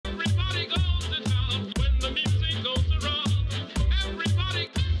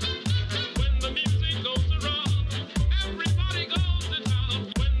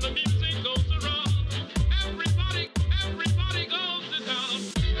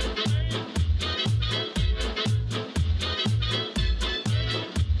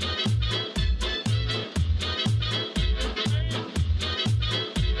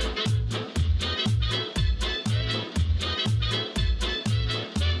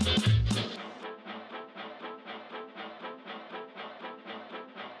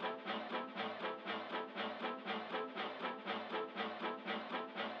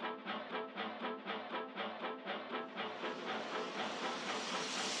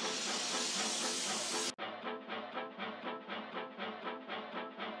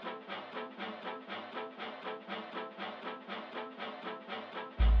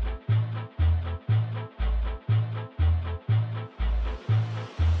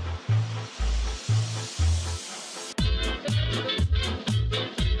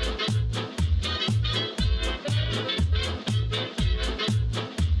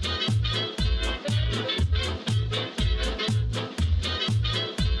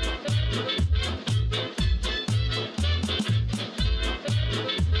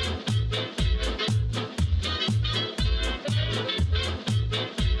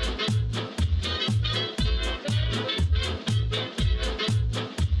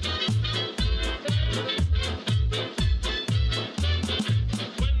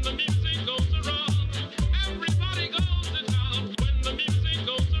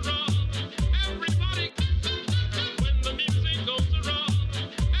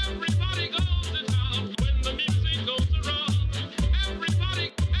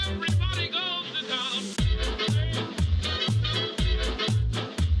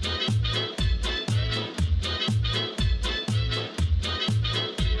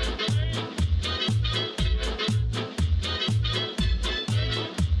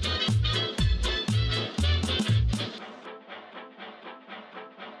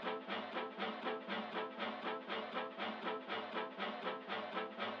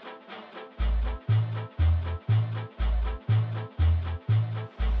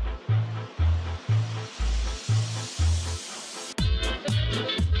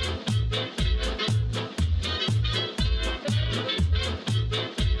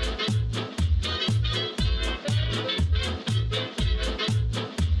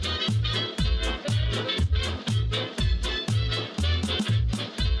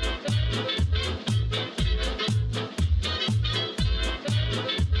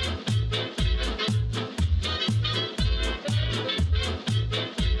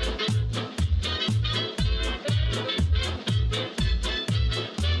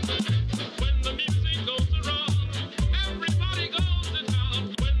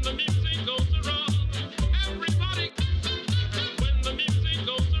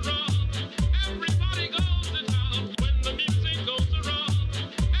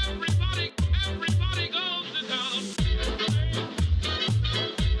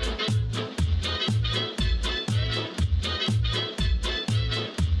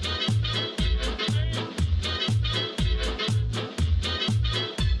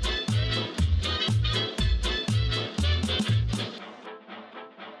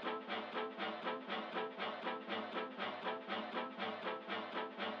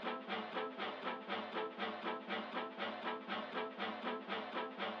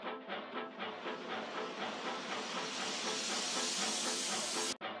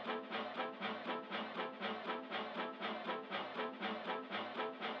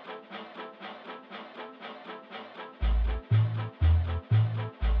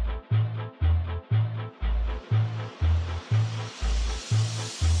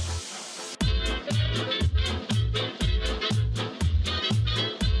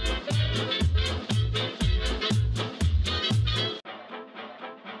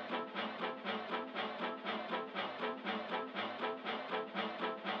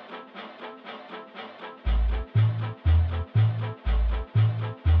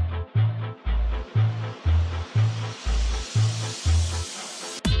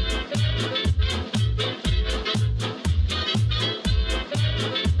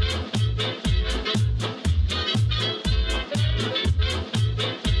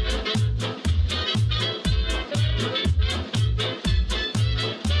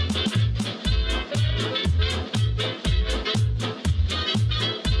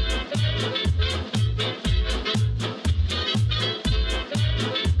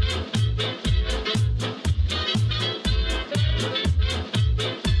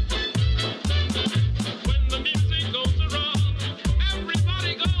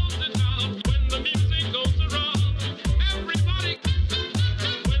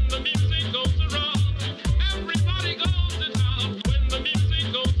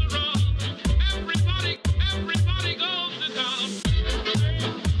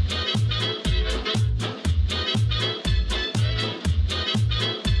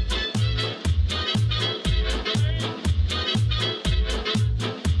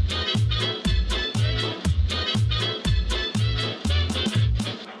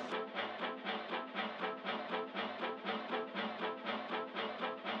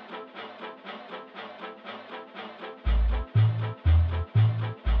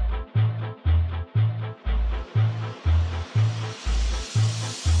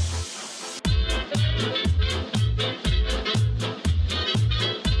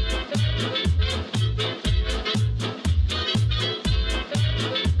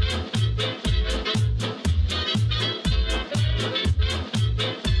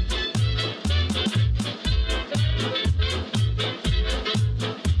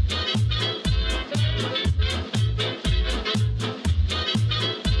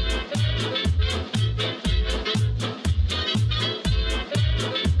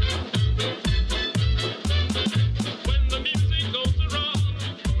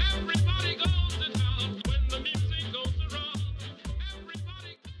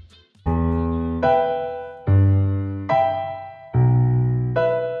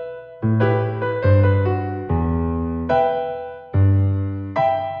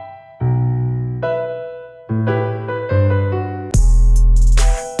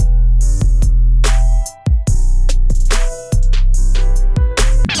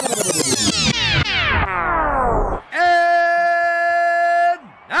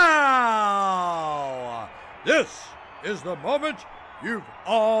is the moment you've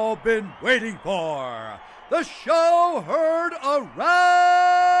all been waiting for. The show heard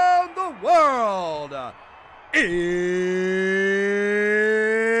around the world. It's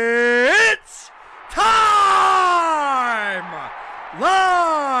time!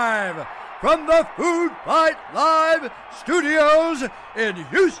 Live from the Food Fight Live studios in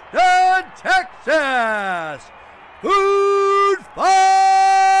Houston, Texas. Food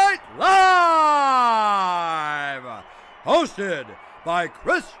Fight Live! Hosted by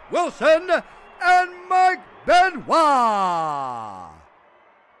Chris Wilson and MIKEBENOIT.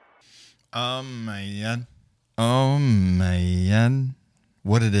 Oh man.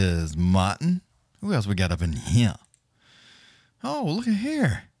 What it is, Martin? Who else we got up in here? Oh, look at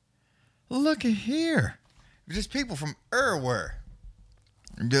here. Look at here. Just people from everywhere.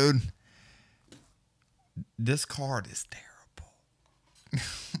 Dude, this card is terrible.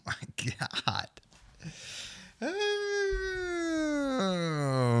 Oh my God.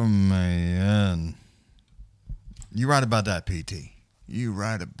 Oh man. You right about that, PT. You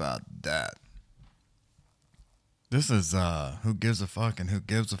right about that. This is who gives a fuck and who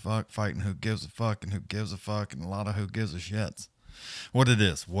gives a fuck, fighting who gives a fuck and who gives a fuck, and a lot of who gives a shits. What it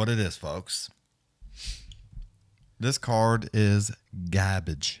is, folks. This card is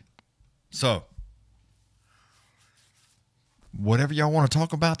garbage. So, whatever y'all want to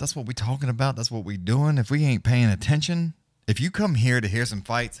talk about, that's what we talking about. That's what we doing. If we ain't paying attention, if you come here to hear some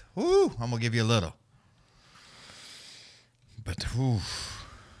fights, whoo, I'm going to give you a little. But, whoo,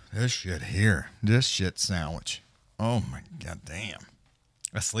 this shit here, this shit sandwich. Oh, my God damn.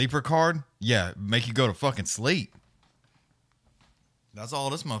 A sleeper card? Yeah, make you go to fucking sleep. That's all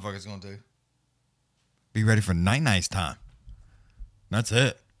this motherfucker's going to do. Be ready for night-night's time. That's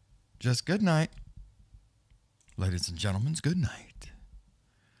it. Just good night. Ladies and gentlemen, good night.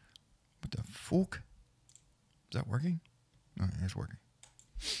 What the fuck? Is that working? Oh, it's working.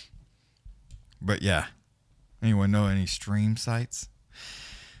 But yeah. Anyone know any stream sites?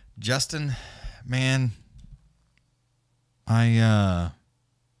 Justin, man,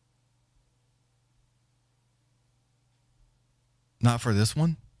 not for this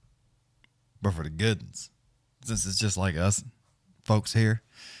one, but for the good ones. Since it's just like us folks here,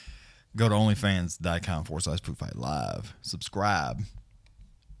 go to onlyfans.com/FoodFightLive. Subscribe,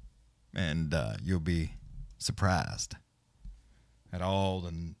 and you'll be surprised at all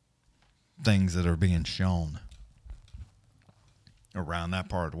the things that are being shown around that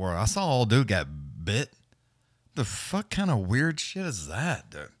part of the world. I saw old dude got bit. The fuck kind of weird shit is that,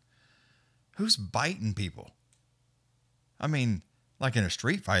 dude? Who's biting people? I mean, like in a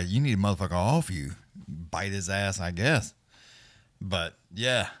street fight, you need a motherfucker off you. Bite his ass, I guess. But,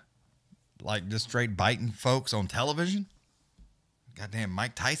 yeah. Like just straight biting folks on television? Goddamn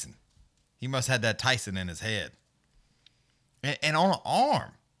Mike Tyson. He must have had that Tyson in his head. And on an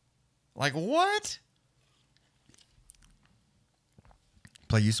arm. Like, what?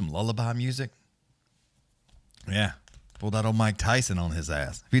 Play you some lullaby music? Yeah. Pull that old Mike Tyson on his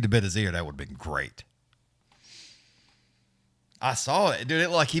ass. If he'd have bit his ear, that would have been great. I saw it. Dude, it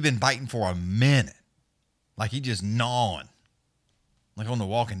looked like he'd been biting for a minute. Like he just gnawing. Like on The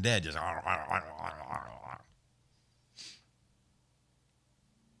Walking Dead. Just.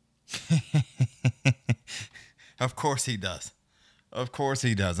 Of course he does. Of course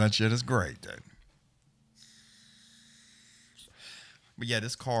he does. That shit is great, dude. But yeah,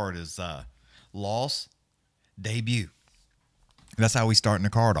 this card is loss, debut. That's how we starting the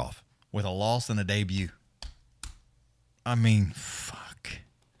card off. With a loss and a debut. I mean, fuck.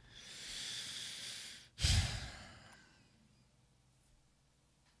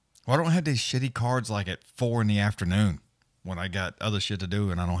 Why don't I have these shitty cards like at 4 in the afternoon when I got other shit to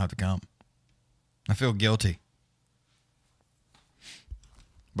do and I don't have to come? I feel guilty.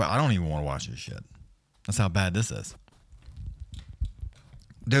 But I don't even want to watch this shit. That's how bad this is.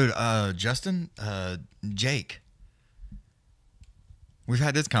 Dude, Justin, Jake. We've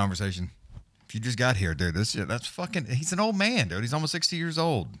had this conversation. If you just got here, dude, this shit, that's fucking, he's an old man, dude. He's almost 60 years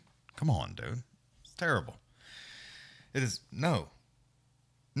old. Come on, dude. It's terrible. It is, no.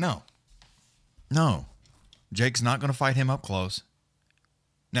 Jake's not going to fight him up close.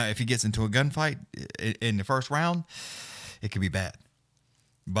 Now, if he gets into a gunfight in the first round, it could be bad.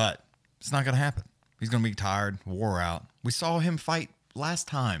 But it's not going to happen. He's going to be tired, wore out. We saw him fight last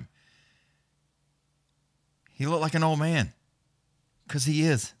time. He looked like an old man. Because he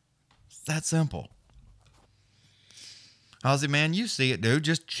is. It's that simple. How's it, man? You see it, dude.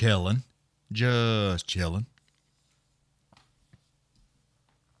 Just chilling. Just chilling.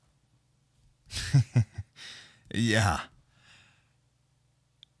 Yeah.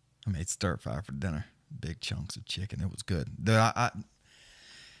 I made stir fry for dinner. Big chunks of chicken. It was good. Dude, I've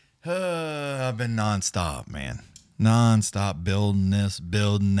been nonstop, man. Nonstop building this,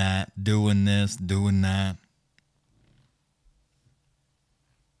 building that, doing this, doing that.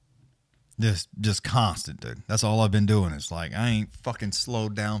 Just constant, dude. That's all I've been doing. It's like I ain't fucking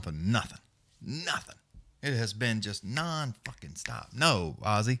slowed down for nothing. Nothing. It has been just non-fucking stop. No,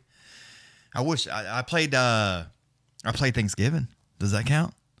 Ozzy. I wish I played Thanksgiving. Does that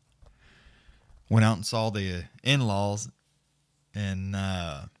count? Went out and saw the in-laws in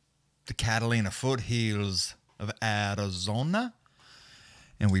the Catalina foothills of Arizona,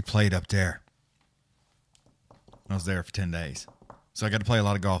 and we played up there. I was there for 10 days. So I got to play a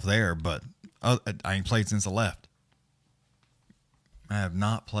lot of golf there, but I ain't played since I left. I have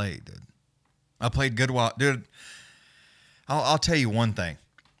not played, dude. I played good while, dude. I'll tell you one thing.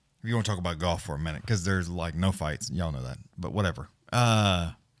 If you want to talk about golf for a minute, because there's like no fights. Y'all know that, but whatever.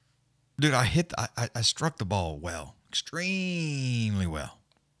 Dude, I struck the ball well, extremely well.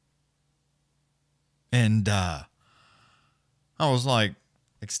 And I was like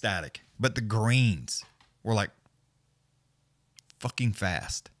ecstatic, but the greens were like fucking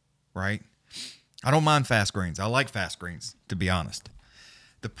fast, right? I don't mind fast greens. I like fast greens, to be honest.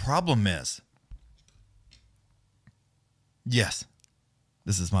 The problem is, yes,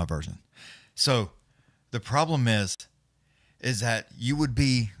 this is my version. So the problem is that you would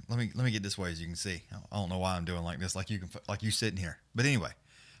be, let me get this way as you can see. I don't know why I'm doing like this, like you sitting here. But anyway,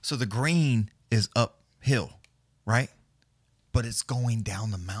 so the green is uphill, right? But it's going down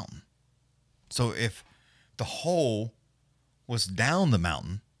the mountain. So if the hole was down the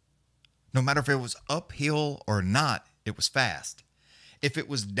mountain, no matter if it was uphill or not, it was fast. If it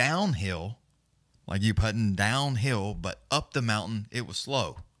was downhill, like you putting downhill, but up the mountain, it was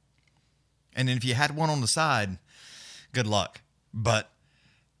slow. And then if you had one on the side, good luck. But,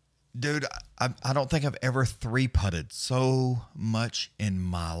 dude, I don't think I've ever three-putted so much in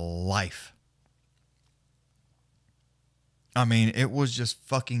my life. I mean, it was just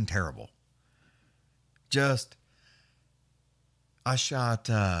fucking terrible. I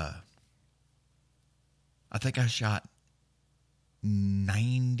think I shot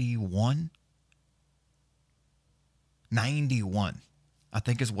 91. 91, I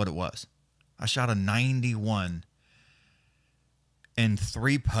think is what it was. I shot a 91 and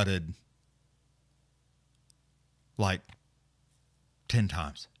three-putted like 10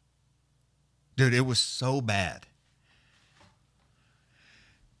 times. Dude, it was so bad.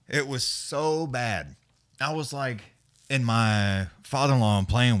 It was so bad. I was like, and my father-in-law I'm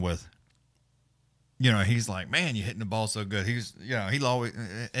playing with, you know, he's like, man, you're hitting the ball so good. He's, you know, he'll always,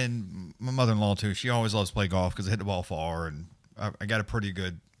 and my mother-in-law too, she always loves to play golf because I hit the ball far, and I got a pretty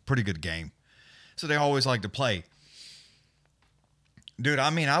good game. So they always like to play. Dude,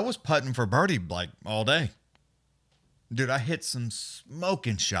 I mean, I was putting for birdie like all day. Dude, I hit some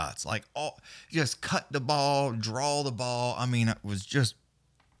smoking shots, like just cut the ball, draw the ball. I mean, it was just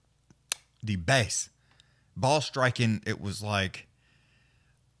the base. Ball striking, it was like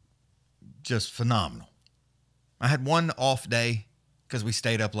just phenomenal. I had one off day because we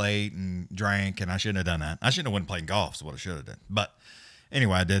stayed up late and drank, and I shouldn't have done that. I shouldn't have went playing golf, is what I should have done. But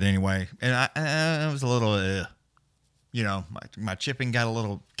anyway, I did anyway. And I was a little, you know, my chipping got a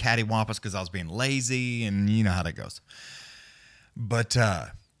little cattywampus because I was being lazy, and you know how that goes. But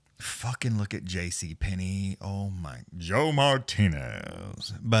fucking look at J.C. Penney. Oh, my. Joe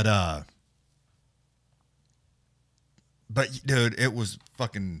Martinez. But, dude, it was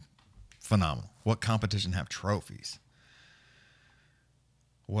fucking phenomenal. What competition have trophies?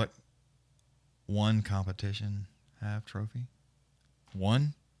 What one competition have trophy?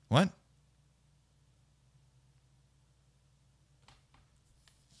 One? What?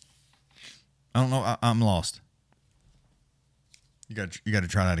 I don't know. I'm lost. You got to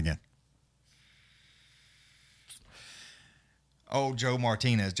try that again. Oh, Joe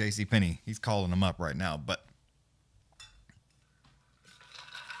Martinez, J.C. Penney. He's calling him up right now, but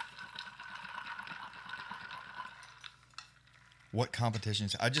what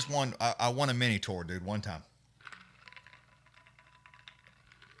competitions? I just won. I won a mini tour, dude, one time.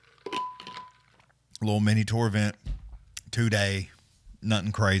 A little mini tour event, 2-day,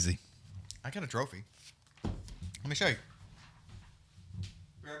 nothing crazy. I got a trophy. Let me show you.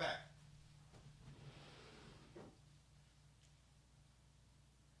 Be right back.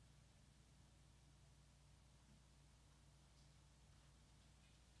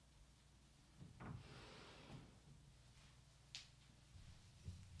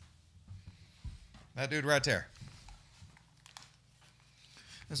 That dude right there.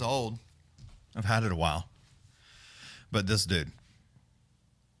 It's old. I've had it a while. But this dude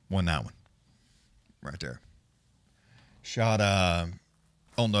won that one. right there. Shot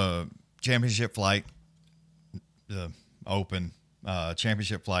on the championship flight, the open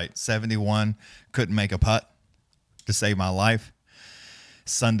championship flight, 71. Couldn't make a putt to save my life.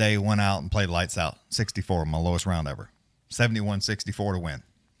 Sunday went out and played lights out. 64, my lowest round ever. 71-64 to win.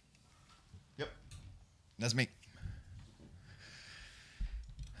 Yep, that's me.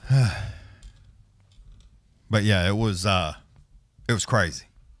 But yeah, it was crazy.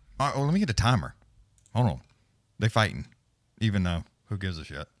 All right, well, let me get a timer. Hold on. They fighting, even though who gives a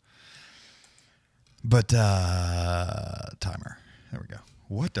shit. But timer. There we go.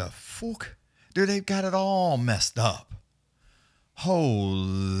 What the fuck? Dude, they've got it all messed up.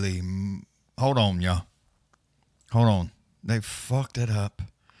 Hold on, y'all. Hold on. They fucked it up.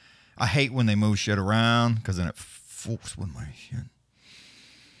 I hate when they move shit around because then it fucks with my shit.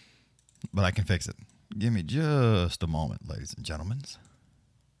 But I can fix it. Give me just a moment, ladies and gentlemen.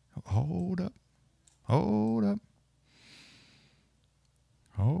 Hold up. Hold up.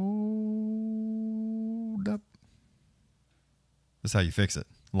 Hold up. That's how you fix it.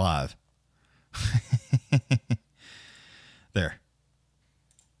 Live. There.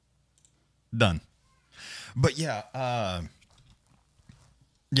 Done. But yeah,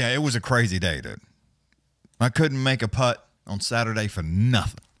 it was a crazy day, dude. I couldn't make a putt on Saturday for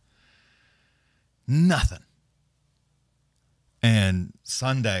nothing. Nothing. And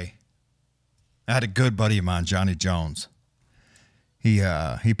Sunday, I had a good buddy of mine, Johnny Jones. He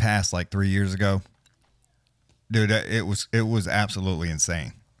passed like 3 years ago. Dude, it was absolutely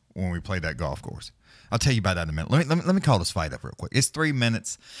insane when we played that golf course. I'll tell you about that in a minute. Let me call this fight up real quick. It's 3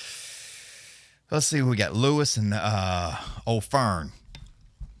 minutes. Let's see who we got. Lewis and old Fern.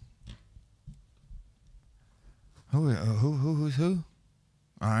 Who's who?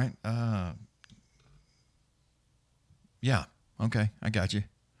 All right. Yeah. Okay. I got you.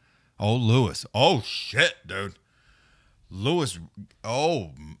 Oh, Lewis. Oh, shit, dude. Lewis.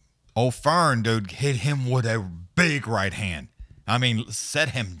 Oh, Fern, dude, hit him with a big right hand. I mean, set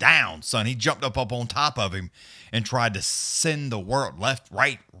him down, son. He jumped up on top of him and tried to send the world left,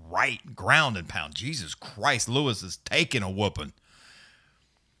 right, ground and pound. Jesus Christ, Lewis is taking a whooping.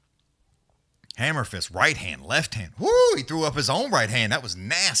 Hammer fist, right hand, left hand. Woo, he threw up his own right hand. That was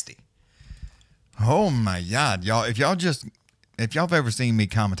nasty. Oh, my God, y'all. If y'all have ever seen me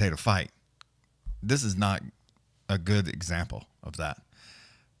commentate a fight, this is not a good example of that.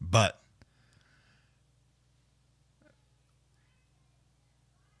 But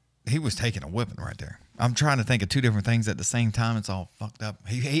he was taking a whipping right there. I'm trying to think of two different things at the same time. It's all fucked up.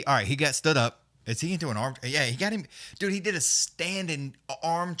 All right, he got stood up. Is he into an arm? Yeah, he got him. Dude, he did a standing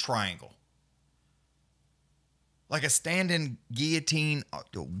arm triangle. Like a standing guillotine.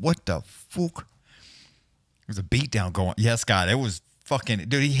 What the fuck? There's a beatdown going. Yes, God, it was fucking.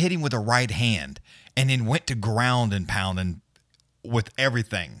 Dude, he hit him with a right hand and then went to ground and pounding with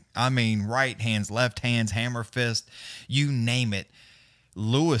everything. I mean, right hands, left hands, hammer fist, you name it.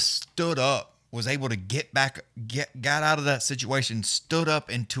 Lewis stood up, was able to got out of that situation, stood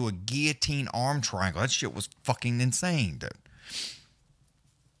up into a guillotine arm triangle. That shit was fucking insane, dude.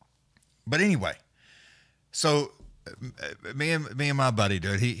 But anyway, so me and my buddy,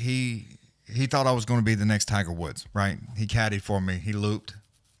 dude, he thought I was going to be the next Tiger Woods, right? He caddied for me. He looped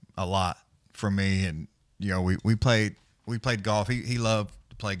a lot for me, and you know, we played golf. He loved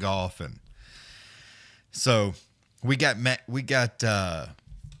to play golf, and so we got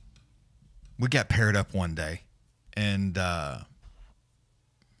paired up one day, and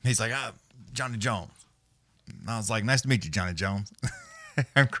he's like, Johnny Jones. And I was like, nice to meet you, Johnny Jones.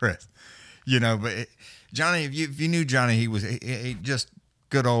 I'm Chris. You know, but Johnny, if you knew Johnny, he was he just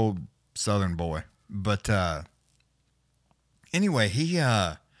good old Southern boy. But anyway,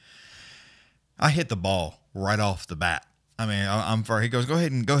 I hit the ball right off the bat. I mean, he goes, go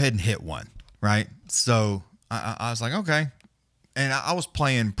ahead and hit one, right? So I was like, okay. And I was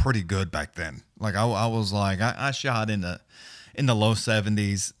playing pretty good back then. Like I was like, I shot in the low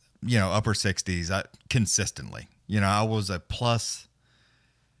 70s, you know, upper 60s consistently. You know, I was a plus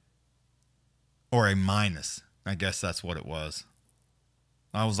or a minus. I guess that's what it was.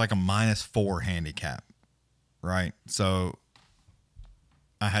 I was like a -4 handicap, right? So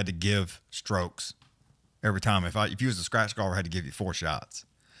I had to give strokes every time. If you was a scratch golfer, I had to give you 4 shots.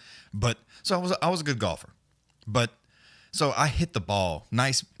 But so I was a good golfer. But so I hit the ball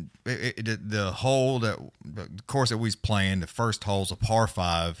nice. The course that we was playing, the first hole's a par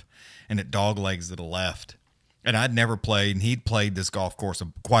 5, and it dog legs to the left. And I'd never played, and he'd played this golf course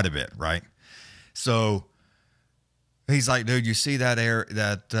quite a bit, right? So he's like, dude, you see that there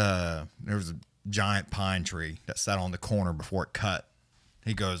was a giant pine tree that sat on the corner before it cut.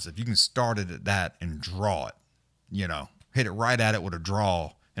 He goes, if you can start it at that and draw it, you know, hit it right at it with a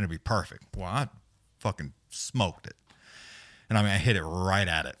draw and it'll be perfect. Well, I fucking smoked it. And I mean, I hit it right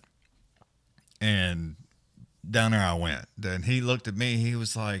at it. And down there I went. Then he looked at me. He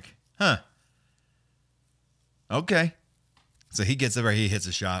was like, huh. Okay. So he gets over, he hits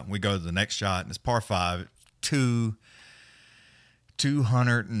a shot. And we go to the next shot. And it's par 5.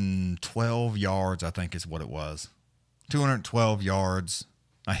 212 yards, I think is what it was. 212 yards.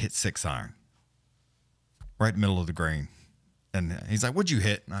 I hit 6-iron. Right in the middle of the green. And he's like, what'd you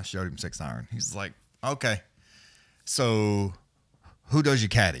hit? And I showed him 6-iron. He's like, okay. So who does your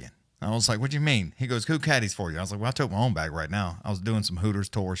caddying? I was like, what do you mean? He goes, who caddies for you? I was like, well, I took my own bag right now. I was doing some Hooters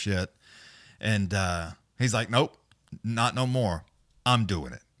tour shit. And he's like, nope, not no more. I'm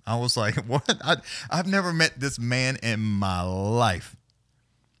doing it. I was like, what? I've never met this man in my life.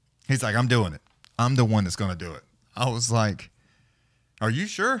 He's like, I'm doing it. I'm the one that's going to do it. I was like, are you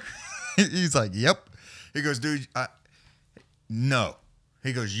sure? He's like, yep. He goes, dude, no.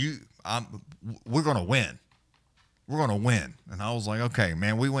 He goes, we're going to win. We're going to win. And I was like, okay,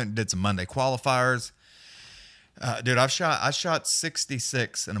 man, we went and did some Monday qualifiers. Dude, I shot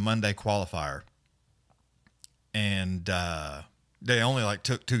 66 in a Monday qualifier. And they only like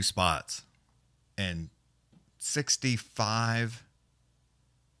took 2 spots. And 65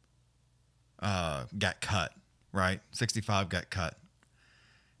 got cut, right? 65 got cut.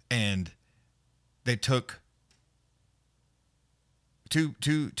 And they took two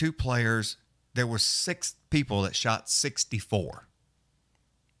players. There were 6 people that shot 64.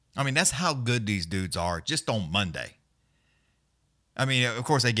 I mean, that's how good these dudes are just on Monday. I mean, of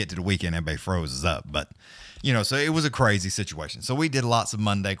course, they get to the weekend, everybody froze up. But, you know, so it was a crazy situation. So we did lots of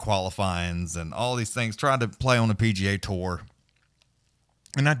Monday qualifyings and all these things, tried to play on the PGA Tour.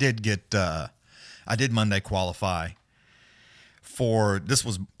 And I did get, I did Monday qualify for,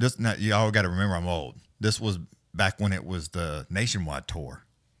 now, y'all got to remember I'm old. This was back when it was the Nationwide Tour.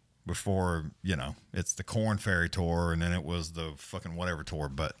 Before, you know, it's the Corn Ferry Tour, and then it was the fucking whatever tour.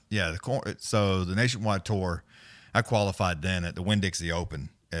 But yeah, so the Nationwide Tour, I qualified then at the Winn-Dixie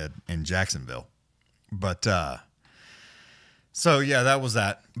Open in Jacksonville. But so yeah, that was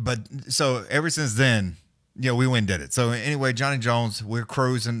that. But so ever since then, you know, we went and did it. So anyway, Johnny Jones, we're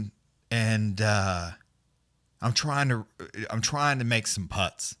cruising, and I'm trying to make some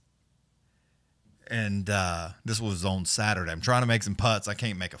putts. And this was on Saturday. I'm trying to make some putts. I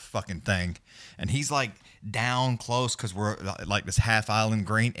can't make a fucking thing. And he's like down close because we're like this half island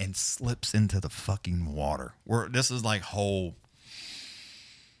green, and slips into the fucking water. This is like hole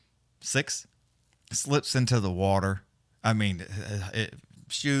 6. Slips into the water. I mean,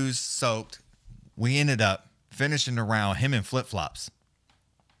 shoes soaked. We ended up finishing the round, him in flip-flops.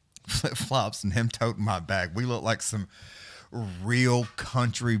 Flip-flops and him toting my bag. We look like some real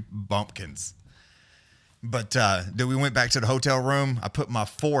country bumpkins. But then we went back to the hotel room. I put my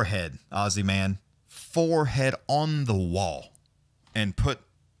forehead, Aussie man, on the wall, and put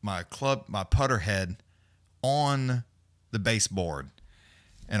my putter head on the baseboard.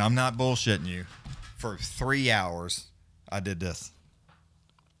 And I'm not bullshitting you. For 3 hours, I did this.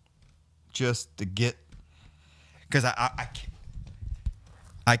 Just to get, because I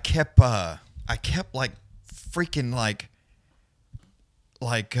kept like freaking like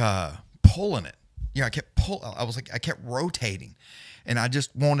pulling it. Yeah, I kept rotating, and I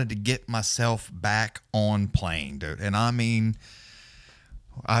just wanted to get myself back on plane, dude. And I mean,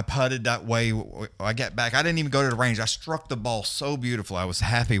 I putted that way. I got back. I didn't even go to the range. I struck the ball so beautiful. I was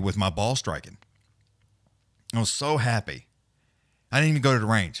happy with my ball striking. I was so happy. I didn't even go to the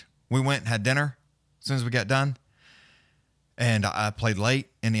range. We went and had dinner as soon as we got done. And I played late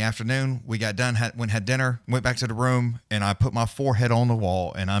in the afternoon. We got done, had dinner, went back to the room, and I put my forehead on the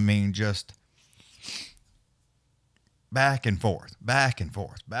wall. And I mean, just back and forth,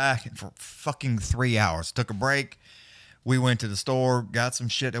 fucking 3 hours. Took a break. We went to the store, got some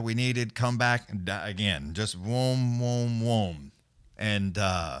shit that we needed, come back, and again, just whoom. And,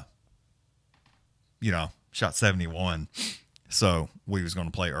 you know, shot 71. So we was going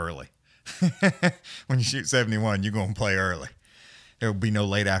to play early. When you shoot 71, you're going to play early. There will be no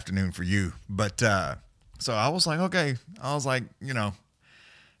late afternoon for you. But so I was like, okay. I was like, you know,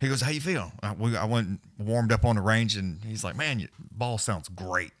 he goes, how you feel? I went and warmed up on the range, and he's like, man, your ball sounds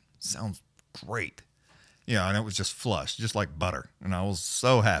great. Sounds great. Yeah, and it was just flush, just like butter. And I was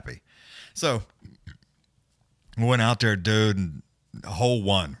so happy. So we went out there, dude, and hole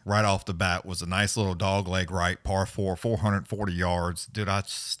 1 right off the bat was a nice little dog leg right, par 4, 440 yards. Dude, I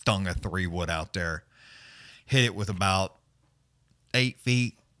stung a 3-wood out there. Hit it with about 8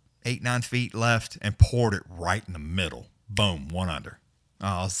 feet, 8, 9 feet left, and poured it right in the middle. Boom, 1 under.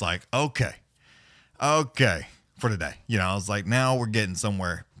 I was like, okay, for today. You know, I was like, now we're getting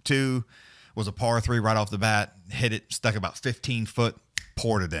somewhere. 2 was a par 3 right off the bat, hit it, stuck about 15 foot,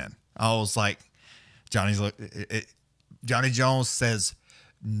 poured it in. I was like, Johnny Jones says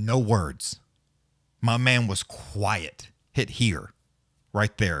no words. My man was quiet. Hit here,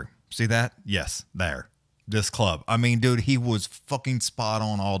 right there. See that? Yes, there. This club. I mean, dude, he was fucking spot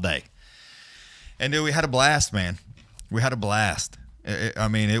on all day. And dude, we had a blast, man. We had a blast. I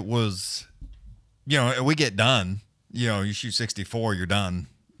mean, it was, you know, we get done. You know, you shoot 64, you're done,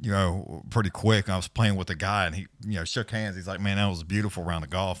 you know, pretty quick. I was playing with a guy and he, you know, shook hands. He's like, man, that was a beautiful round of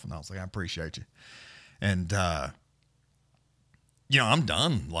golf. And I was like, I appreciate you. And, you know, I'm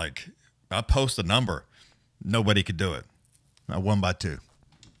done. Like, I post a number. Nobody could do it. I won by 2.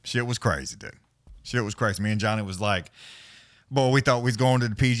 Shit was crazy, dude. Shit was crazy. Me and Johnny was like, boy, we thought we was going to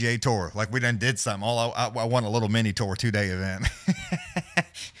the PGA Tour. Like, we done did something. I won a little mini tour 2-day event.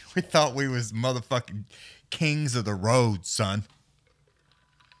 We thought we was motherfucking kings of the road, son.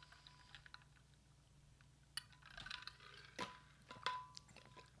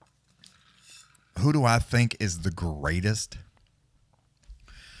 Who do I think is the greatest?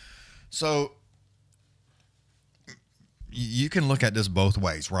 So you can look at this both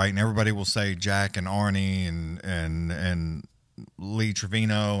ways, right? And everybody will say Jack and Arnie and Lee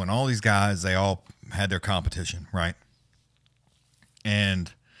Trevino and all these guys, they all had their competition, right?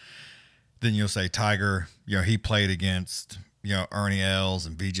 And then you'll say Tiger, you know, he played against, you know, Ernie Els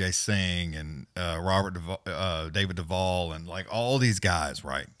and BJ Singh and David Duvall and like all these guys,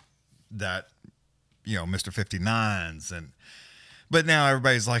 right? That, you know, Mr. 59s but now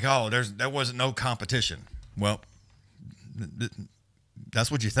everybody's like, oh, there wasn't no competition. Well,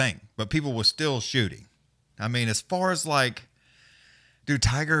 that's what you think, but people were still shooting. I mean, as far as like, dude,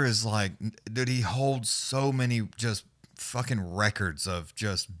 Tiger is like, dude, he holds so many just fucking records of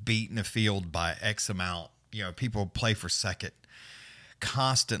just beating a field by X amount. You know, people play for second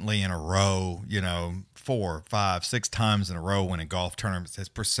constantly in a row, you know, 4, 5, 6 times in a row winning golf tournaments. His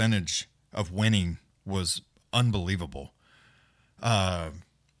percentage of winning was unbelievable.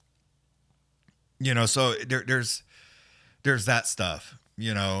 You know, so there's that stuff,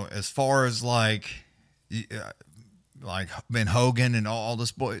 you know, as far as like Ben Hogan and all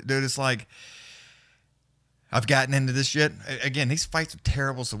this boy, dude, it's like, I've gotten into this shit. Again, these fights are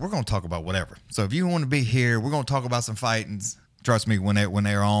terrible, so we're going to talk about whatever. So if you want to be here, we're going to talk about some fightings. Trust me, when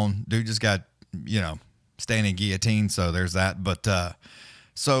they're on, dude just got, you know, standing guillotine, so there's that. But,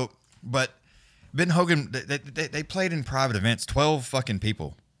 but Ben Hogan, they played in private events, 12 fucking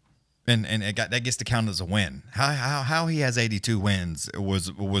people. And that gets to count as a win. How he has 82 wins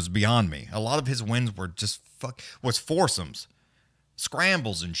was beyond me. A lot of his wins were just was foursomes,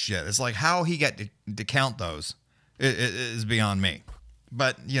 scrambles and shit. It's like how he got to count those is beyond me.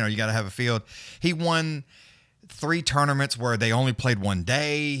 But you know, you got to have a field. He won 3 tournaments where they only played 1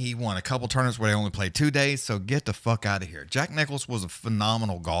 day. He won a couple tournaments where they only played 2 days. So get the fuck out of here. Jack Nicklaus was a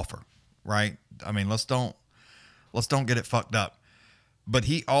phenomenal golfer, right? I mean, let's don't get it fucked up. But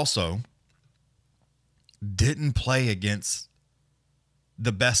he also didn't play against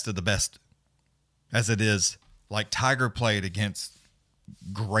the best of the best, as it is like Tiger played against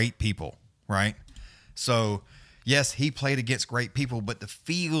great people, right? So, yes, he played against great people, but the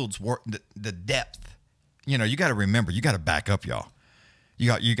fields were the depth. You know, you got to remember, you got to back up, y'all.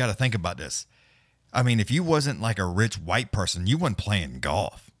 You got to think about this. I mean, if you wasn't like a rich white person, you wasn't playing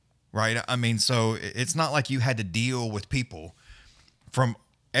golf, right? I mean, so it's not like you had to deal with people from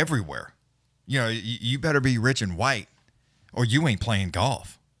everywhere. You know, you better be rich and white or you ain't playing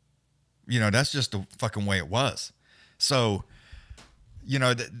golf. You know, that's just the fucking way it was. So, you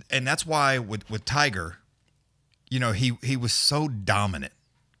know, and that's why with Tiger, you know, he was so dominant,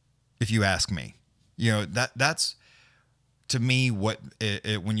 if you ask me. You know, that's to me what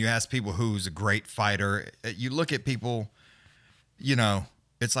when you ask people who's a great fighter, you look at people, you know,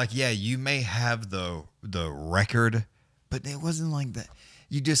 it's like, yeah, you may have the record, but it wasn't like that.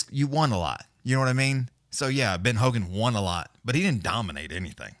 You won a lot. You know what I mean? So yeah, Ben Hogan won a lot, but he didn't dominate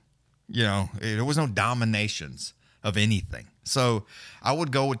anything. You know, there was no dominations of anything. So I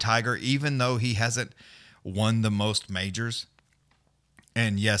would go with Tiger, even though he hasn't won the most majors.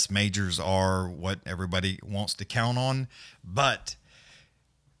 And yes, majors are what everybody wants to count on, but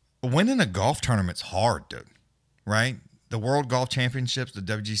winning a golf tournament's hard, dude. Right? The World Golf Championships, the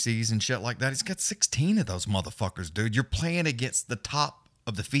WGCs and shit like that. He's got 16 of those motherfuckers, dude. You're playing against the top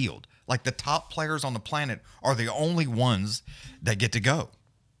of the field. Like the top players on the planet are the only ones that get to go.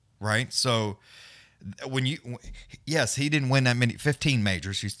 Right? So yes, he didn't win that many, 15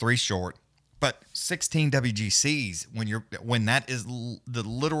 majors. He's 3 short. But 16 WGCs when that is the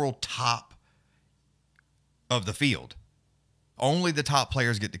literal top of the field. Only the top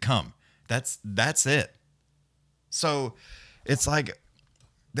players get to come. That's it. So it's like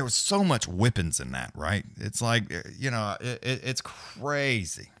there was so much whippings in that, right? It's like, it's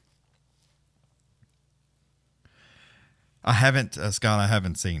crazy. I haven't, Scott, I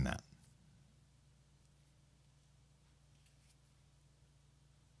haven't seen that.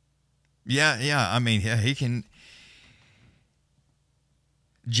 Yeah. I mean, yeah, he can.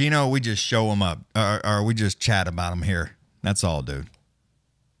 Gino, we just show him up, or we just chat about him here. That's all, dude.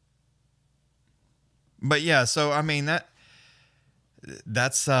 But yeah, so I mean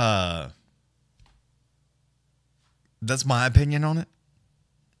that's my opinion on it.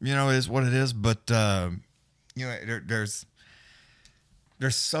 It is what it is. But there's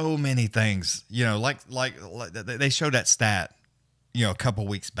so many things. Like they showed that stat, a couple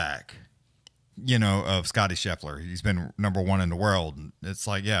weeks back. Of Scotty Scheffler. He's been number 1 in the world. It's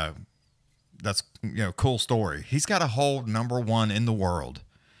like, yeah, that's, cool story. He's got to hold number 1 in the world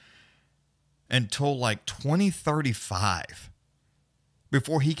until like 2035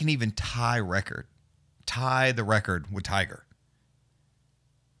 before he can even tie the record with Tiger.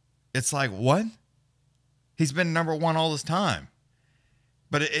 It's like, what? He's been number 1 all this time.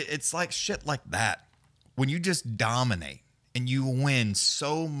 But it's like shit like that. When you just dominate and you win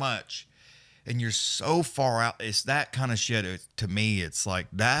so much and you're so far out, it's that kind of shit. To me, it's like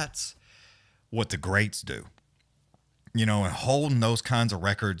that's what the greats do. And holding those kinds of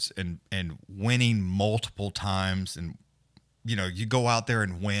records and winning multiple times. And, you go out there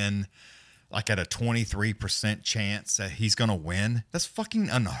and win like at a 23% chance that he's going to win. That's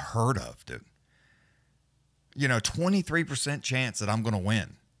fucking unheard of, dude. 23% chance that I'm going to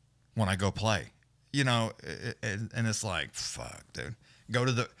win when I go play. And it's like, fuck, dude. Go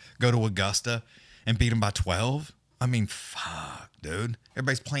to Augusta and beat them by 12. I mean, fuck, dude.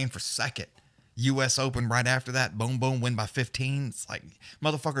 Everybody's playing for second. U.S. Open right after that. Boom, boom, win by 15. It's like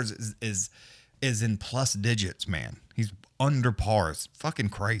motherfuckers is in plus digits, man. He's under par. It's fucking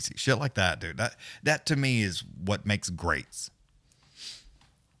crazy. Shit like that, dude. That to me is what makes greats.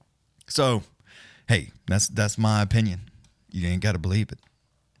 So, hey, that's my opinion. You ain't got to believe it.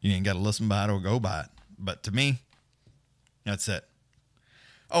 You ain't got to listen by it or go by it. But to me, that's it.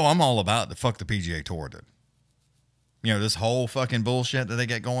 Oh, I'm all about the fuck the PGA Tour, dude. This whole fucking bullshit that they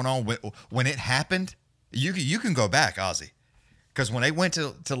get going on. When it happened, you can go back, Ozzy. Because when they went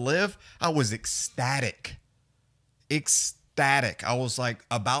to live, I was ecstatic. I was like,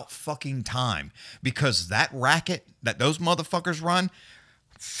 about fucking time. Because that racket that those motherfuckers run,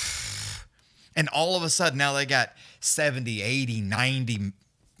 and all of a sudden now they got 70, 80, 90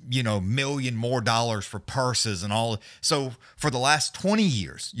 million more dollars for purses and all. So for the last 20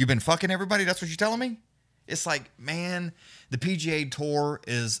 years, you've been fucking everybody. That's what you're telling me? It's like, man, the PGA Tour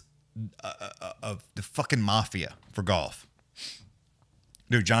is of the fucking mafia for golf.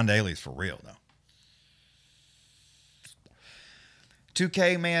 Dude, John Daly's for real, though.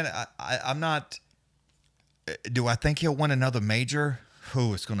 2K, man, I'm not. Do I think he'll win another major?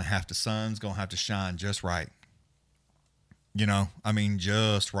 It's going to have to, sun's going to have to shine just right. I mean,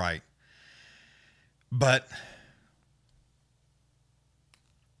 just right. But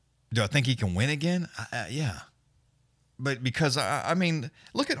do I think he can win again? Yeah. But because, I mean,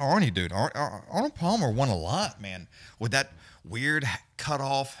 look at Arnie, dude. Arnold Palmer won a lot, man. With that weird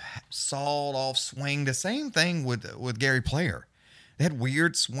cut-off, sawed-off swing. The same thing with Gary Player. They had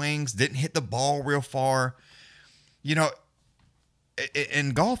weird swings, didn't hit the ball real far.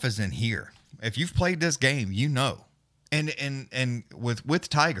 And golf is in here. If you've played this game, And with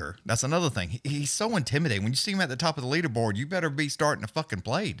Tiger, that's another thing. He's so intimidating. When you see him at the top of the leaderboard, you better be starting to fucking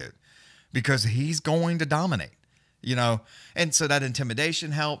play, dude. Because he's going to dominate, And so that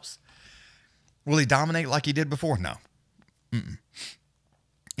intimidation helps. Will he dominate like he did before? No. Mm-mm.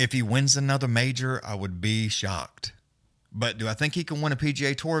 If he wins another major, I would be shocked. But do I think he can win a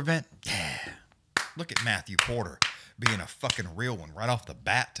PGA Tour event? Yeah. Look at Matthew Porter being a fucking real one right off the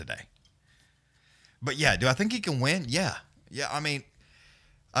bat today. But yeah, do I think he can win? Yeah. I mean,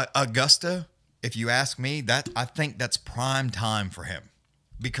 Augusta, if you ask me, I think that's prime time for him.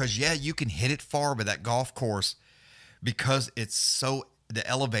 Because yeah, you can hit it far, but that golf course, because it's so, the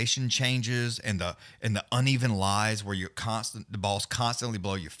elevation changes and the uneven lies where the ball's constantly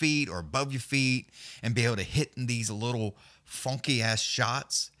below your feet or above your feet, and be able to hit in these little funky ass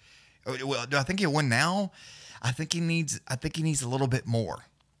shots. Well, do I think he'll win now? I think he needs a little bit more.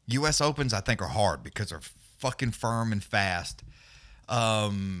 U.S. Opens, I think, are hard because they're fucking firm and fast.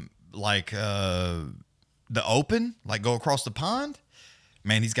 The Open, like go across the pond,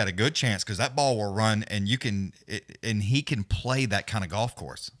 man, he's got a good chance because that ball will run and and he can play that kind of golf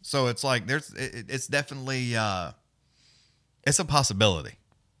course. So it's like it's definitely it's a possibility.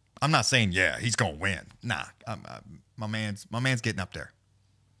 I'm not saying he's gonna win. Nah, my man's getting up there.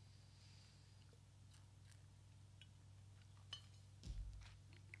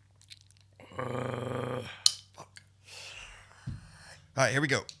 Fuck. All right, here we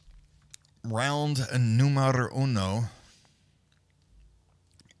go. Round numero uno.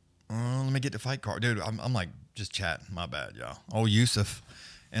 Let me get the fight card. Dude, I'm like just chatting. My bad, y'all. Old Youseff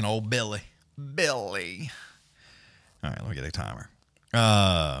and old Billy. All right, let me get a timer.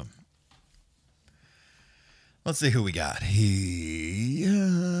 Let's see who we got.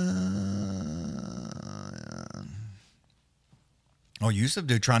 Youseff,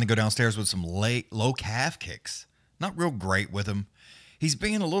 dude, trying to go downstairs with some low calf kicks. Not real great with him. He's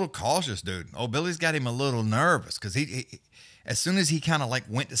being a little cautious, dude. Oh, Billy's got him a little nervous because he as soon as he kind of like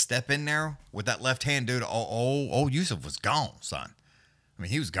went to step in there with that left hand, dude, old Youseff was gone, son. I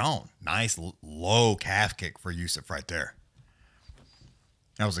mean, he was gone. Nice low calf kick for Youseff right there.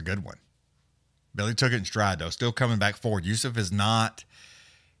 That was a good one. Billy took it in stride, though. Still coming back forward. Youseff is not.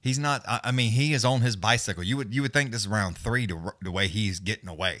 He's not. I mean, he is on his bicycle. You would think this is round 3 the way he's getting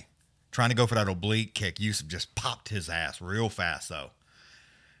away, trying to go for that oblique kick. Youseff just popped his ass real fast, though.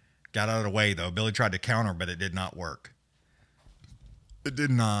 Got out of the way, though. Billy tried to counter, but it did not work. It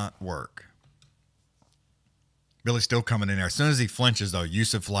did not work. Billy's still coming in there. As soon as he flinches, though,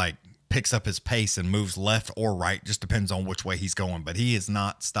 Youseff like picks up his pace and moves left or right. Just depends on which way he's going, but he is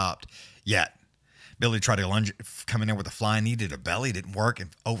not stopped yet. Billy tried to lunge, coming in with a flying knee to the belly, didn't work,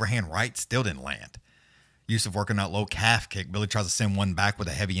 and overhand right still didn't land. Youseff working out low calf kick. Billy tries to send one back with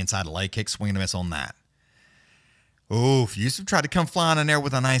a heavy inside leg kick, swing and a miss on that. Oof, Youseff tried to come flying in there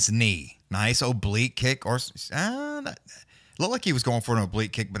with a nice knee. Nice oblique kick, or looked like he was going for an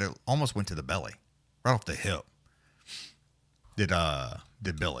oblique kick, but it almost went to the belly, right off the hip. Did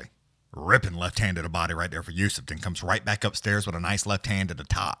Billy. Ripping left hand to the body right there for Youseff, then comes right back upstairs with a nice left hand to the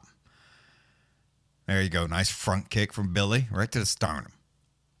top. There you go. Nice front kick from Billy right to the sternum.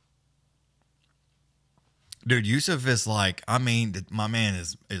 Dude, Youseff is like, I mean, my man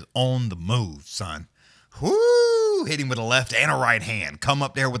is on the move, son. Whoo! Hit him with a left and a right hand. Come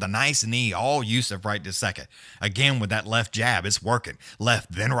up there with a nice knee. All Youseff right this second. Again with that left jab. It's working.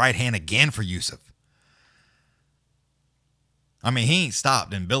 Left, then right hand again for Youseff. I mean, he ain't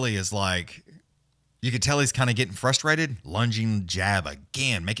stopped. And Billy is like, you could tell he's kind of getting frustrated. Lunging jab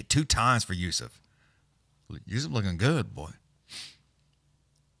again. Make it 2 times for Youseff. Youseff looking good, boy.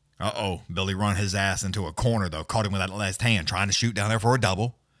 Uh-oh. Billy run his ass into a corner, though. Caught him with that left hand. Trying to shoot down there for a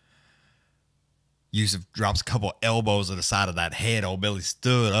double. Youseff drops a couple elbows to the side of that head. Old Billy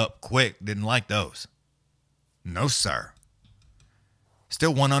stood up quick. Didn't like those. No, sir.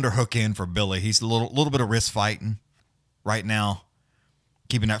 Still one underhook in for Billy. He's a little bit of wrist fighting right now.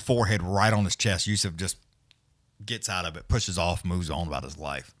 Keeping that forehead right on his chest. Youseff just gets out of it. Pushes off. Moves on about his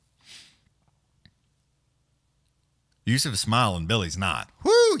life. Youseff is smiling. Billy's not.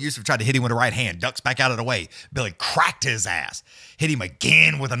 Woo! Youseff tried to hit him with a right hand. Ducks back out of the way. Billy cracked his ass. Hit him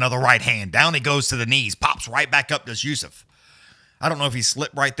again with another right hand. Down he goes to the knees. Pops right back up to Youseff. I don't know if he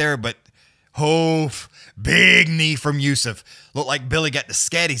slipped right there, but big knee from Youseff. Looked like Billy got the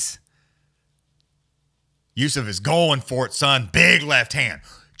sketties. Youseff is going for it, son. Big left hand.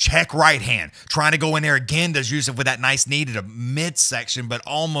 Check right hand. Trying to go in there again. Does Youseff with that nice knee to the midsection, but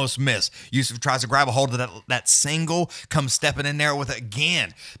almost miss. Youseff tries to grab a hold of that single. Comes stepping in there with it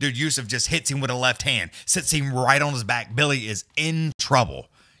again. Dude, Youseff just hits him with a left hand. Sits him right on his back. Billy is in trouble.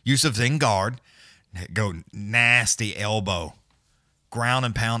 Youssef's in guard. Go nasty elbow. Ground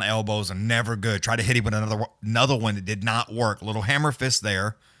and pound elbows are never good. Try to hit him with another one that did not work. Little hammer fist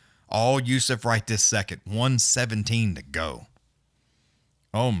there. All Youseff right this second. 1:17 to go.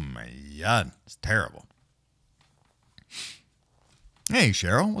 Oh, my God. It's terrible. Hey,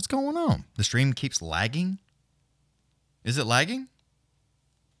 Cheryl. What's going on? The stream keeps lagging? Is it lagging?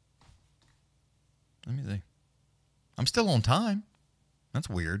 Let me see. I'm still on time. That's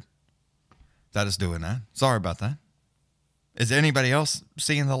weird. That is doing that. Sorry about that. Is anybody else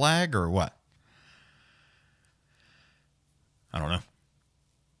seeing the lag or what? I don't know.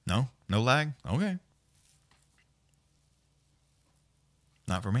 No? No lag? Okay.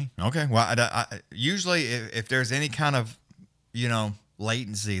 Not for me. Okay. Well, I usually if there's any kind of,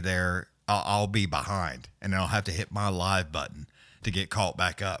 latency there, I'll be behind. And then I'll have to hit my live button to get caught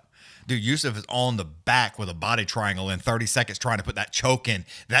back up. Dude, Youseff is on the back with a body triangle in 30 seconds trying to put that choke in.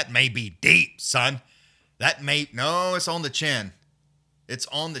 That may be deep, son. No, it's on the chin. It's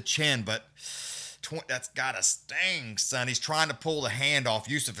on the chin, but That's got a sting, son. He's trying to pull the hand off.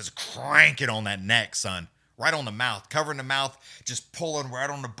 Youseff is cranking on that neck, son. Right on the mouth, covering the mouth, just pulling right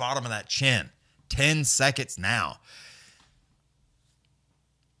on the bottom of that chin. 10 seconds now.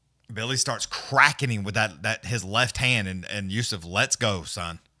 Billy starts cracking him with that his left hand, and Youseff lets go,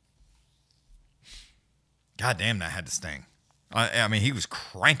 son. God damn, that had to sting. I mean, he was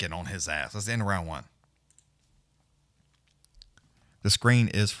cranking on his ass. Let's end round 1. The screen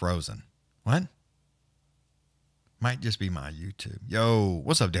is frozen. What? Might just be my YouTube. Yo,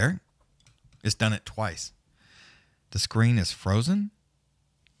 what's up, Derek? It's done it twice. The screen is frozen.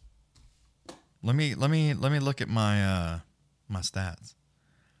 Let me look at my my stats.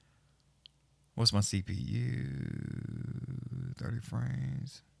 What's my CPU? 30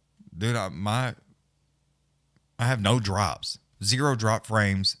 frames. Dude, I have no drops. 0 drop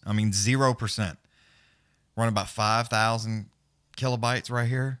frames. I mean 0%. Running about 5,000 kilobytes right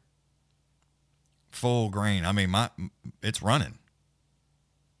here. Full grain. I mean it's running.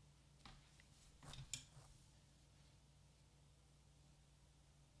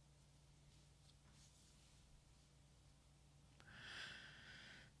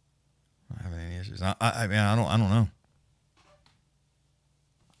 Having any issues? I mean, I don't know.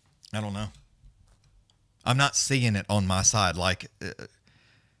 I don't know. I'm not seeing it on my side. Like,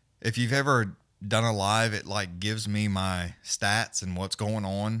 if you've ever done a live, it like gives me my stats and what's going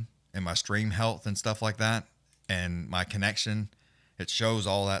on and my stream health and stuff like that, and my connection. It shows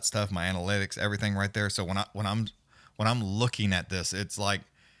all that stuff, my analytics, everything right there. So when I'm looking at this, it's like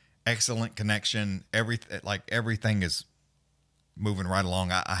excellent connection. Everything is moving right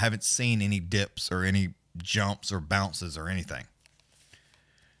along. I haven't seen any dips or any jumps or bounces or anything.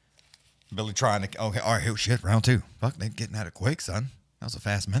 Billy trying to... Okay, all right, oh, shit, round 2. Fuck, they're getting at it quick, son. That was a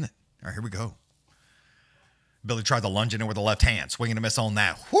fast minute. All right, here we go. Billy tried to lunge in there with the left hand, swinging a miss on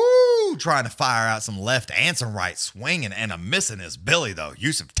that. Whoo! Trying to fire out some left and some right, swinging and a missing is Billy, though.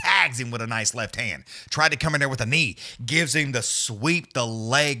 Youseff tags him with a nice left hand. Tried to come in there with a knee. Gives him the sweep the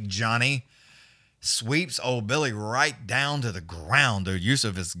leg, Johnny. Sweeps old Billy right down to the ground, dude.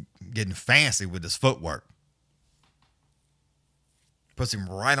 Youseff is getting fancy with his footwork. Puts him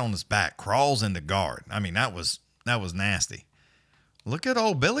right on his back. Crawls into guard. I mean, that was nasty. Look at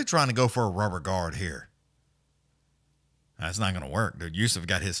old Billy trying to go for a rubber guard here. That's not going to work, dude. Youseff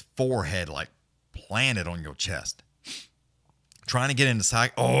got his forehead like planted on your chest. Trying to get into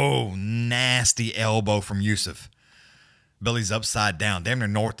side. Oh, nasty elbow from Youseff. Billy's upside down, damn near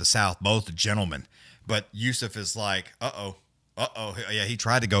north to south, both gentlemen. But Youseff is like, uh-oh. Yeah, he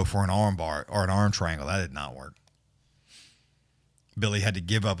tried to go for an arm bar or an arm triangle. That did not work. Billy had to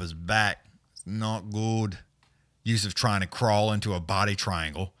give up his back. It's not good. Youseff trying to crawl into a body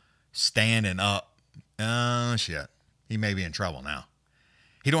triangle, standing up. Oh, shit. He may be in trouble now.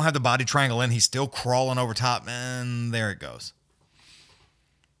 He don't have the body triangle in. He's still crawling over top, and there it goes.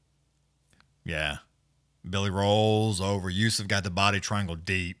 Yeah. Billy rolls over. Youseff got the body triangle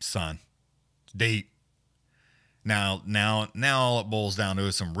deep, son. Deep. Now all it boils down to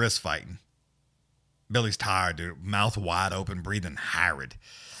is some wrist fighting. Billy's tired, dude. Mouth wide open, breathing hard.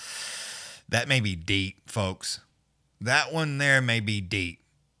 That may be deep, folks. That one there may be deep.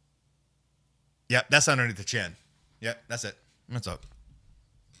 Yep, that's underneath the chin. Yep, that's it. What's up?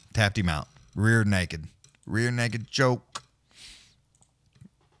 Tapped him out. Rear naked. Rear naked choke.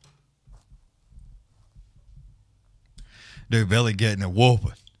 Dude, Billy getting a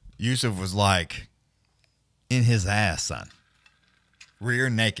whooping. Youseff was like in his ass, son. Rear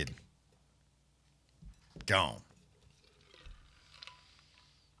naked. Gone.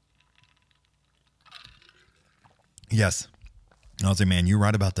 Yes. I'll say, man, you're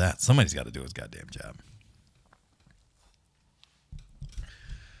right about that. Somebody's got to do his goddamn job.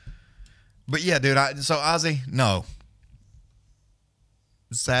 But yeah, dude, so Ozzy, no.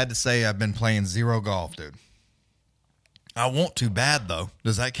 Sad to say I've been playing zero golf, dude. I want to bad, though.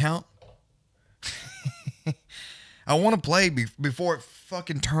 Does that count? I want to play before it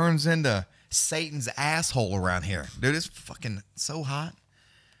fucking turns into Satan's asshole around here. Dude, it's fucking so hot.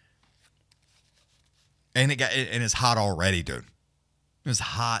 And it's hot already, dude. It's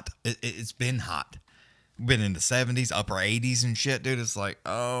hot. It's been hot. Been in the 70s, upper 80s and shit, dude. It's like,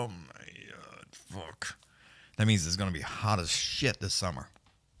 oh my God, fuck. That means it's going to be hot as shit this summer.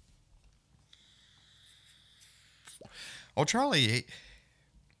 Oh, Charlie,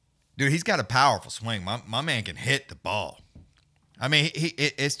 dude, he's got a powerful swing. My man can hit the ball. I mean,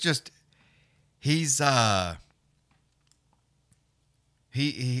 it's just, he's got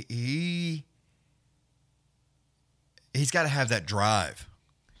to have that drive,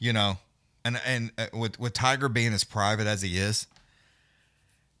 you know, and with Tiger being as private as he is,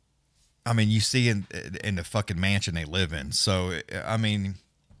 I mean, you see in the fucking mansion they live in. So, I mean,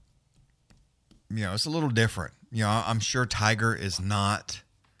 you know, it's a little different. You know, I'm sure Tiger is not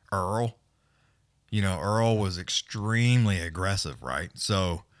Earl. You know, Earl was extremely aggressive, right?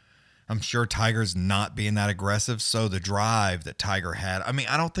 So I'm sure Tiger's not being that aggressive. So the drive that Tiger had, I mean,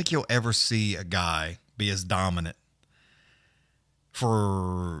 I don't think you'll ever see a guy be as dominant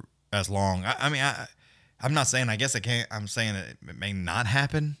for as long. I'm not saying, I guess I can't, I'm saying it may not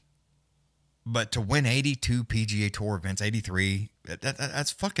happen, but to win 82 PGA Tour events, 83,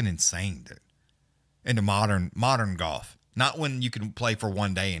 that's fucking insane, dude. Into modern golf. Not when you can play for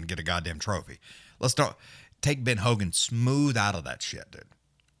one day and get a goddamn trophy. Let's take Ben Hogan smooth out of that shit, dude.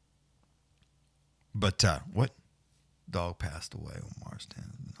 But what? Dog passed away on March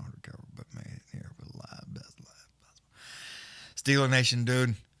 10th. Not recovered, but made it here for live. Best life possible. Steeler Nation,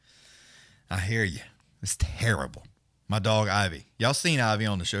 dude. I hear you. It's terrible. My dog Ivy. Y'all seen Ivy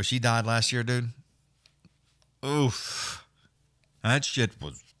on the show? She died last year, dude. Oof. That shit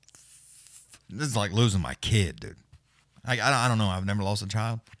was. This is like losing my kid, dude. I don't know. I've never lost a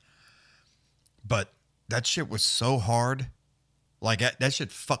child. But that shit was so hard. Like, that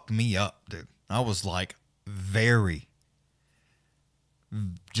shit fucked me up, dude. I was like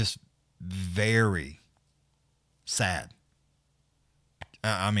just very sad.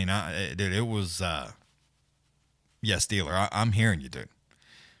 Dude, it was, yeah, Steeler, I'm hearing you, dude.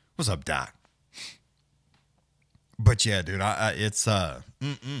 What's up, Doc? But yeah, dude, it's,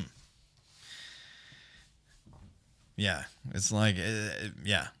 yeah, it's like,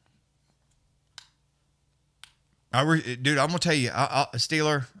 yeah. Dude, I'm gonna tell you,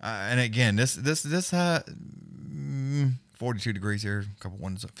 Steeler, and again, this 42 degrees here, a couple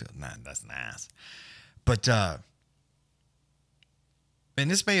ones up, that's nice. But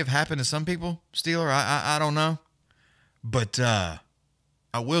and this may have happened to some people, Steeler. I don't know, but I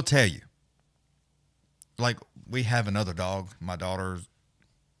will tell you, like, we have another dog. My daughter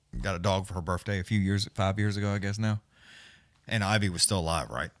got a dog for her birthday 5 years ago, I guess now, and Ivy was still alive,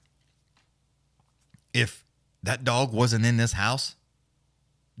 right? If that dog wasn't in this house,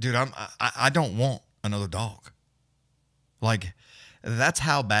 dude, I don't want another dog. Like, that's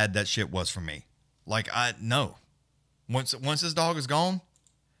how bad that shit was for me. Like, no. Once this dog is gone,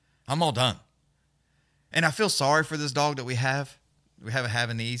 I'm all done. And I feel sorry for this dog that we have. We have a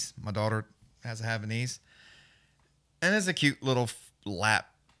Havanese. My daughter has a Havanese. And it's a cute little lap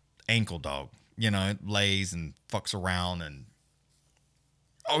ankle dog. You know, it lays and fucks around and...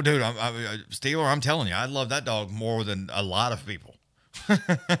 Oh, dude, Steeler, I'm telling you, I love that dog more than a lot of people.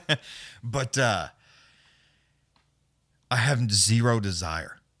 But I have zero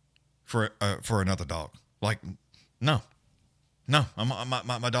desire for another dog. Like, no.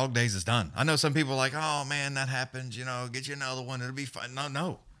 My dog days is done. I know some people are like, oh, man, that happens. You know, get you another one. It'll be fine.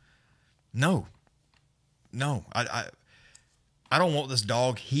 No. I don't want this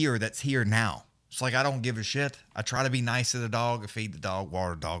dog here that's here now. It's like, I don't give a shit. I try to be nice to the dog, feed the dog,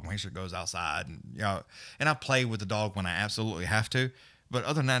 water the dog, make sure it goes outside, and you know, and I play with the dog when I absolutely have to. But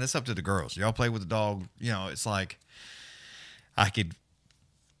other than that, it's up to the girls. Y'all play with the dog. You know, it's like I could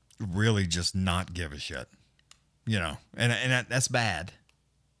really just not give a shit. You know, and that's bad.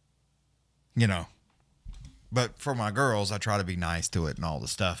 You know, but for my girls, I try to be nice to it and all the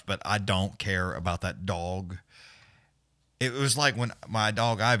stuff. But I don't care about that dog. It was like when my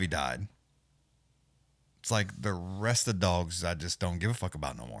dog Ivy died. It's like the rest of the dogs I just don't give a fuck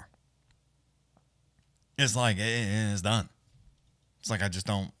about no more. It's like it's done. It's like I just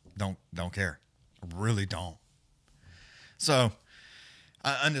don't care. I really don't. So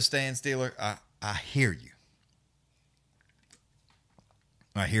I understand, Steeler. I hear you.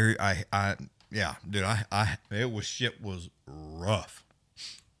 I hear yeah, dude. Shit was rough.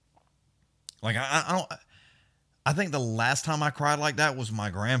 Like I think the last time I cried like that was my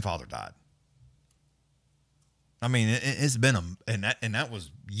grandfather died. I mean, it's been and that was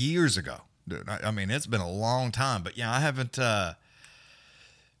years ago, dude. I mean, it's been a long time, but yeah, I haven't,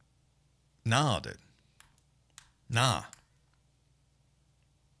 nah, dude. Nah.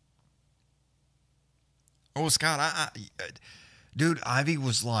 Oh, Scott, dude, Ivy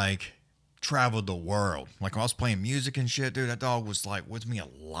was like, traveled the world. Like, when I was playing music and shit, dude, that dog was like with me a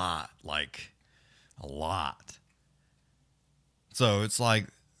lot. So it's like,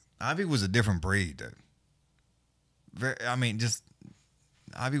 Ivy was a different breed, dude.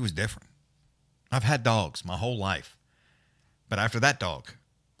 Ivy was different. I've had dogs my whole life. But after that dog,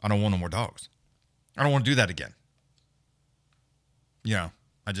 I don't want no more dogs. I don't want to do that again. You know,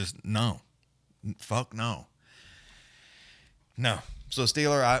 no. Fuck no. No. So,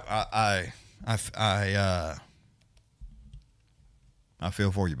 Steeler, I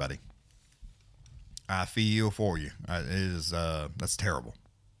feel for you, buddy. I feel for you. It is, that's terrible.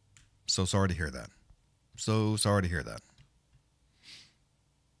 So sorry to hear that. So sorry to hear that.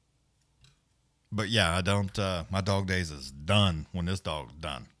 But yeah, I don't, my dog days is done when this dog's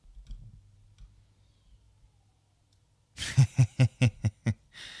done.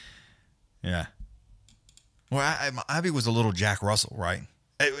 Yeah. Well, Ivy was a little Jack Russell, right?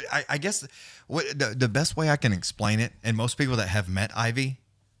 I guess the best way I can explain it, and most people that have met Ivy,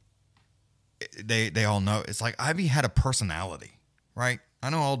 they all know, it's like Ivy had a personality, right? I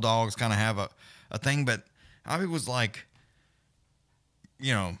know all dogs kind of have a thing, but Ivy was like,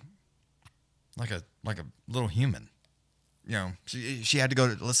 you know, like a little human. You know, she had to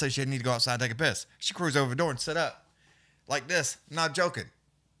go to, let's say she had to need to go outside to take a piss. She cruised over the door and sit up like this, not joking,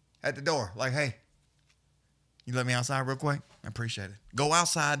 at the door, like, hey, you let me outside real quick? I appreciate it. Go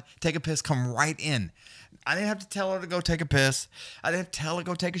outside, take a piss, come right in. I didn't have to tell her to go take a piss. I didn't have to tell her to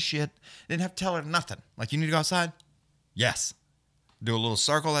go take a shit. I didn't have to tell her nothing. Like, you need to go outside? Yes. Do a little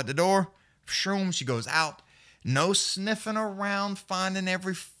circle at the door. Shroom, she goes out. No sniffing around, finding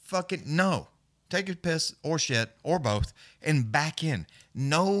every fucking... No. Take a piss or shit or both and back in.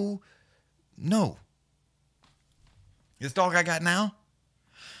 No. This dog I got now,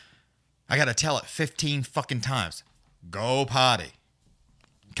 I got to tell it 15 fucking times. Go potty.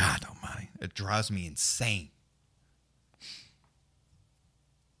 God almighty. It drives me insane.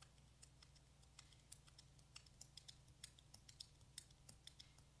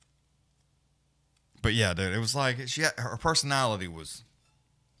 But yeah, dude, it was like her personality was,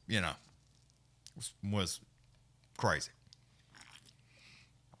 you know, was crazy.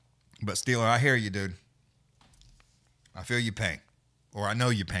 But Steeler, I hear you, dude. I feel your pain. Or I know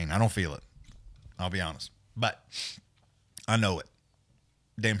your pain. I don't feel it. I'll be honest. But I know it.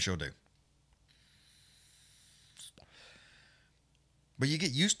 Damn sure do. But you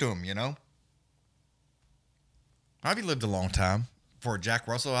get used to them, you know? Ivy lived a long time. For Jack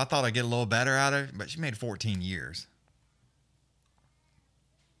Russell, I thought I'd get a little better out of her, but she made 14 years.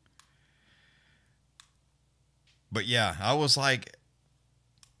 But yeah, I was like,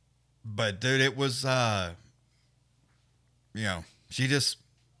 but dude, it was, you know, she just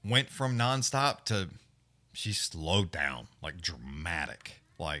went from nonstop to, she slowed down, like dramatic.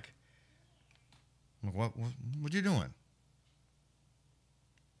 Like, what you doing?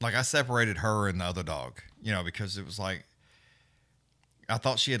 Like, I separated her and the other dog, you know, because it was like, I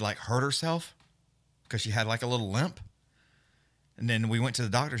thought she had like hurt herself because she had like a little limp. And then we went to the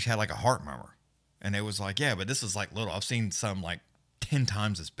doctor. She had like a heart murmur. And it was like, yeah, but this is like little. I've seen some like 10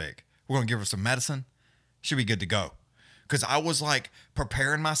 times as big. We're going to give her some medicine. She'll be good to go. Because I was like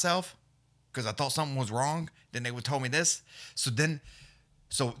preparing myself because I thought something was wrong. Then they would told me this. So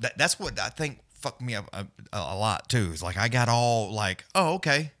that's what I think fucked me up a lot too. Is like I got all like, oh,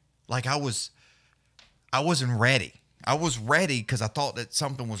 okay. Like I wasn't ready. I was ready because I thought that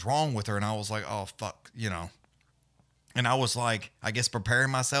something was wrong with her. And I was like, oh, fuck, you know. And I was like, I guess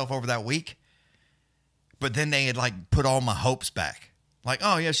preparing myself over that week. But then they had like put all my hopes back. Like,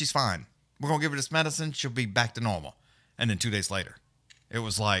 oh, yeah, she's fine. We're going to give her this medicine. She'll be back to normal. And then 2 days later, it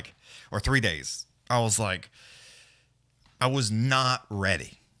was like, or 3 days, I was like, I was not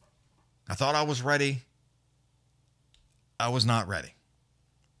ready. I thought I was ready. I was not ready.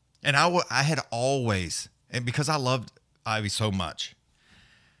 And I had always... And because I loved Ivy so much,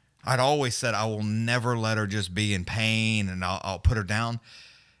 I'd always said I will never let her just be in pain and I'll put her down.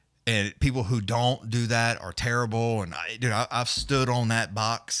 And people who don't do that are terrible. And I've stood on that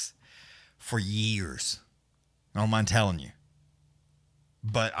box for years. I don't mind telling you.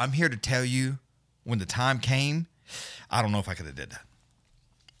 But I'm here to tell you, when the time came, I don't know if I could have did that.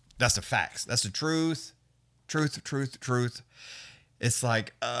 That's the facts. That's the truth. Truth. It's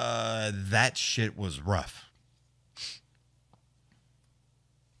like, that shit was rough.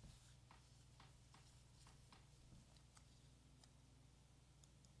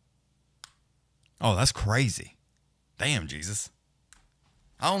 Oh, that's crazy. Damn, Jesus.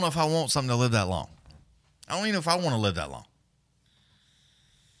 I don't know if I want something to live that long. I don't even know if I want to live that long.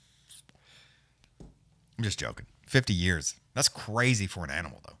 I'm just joking. 50 years. That's crazy for an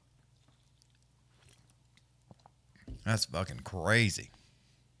animal, though. That's fucking crazy.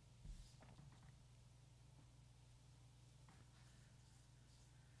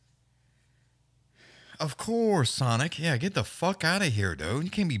 Of course, Sonic. Yeah, get the fuck out of here, dude. You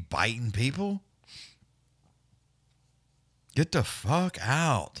can't be biting people. Get the fuck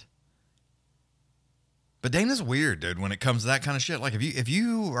out. But Dana's weird, dude, when it comes to that kind of shit. Like, if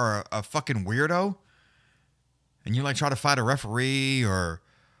you are a fucking weirdo and you, like, try to fight a referee or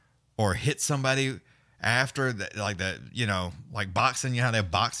hit somebody... After that, like that, you know, like boxing, you know how they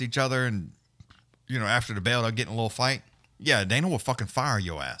box each other and, after the bell, they'll get in a little fight. Yeah, Dana will fucking fire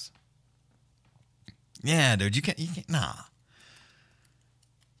your ass. Yeah, dude, you can't, nah.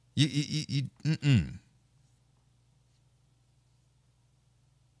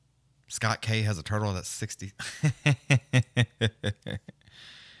 Scott K has a turtle that's 60.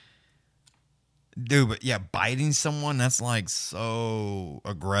 Dude, but yeah, biting someone, that's like so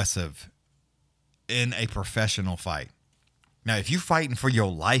aggressive in a professional fight. Now, if you fighting for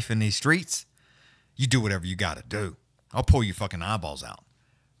your life in these streets, you do whatever you got to do. I'll pull your fucking eyeballs out.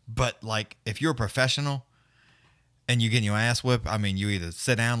 But like, if you're a professional and you getting your ass whipped, I mean, you either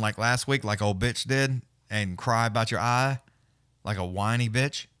sit down like last week, like old bitch did, and cry about your eye like a whiny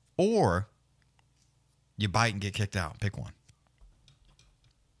bitch, or you bite and get kicked out. Pick one.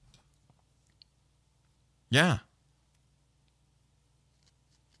 Yeah.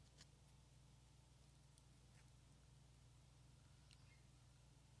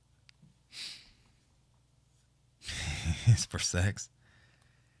 It's for sex.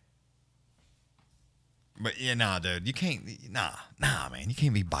 But yeah, nah, dude. You can't, nah, man. You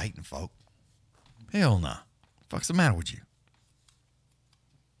can't be biting folk. Hell nah. Fuck's the matter with you?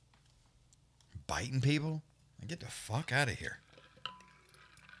 Biting people? Get the fuck out of here.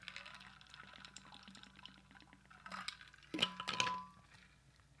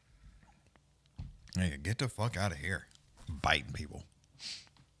 Hey, get the fuck out of here. Biting people.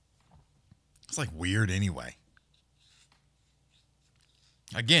 It's like weird anyway.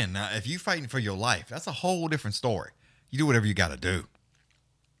 Again, now, if you fighting for your life, that's a whole different story. You do whatever you got to do.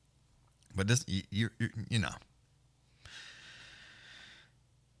 But this, you know.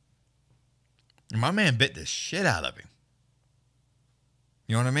 And my man bit the shit out of him.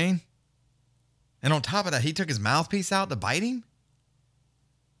 You know what I mean? And on top of that, he took his mouthpiece out to bite him?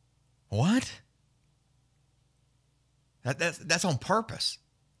 What? That's on purpose.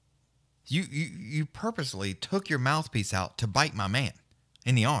 You purposely took your mouthpiece out to bite my man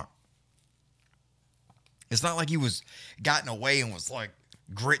in the arm. It's not like he was gotten away and was like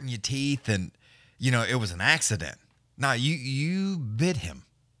gritting your teeth and, it was an accident. No, you bit him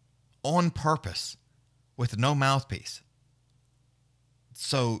on purpose with no mouthpiece.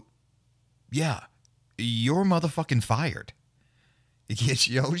 So, yeah, you're motherfucking fired. You get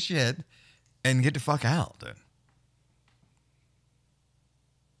your shit and get the fuck out, dude.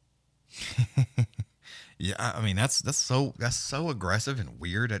 Yeah, I mean that's so aggressive and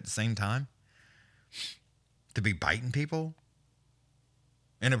weird at the same time. To be biting people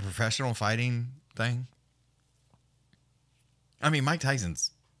in a professional fighting thing. I mean, Mike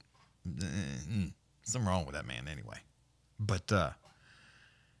Tyson's something wrong with that man anyway. But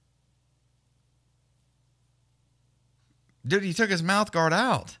dude, he took his mouth guard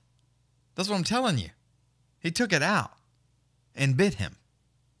out. That's what I'm telling you. He took it out and bit him.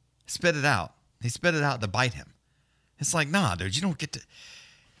 Spit it out. He spit it out to bite him. It's like, nah, dude, you don't get to...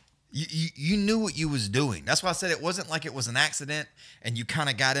 You knew what you was doing. That's why I said it wasn't like it was an accident and you kind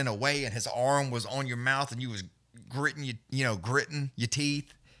of got in a way and his arm was on your mouth and you was gritting your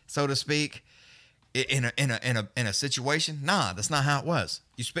teeth, so to speak, in a situation. Nah, that's not how it was.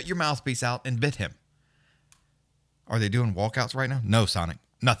 You spit your mouthpiece out and bit him. Are they doing walkouts right now? No, Sonic.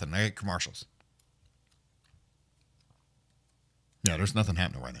 Nothing. They get commercials. Yeah, there's nothing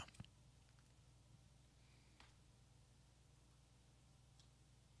happening right now.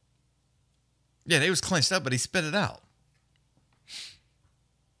 Yeah, they was clenched up, but he spit it out.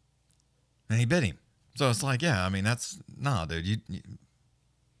 And he bit him. So it's like, yeah, I mean, that's... Nah, dude,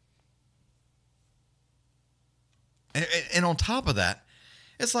 And on top of that,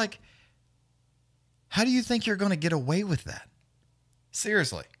 it's like, how do you think you're going to get away with that?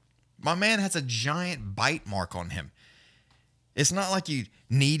 Seriously. My man has a giant bite mark on him. It's not like you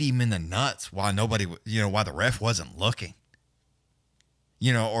need him in the nuts while while the ref wasn't looking.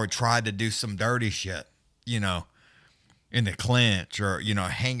 Or tried to do some dirty shit, in the clinch or,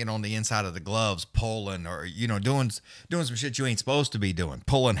 hanging on the inside of the gloves, pulling or, doing some shit you ain't supposed to be doing,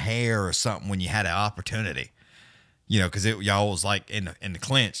 pulling hair or something when you had an opportunity, because y'all was like in the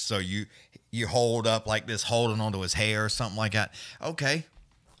clinch. So you hold up like this, holding onto his hair or something like that. Okay.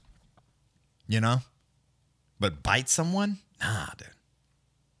 But bite someone? Nah, dude.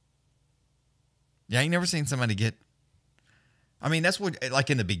 Yeah, I ain't never seen somebody get... I mean, that's what, like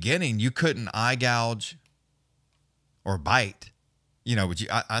in the beginning, you couldn't eye gouge or bite, but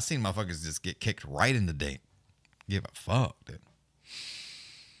I seen motherfuckers just get kicked right in the date. Give a fuck, dude.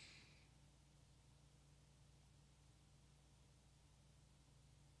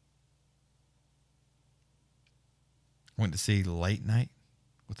 Went to see Late Night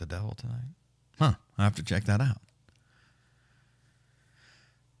with the Devil tonight. I have to check that out.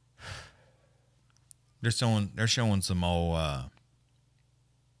 They're showing some old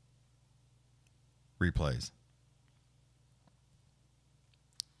replays.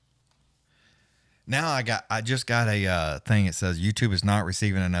 Now I just got a thing. It says YouTube is not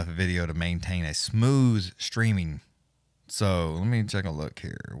receiving enough video to maintain a smooth streaming. So let me take a look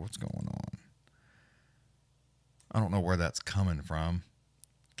here. What's going on? I don't know where that's coming from.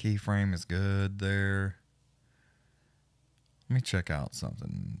 Keyframe is good there. Let me check out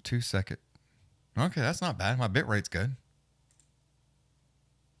something. 2 second. Okay, that's not bad. My bit rate's good.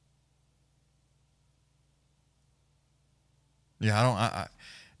 Yeah, I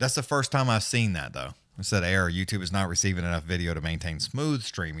that's the first time I've seen that, though. It said error. YouTube is not receiving enough video to maintain smooth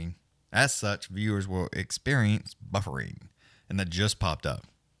streaming. As such, viewers will experience buffering. And that just popped up.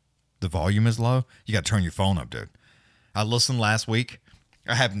 The volume is low. You got to turn your phone up, dude. I listened last week.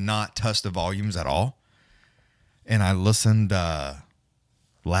 I have not touched the volumes at all. And I listened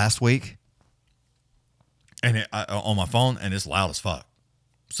last week. And on my phone, and it's loud as fuck.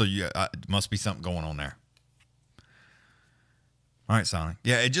 So it must be something going on there. All right, Sonic.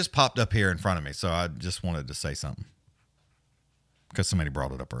 Yeah, it just popped up here in front of me, so I just wanted to say something. Because somebody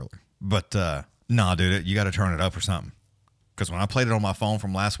brought it up earlier. But, nah, dude, you got to turn it up or something. Because when I played it on my phone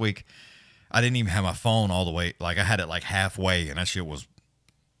from last week, I didn't even have my phone all the way. Like, I had it like halfway, and that shit was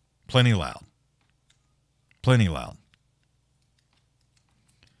plenty loud. Plenty loud.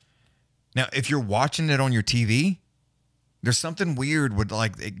 Now, if you're watching it on your TV, there's something weird with,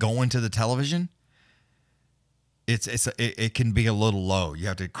 like, it going to the television. It can be a little low. You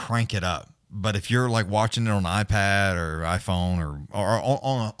have to crank it up. But if you're like watching it on an iPad or iPhone or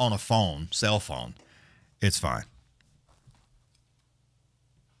on a phone, cell phone, it's fine.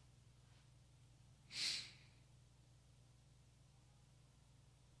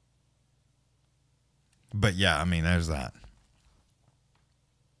 But yeah, I mean, there's that.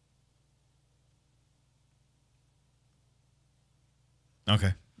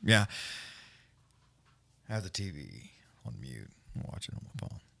 Okay. Yeah. I have the TV on mute. I'm watching it on my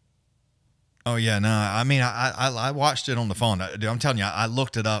phone. Oh, yeah. No, I mean, I watched it on the phone. Dude, I'm telling you, I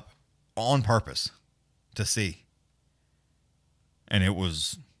looked it up on purpose to see. And it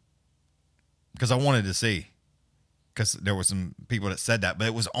was because I wanted to see. Because there were some people that said that, but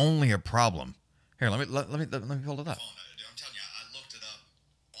it was only a problem. Here, let me pull it up. Dude, I'm telling you, I looked it up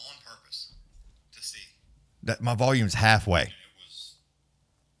on purpose to see. That my volume's halfway. It was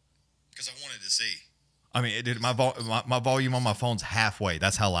because I wanted to see. I mean, my volume on my phone's halfway.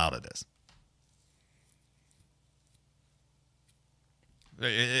 That's how loud it is.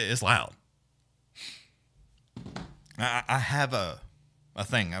 It's loud. I have a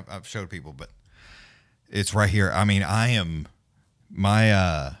thing I've showed people, but it's right here. I mean, I am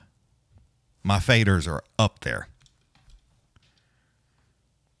my faders are up there.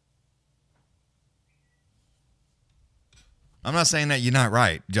 I'm not saying that you're not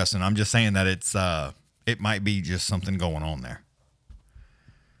right, Justin. I'm just saying that it might be just something going on there.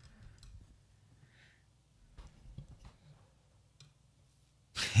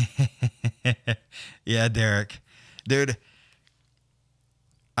 Yeah, Derek. Dude,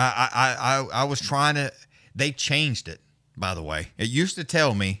 I was trying to... They changed it, by the way. It used to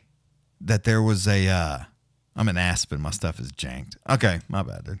tell me that there was a... I'm in Aspen. My stuff is janked. Okay, my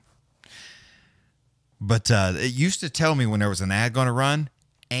bad, dude. But it used to tell me when there was an ad going to run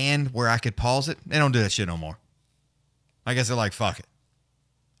and where I could pause it. They don't do that shit no more. I guess they're like, fuck it.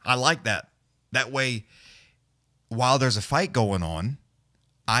 I like that. That way, while there's a fight going on,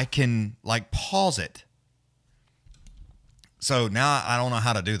 I can like pause it. So now I don't know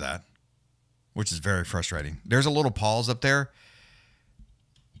how to do that, which is very frustrating. There's a little pause up there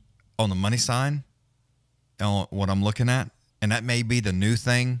on the money sign on what I'm looking at. And that may be the new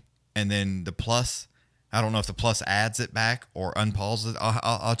thing. And then the plus, I don't know if the plus adds it back or unpauses it.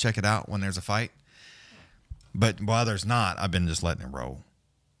 I'll check it out when there's a fight. But while there's not, I've been just letting it roll.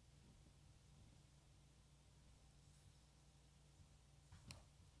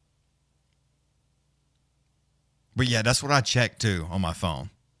 But yeah, that's what I checked too on my phone.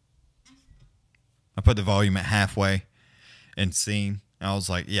 I put the volume at halfway and seen. I was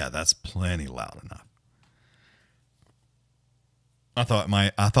like, yeah, that's plenty loud enough. I thought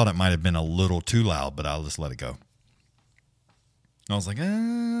it might have been a little too loud, but I'll just let it go. I was like,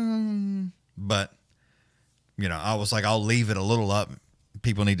 but you know, I was like, I'll leave it a little up.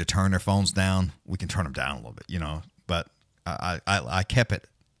 People need to turn their phones down. We can turn them down a little bit, you know. But I kept it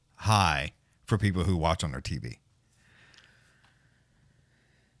high for people who watch on their TV.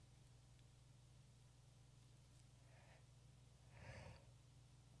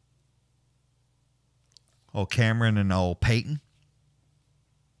 Old Cameron and old Payton.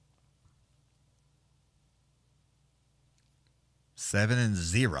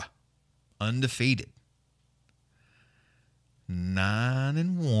 7-0. Undefeated.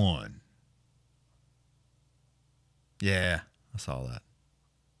 9-1. Yeah, I saw that.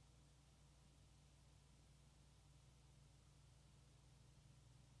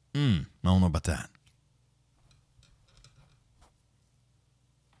 I don't know about that.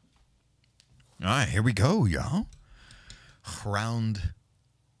 All right, here we go, y'all. Round.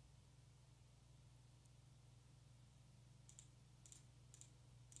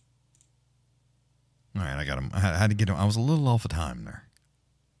 All right, I got him. I had to get him. I was a little off of time there.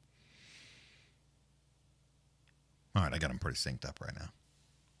 All right, I got him pretty synced up right now.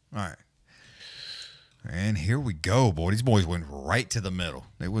 All right. And here we go, boy. These boys went right to the middle.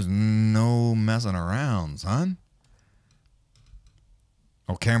 There was no messing around, son.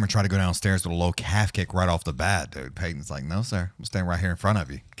 Oh, Cameron tried to go downstairs with a low calf kick right off the bat, dude. Payton's like, no, sir. I'm staying right here in front of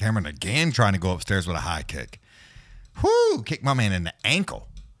you. Cameron again trying to go upstairs with a high kick. Whoo! Kicked my man in the ankle.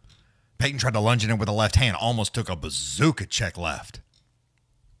 Payton tried to lunge in with a left hand. Almost took a bazooka check left.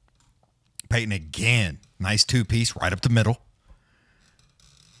 Payton again. Nice two-piece right up the middle.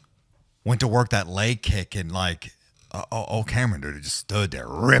 Went to work that leg kick and like, Cameron, dude, just stood there.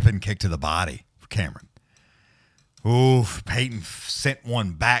 Ripping kick to the body for Cameron. Oof, Payton sent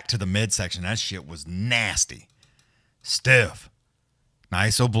one back to the midsection. That shit was nasty. Stiff.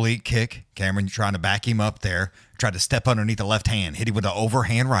 Nice oblique kick. Cameron trying to back him up there. Tried to step underneath the left hand. Hit him with the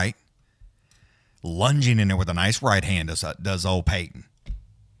overhand right. Lunging in there with a nice right hand does old Payton.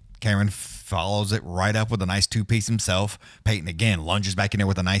 Cameron follows it right up with a nice two-piece himself. Payton again lunges back in there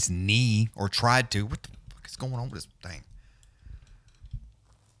with a nice knee, or tried to. What the fuck is going on with this thing?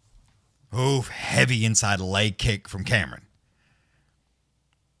 Oof, heavy inside leg kick from Cameron.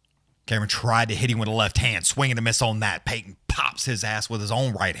 Cameron tried to hit him with a left hand, swing and a miss on that. Payton pops his ass with his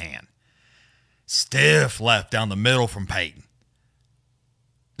own right hand. Stiff left down the middle from Payton.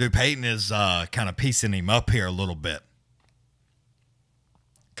 Dude, Payton is kind of piecing him up here a little bit.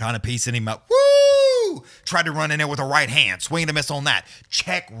 Kind of piecing him up. Woo! Tried to run in there with a right hand. Swing and a miss on that.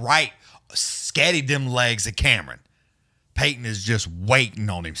 Check right. Scatty them legs at Cameron. Payton is just waiting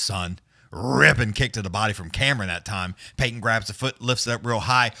on him, son. Ripping kick to the body from Cameron that time. Payton grabs the foot, lifts it up real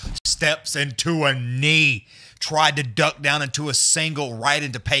high, steps into a knee. Tried to duck down into a single right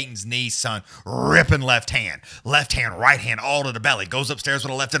into Payton's knee, son. Ripping left hand, right hand, all to the belly. Goes upstairs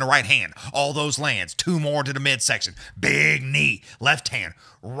with a left and a right hand. All those lands. Two more to the midsection. Big knee, left hand,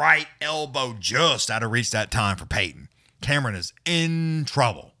 right elbow just out of reach that time for Payton. Cameron is in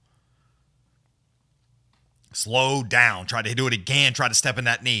trouble. Slow down. Try to do it again. Try to step in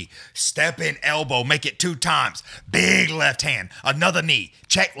that knee. Step in elbow. Make it 2 times. Big left hand. Another knee.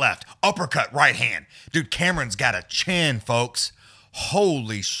 Check left. Uppercut right hand. Dude, Cameron's got a chin, folks.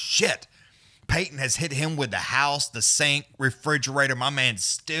 Holy shit. Payton has hit him with the house, the sink, refrigerator. My man's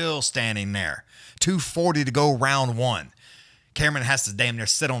still standing there. 2:40 to go, round 1. Cameron has to damn near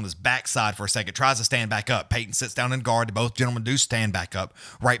sit on his backside for a second. Tries to stand back up. Payton sits down in guard. Both gentlemen do stand back up.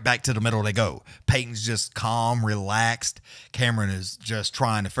 Right back to the middle they go. Payton's just calm, relaxed. Cameron is just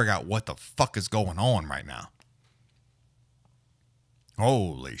trying to figure out what the fuck is going on right now.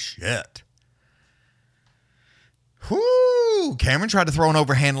 Holy shit. Whoo! Cameron tried to throw an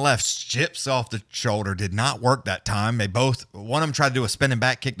overhand left. Chips off the shoulder. Did not work that time. One of them tried to do a spinning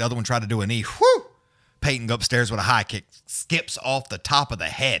back kick. The other one tried to do a knee. Whoo! Payton goes upstairs with a high kick, skips off the top of the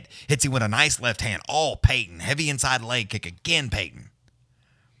head, hits him with a nice left hand. All Payton. Heavy inside leg kick again, Payton.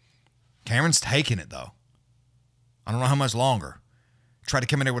 Cameron's taking it, though. I don't know how much longer. Tried to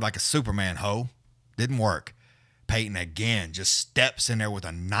come in there with like a Superman hoe. Didn't work. Payton again just steps in there with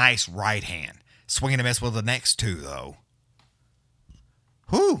a nice right hand. Swinging a miss with the next 2, though.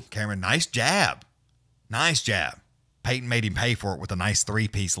 Whew, Cameron, nice jab. Nice jab. Payton made him pay for it with a nice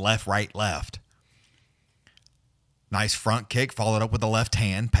 3-piece left, right, left. Nice front kick, followed up with the left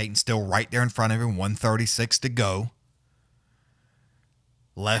hand. Payton still right there in front of him, 1:36 to go.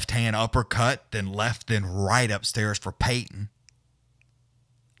 Left hand uppercut, then left, then right upstairs for Payton.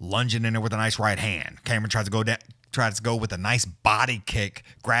 Lunging in there with a nice right hand. Cameron tries to go with a nice body kick,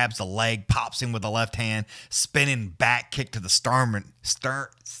 grabs the leg, pops him with the left hand, spinning back kick to the sternum,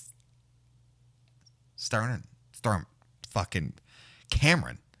 fucking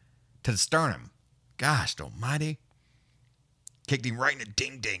Cameron to the sternum. Gosh almighty. Kicked him right in the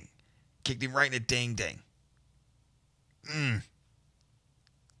ding-ding. Kicked him right in the ding-ding.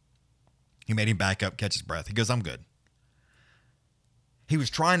 He made him back up, catch his breath. He goes, I'm good. He was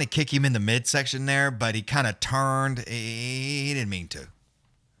trying to kick him in the midsection there, but he kind of turned. He didn't mean to.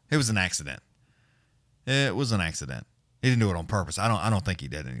 It was an accident. It was an accident. He didn't do it on purpose. I don't think he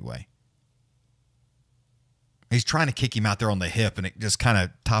did anyway. He's trying to kick him out there on the hip, and it just kind of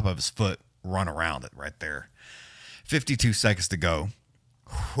top of his foot run around it right there. 52 seconds to go.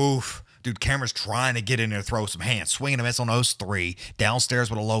 Oof. Dude, Cameron's trying to get in there, throw some hands. Swinging a miss on those three. Downstairs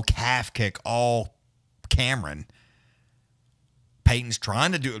with a low calf kick, all Cameron. Payton's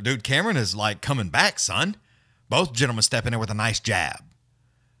trying to do it. Dude, Cameron is like coming back, son. Both gentlemen step in there with a nice jab.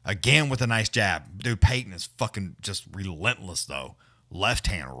 Again with a nice jab. Dude, Payton is fucking just relentless, though. Left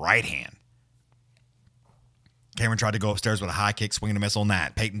hand, right hand. Cameron tried to go upstairs with a high kick, swinging a miss on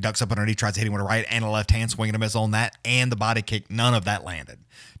that. Payton ducks up underneath, tries to hit him with a right and a left hand, swinging a miss on that, and the body kick. None of that landed.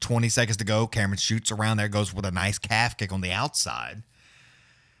 20 seconds to go. Cameron shoots around there, goes with a nice calf kick on the outside.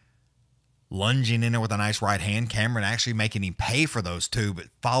 Lunging in there with a nice right hand. Cameron actually making him pay for those two, but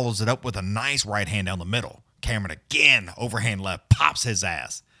follows it up with a nice right hand down the middle. Cameron again, overhand left, pops his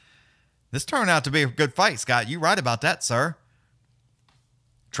ass. This turned out to be a good fight, Scott. You right about that, sir.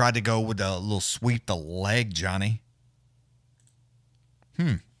 Tried to go with a little sweep the leg, Johnny.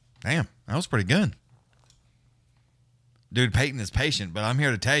 Damn, that was pretty good. Dude, Payton is patient, but I'm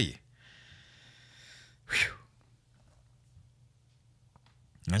here to tell you. Whew.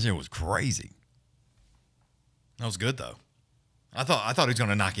 That shit was crazy. That was good, though. I thought he was going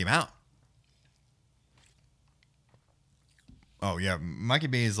to knock him out. Oh, yeah. Mikey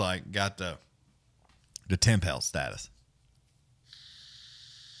B is like got the 10 health status.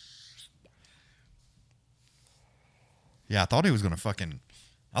 Yeah, I thought he was going to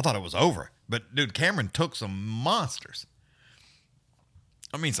I thought it was over. But, dude, Cameron took some monsters.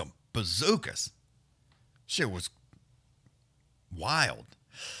 I mean, some bazookas. Shit was wild.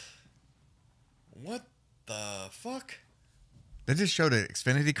 What the fuck? They just showed an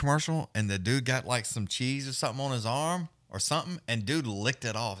Xfinity commercial, and the dude got, like, some cheese or something on his arm or something, and dude licked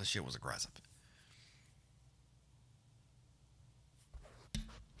it off. This shit was aggressive.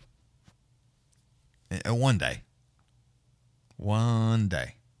 One day. One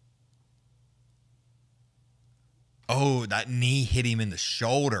day. Oh, that knee hit him in the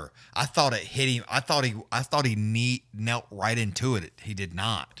shoulder. I thought it hit him. I thought he knelt right into it. He did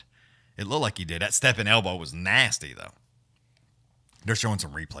not. It looked like he did. That stepping elbow was nasty, though. They're showing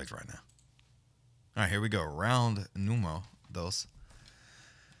some replays right now. All right, here we go. Round numero dos.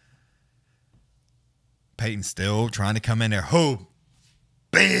 Payton still trying to come in there. Who?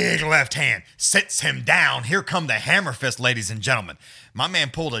 Big left hand sits him down. Here come the hammer fist, ladies and gentlemen. My man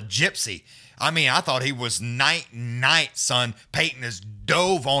pulled a gypsy. I mean, I thought he was night, son. Payton has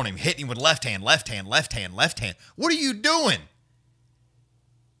dove on him, hitting him with left hand, left hand, left hand, left hand. What are you doing?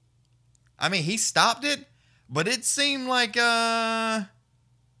 I mean, he stopped it, but it seemed like, I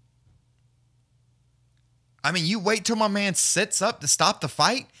mean, you wait till my man sits up to stop the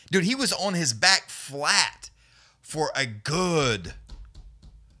fight? Dude, he was on his back flat for a good,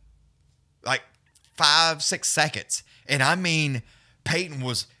 like, 5-6 seconds. And I mean, Payton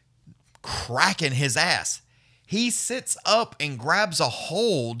was cracking his ass. He sits up and grabs a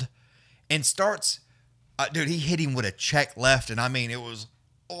hold and starts, dude, he hit him with a check left. And I mean, it was,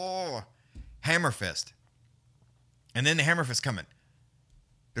 hammer fist. And then the hammer fist coming.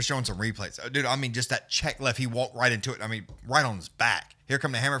 They're showing some replays. Dude, I mean, just that check left, he walked right into it. I mean, right on his back. Here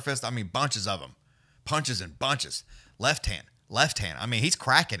come the hammer fist. I mean, bunches of them. Punches and bunches. Left hand. Left hand. I mean, he's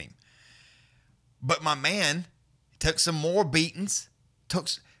cracking him. But my man took some more beatings.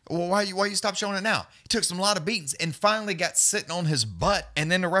 Well, why you stop showing it now? He took some lot of beatings and finally got sitting on his butt,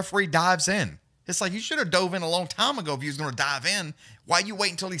 and then the referee dives in. It's like you should have dove in a long time ago if you was going to dive in. Why you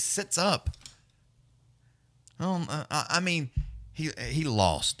wait until he sits up? I mean, he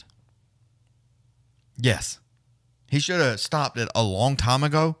lost. Yes. He should have stopped it a long time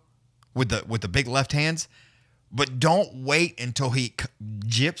ago with the big left hands, but don't wait until he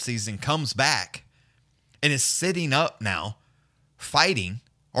gypsies and comes back and is sitting up now fighting,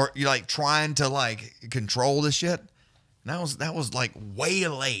 or you're like trying to like control the shit. And that was like way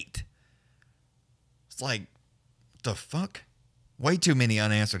late. It's like, the fuck? Way too many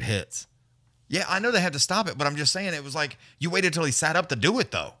unanswered hits. Yeah, I know they had to stop it, but I'm just saying it was like you waited till he sat up to do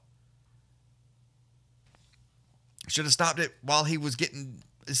it, though. Should have stopped it while he was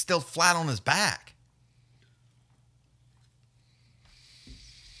still flat on his back.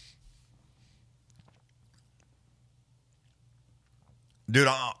 Dude,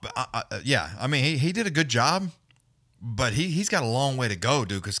 yeah, I mean, he did a good job, but he's got a long way to go,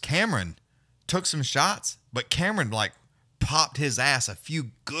 dude, because Cameron took some shots, but Cameron, like, popped his ass a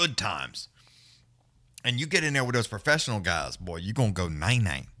few good times. And you get in there with those professional guys, boy, you're going to go 9-9.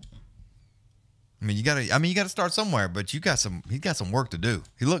 I mean, you got to start somewhere, but he's got some work to do.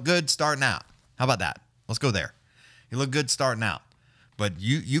 He looked good starting out. How about that? Let's go there. He looked good starting out. But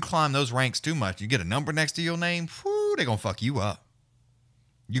you climb those ranks too much. You get a number next to your name, whoo, they're going to fuck you up.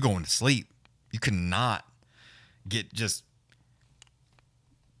 You're going to sleep. You cannot get just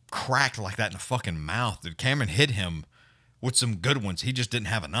cracked like that in the fucking mouth. Dude, Cameron hit him with some good ones. He just didn't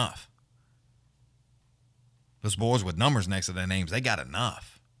have enough. Those boys with numbers next to their names, they got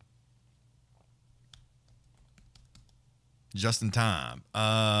enough. Just in time.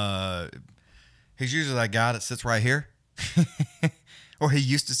 He's usually that guy that sits right here. Or he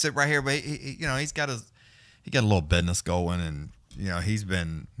used to sit right here, but he got a little business going, and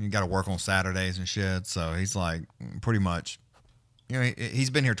he got to work on Saturdays and shit. So he's like pretty much,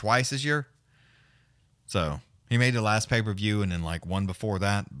 he's been here twice this year. So he made the last pay-per-view and then like one before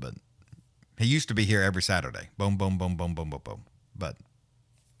that, but he used to be here every Saturday. Boom, boom, boom, boom, boom, boom, boom. But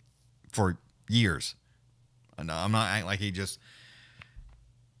for years. No, I'm not acting like he just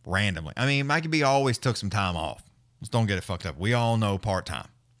randomly. I mean, Mikey B always took some time off. Let's don't get it fucked up. We all know part-time.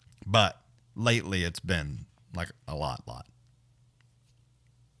 But lately it's been like a lot.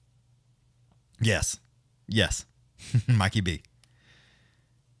 Yes. Mikey B.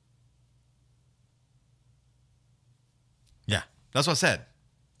 Yeah, that's what I said.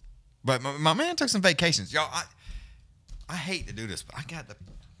 But my man took some vacations. Y'all, I hate to do this, but I got to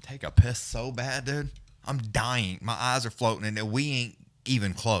take a piss so bad, dude. I'm dying. My eyes are floating, and we ain't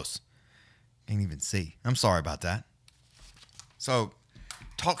even close. Can't even see. I'm sorry about that. So,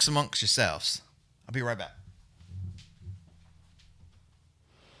 talk amongst yourselves. I'll be right back.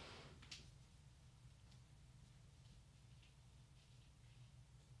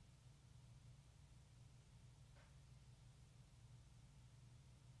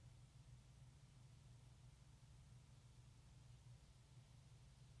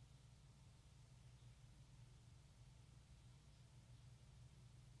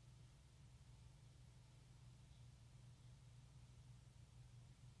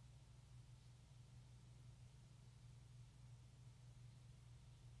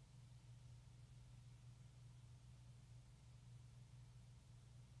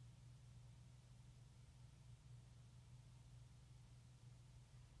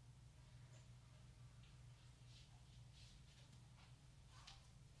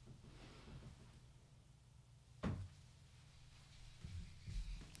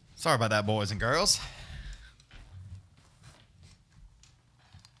 Sorry about that, boys and girls.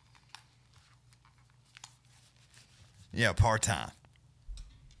 Yeah, part-time.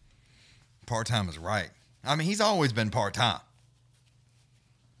 Part-time is right. I mean, he's always been part-time.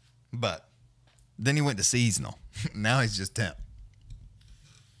 But then he went to seasonal. Now he's just temp.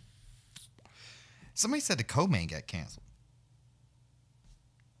 Somebody said the co-main got canceled.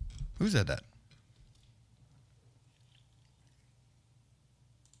 Who said that?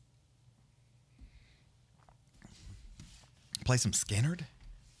 Play some Skinnerd?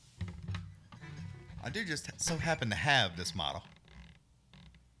 I do just so happen to have this model.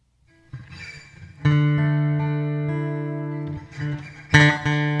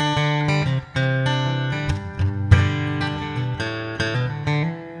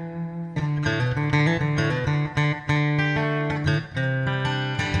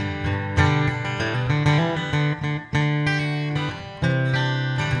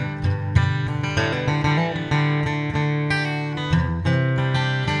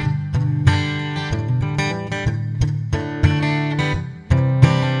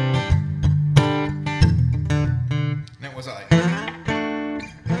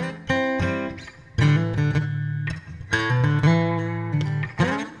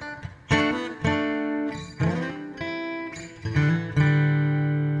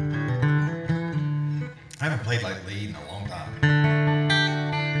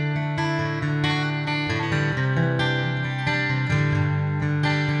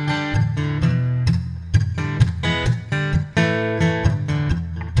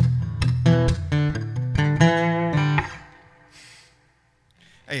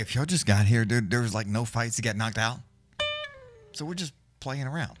 If y'all just got here, dude, there was like no fights to get knocked out. So we're just playing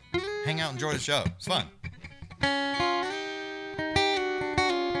around. Hang out, enjoy the show. It's fun.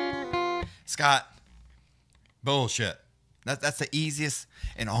 Scott, bullshit. That's the easiest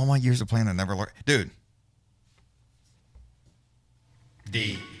in all my years of playing. I never learned. Dude.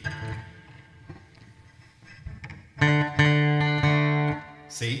 D.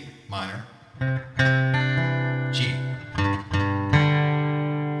 C minor. G.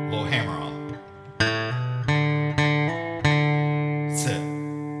 Little hammer on. That's it.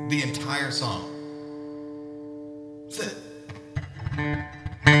 The entire song. That's it.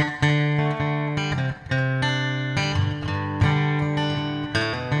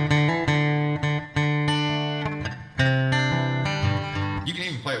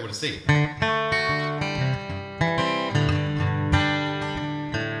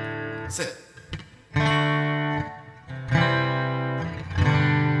 Sit.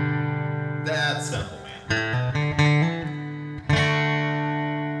 That's simple, man.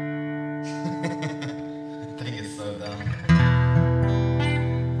 I think it's so dumb.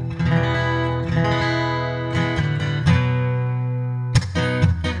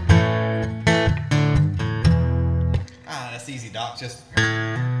 That's easy, Doc. Just.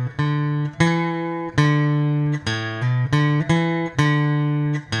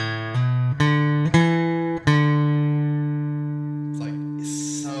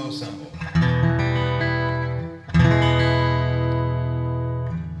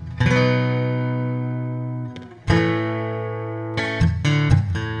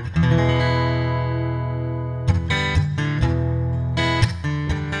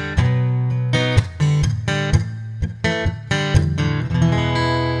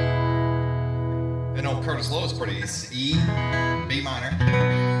 E, B minor,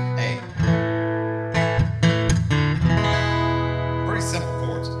 A. Pretty simple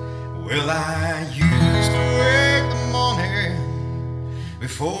chords. Well, I used to wake the morning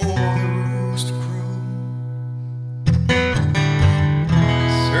before the rooster crowed,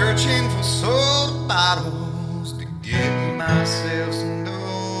 searching for soda bottles to get myself some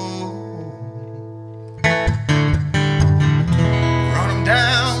dough. Run 'em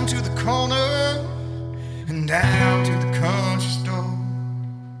down to the corner and down to the country store,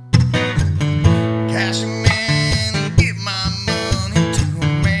 cash 'em in and give my money to a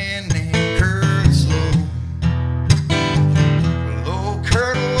man named Curtislow. Well, old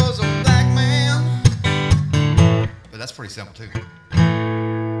Kurt was a black man, but that's pretty simple too.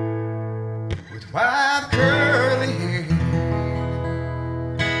 With white curly hair,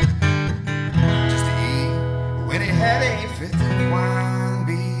 just to eat when he had a fifth of wine, B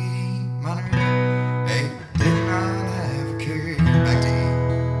minor.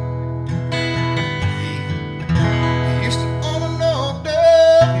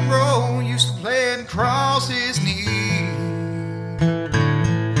 Across his knee, and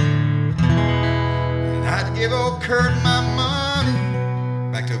I'd give old Kurt my money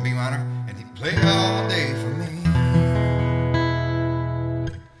back to a B minor, and he'd play all day for me.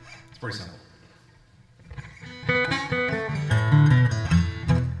 It's pretty simple.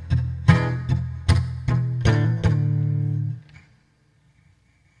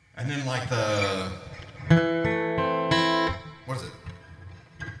 And then like the, what is it?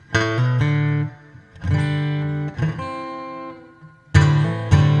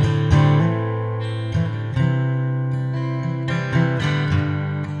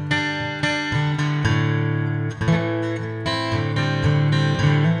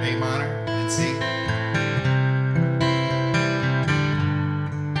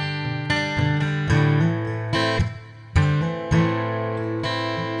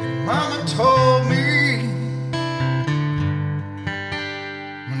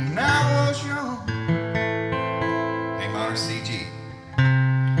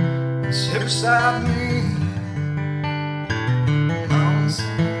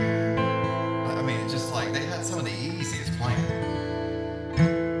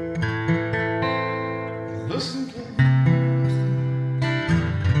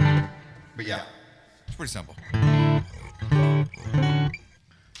 Pretty simple.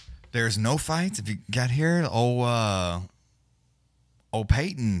 There's no fights. If you got here, old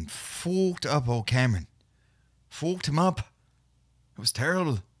Payton forked up old Cameron. Forked him up. It was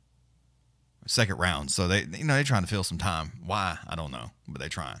terrible. Second round. So they're trying to fill some time. Why? I don't know. But they're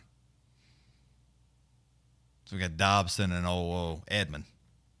trying. So we got Dobson and old Edmen.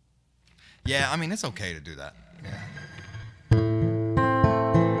 Yeah, I mean, it's okay to do that. Yeah.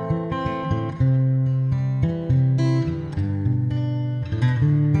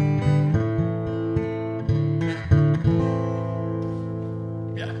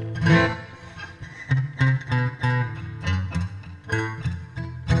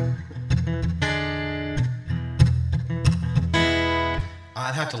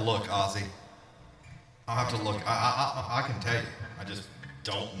 I'd have to look, Ozzy. I'll have to look. I can tell you. I just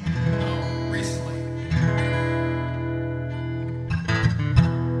don't know recently.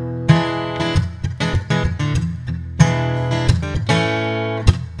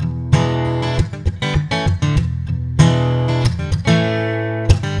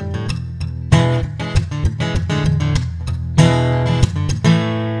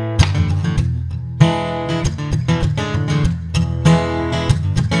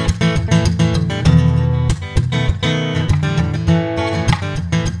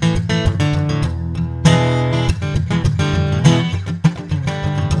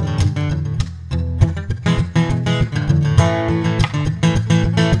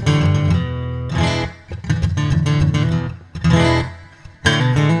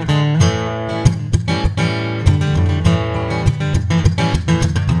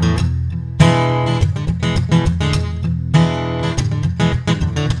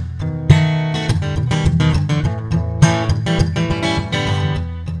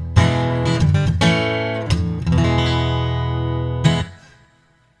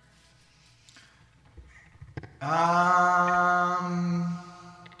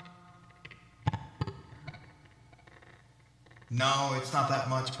 No, it's not that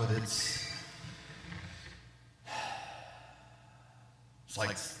much, but it's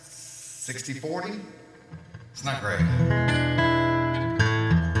like 60-40. It's not great.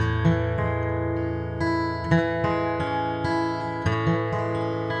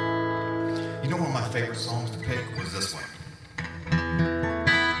 You know, one of my favorite songs to pick was this one.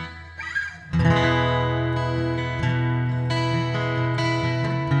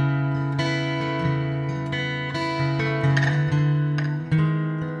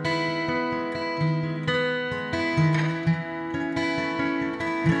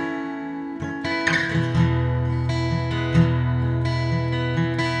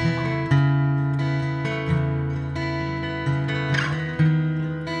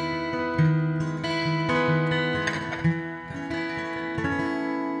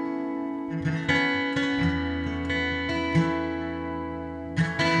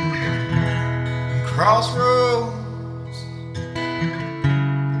 Crossroads,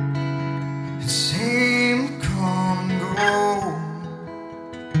 it seemed to come and go.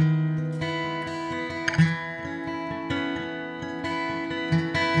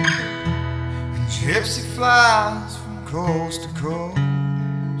 And gypsy flies from coast to coast.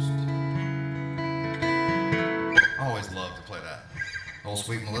 I always love to play that. Old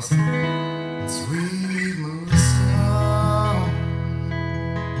Sweet Melissa. And Sweet Melissa.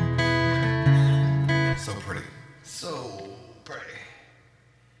 So pretty. So pretty.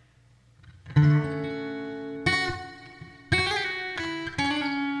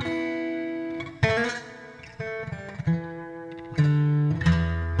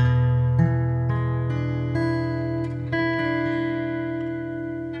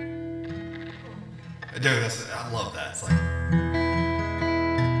 Dude, I love that. It's like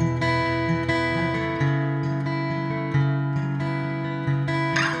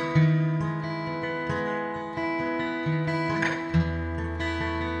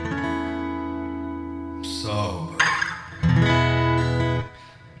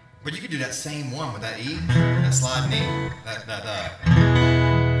but you could do that same one with that E, that sliding E, what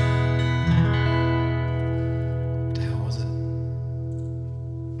the hell was it?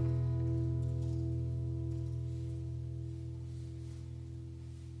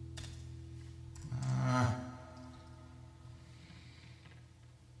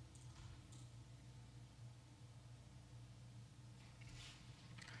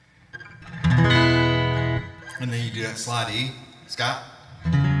 And then you do that slide E, Scott.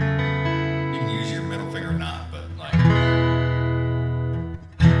 You can use your middle finger or not, but like.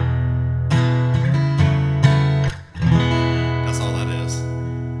 That's all that is.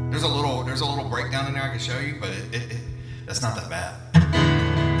 There's a little breakdown in there I can show you, but that's not that bad.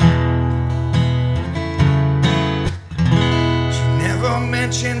 She never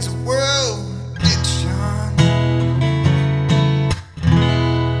mentions a world addiction.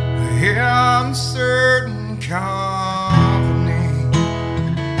 Here I'm certain company.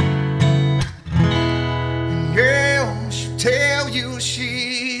 And yeah, she'll tell you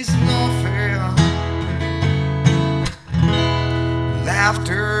she's no fair.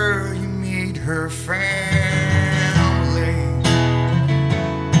 After you meet her family,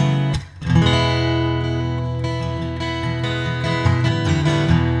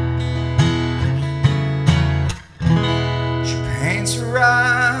 she paints her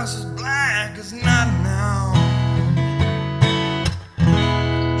eyes as black as night now.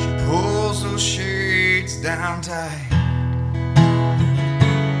 She pulls those shades down tight.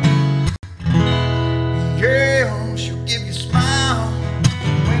 Yeah, she'll give you a smile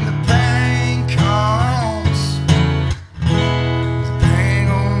when the pain comes. The pain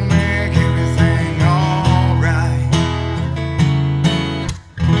gon' make everything alright.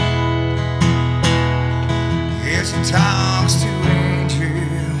 Yeah, she talks to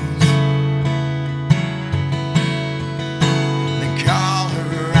angels. They call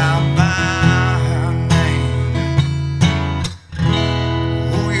her out by her name.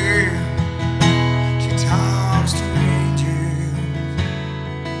 Oh yeah, she talks to angels.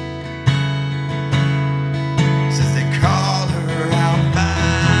 Says they call her out by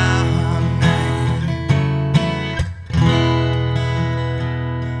her name.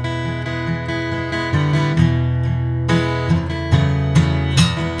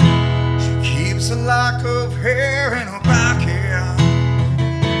 She keeps a lock of hair in her pocket.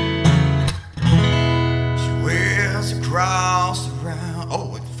 She wears a cross around.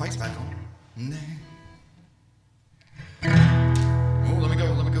 Oh, it fights back on. Oh, let me go.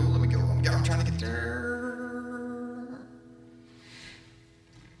 I'm trying to get there.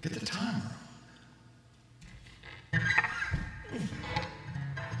 Get the timer.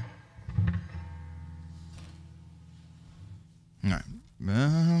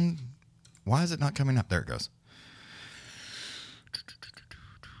 Why is it not coming up? There it goes.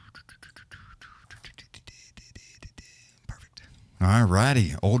 Perfect. All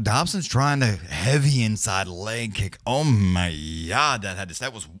righty. Old Dobson's trying to heavy inside leg kick. Oh my God,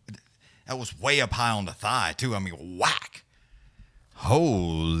 that was way up high on the thigh too. I mean, whack.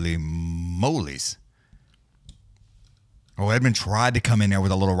 Holy molies. Oh, Edmen tried to come in there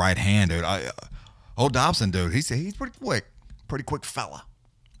with a little right hand, dude. Old Dobson, dude, he's pretty quick. Pretty quick fella.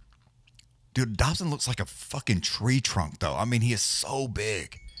 Dude, Dobson looks like a fucking tree trunk, though. I mean, he is so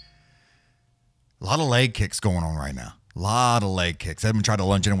big. A lot of leg kicks going on right now. A lot of leg kicks. Edmen tried to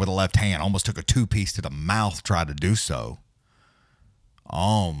lunge in with a left hand. Almost took a two-piece to the mouth, tried to do so.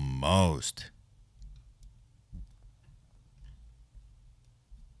 Almost.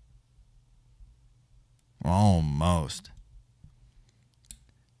 Almost.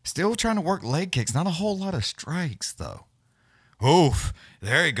 Still trying to work leg kicks. Not a whole lot of strikes, though. Oof.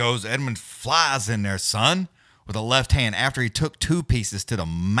 There he goes. Edmen flies in there, son, with a left hand after he took two pieces to the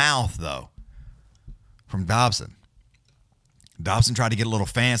mouth, though, from Dobson. Dobson tried to get a little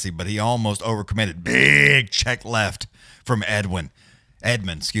fancy, but he almost overcommitted. Big check left from Edmen,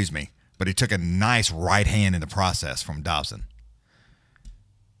 excuse me. But he took a nice right hand in the process from Dobson.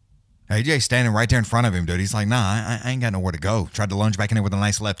 AJ standing right there in front of him, dude. He's like, nah, I ain't got nowhere to go. Tried to lunge back in there with a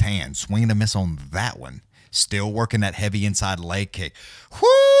nice left hand. Swing and a miss on that one. Still working that heavy inside leg kick.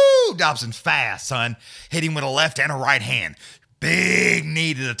 Whoo! Dobson fast, son. Hit him with a left and a right hand. Big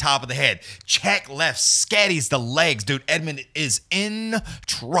knee to the top of the head. Check left. Scatties the legs. Dude, Edmen is in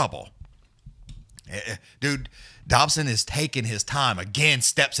trouble. Dude, Dobson is taking his time. Again,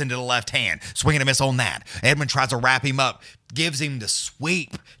 steps into the left hand. Swing and a miss on that. Edmen tries to wrap him up. Gives him the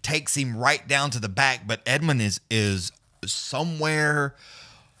sweep. Takes him right down to the back. But Edmen is somewhere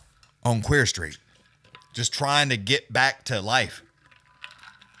on Queer Street. Just trying to get back to life.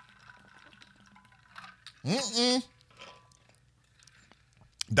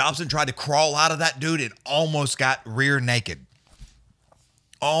 Dobson tried to crawl out of that, dude, and almost got rear naked.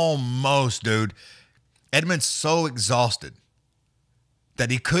 Almost, dude. Edmen's so exhausted that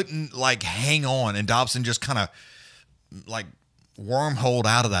he couldn't, like, hang on, and Dobson just kind of, like, wormholed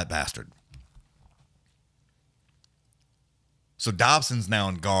out of that bastard. So Dobson's now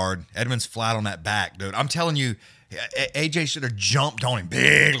in guard. Edmen's flat on that back, dude. I'm telling you, AJ should have jumped on him.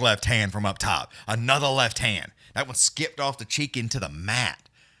 Big left hand from up top. Another left hand. That one skipped off the cheek into the mat.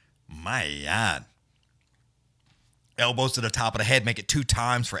 My God. Elbows to the top of the head. Make it 2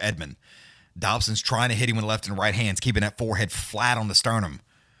 times for Edmen. Dobson's trying to hit him with left and right hands, keeping that forehead flat on the sternum.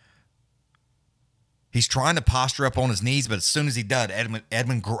 He's trying to posture up on his knees, but as soon as he does,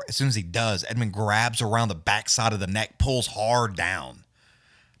 Edmen grabs around the backside of the neck, pulls hard down,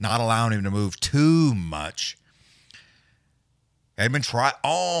 not allowing him to move too much. Edmen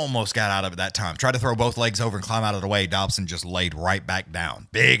almost got out of it that time. Tried to throw both legs over and climb out of the way. Dobson just laid right back down.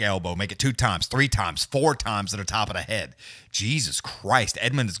 Big elbow. Make it 2 times, 3 times, 4 times to the top of the head. Jesus Christ.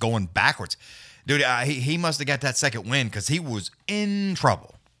 Edmen is going backwards. Dude, he must have got that second win because he was in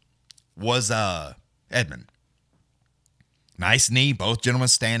trouble. Was Edmen. Nice knee. Both gentlemen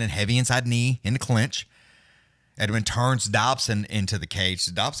standing heavy inside knee in the clinch. Edmen turns Dobson into the cage.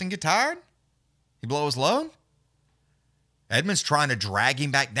 Did Dobson get tired? He blow his load? Edmen's trying to drag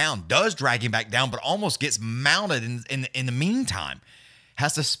him back down. Does drag him back down, but almost gets mounted in the meantime.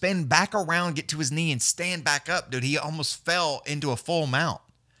 Has to spin back around, get to his knee, and stand back up. Dude, he almost fell into a full mount.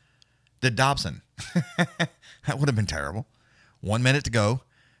 Did Dobson. That would have been terrible. 1 minute to go.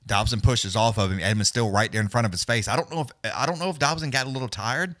 Dobson pushes off of him. Edmen's still right there in front of his face. I don't know if Dobson got a little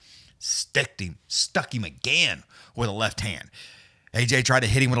tired. Stuck him again with a left hand. AJ tried to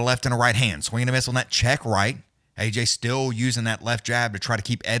hit him with a left and a right hand. Swing and a miss on that check right. AJ still using that left jab to try to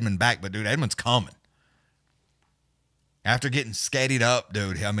keep Edmen back, but dude, Edmen's coming. After getting scattied up,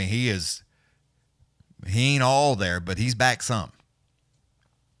 dude, I mean, he ain't all there, but he's back some.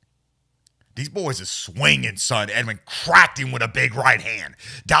 These boys is swinging, son. Edmen cracked him with a big right hand.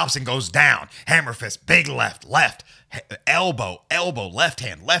 Dobson goes down. Hammer fist, big left, elbow, left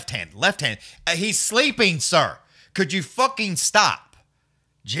hand. He's sleeping, sir. Could you fucking stop?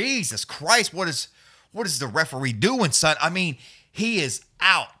 Jesus Christ, what is the referee doing, son? I mean, he is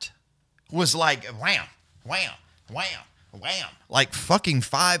out. Was like, wham, wham, wham, wham. Like fucking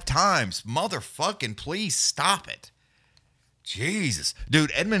 5 times. Motherfucking please stop it. Jesus.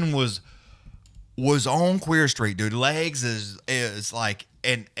 Dude, Edmen was on Queer Street, dude. Legs is like,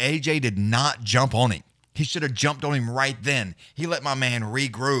 and AJ did not jump on him. He should have jumped on him right then. He let my man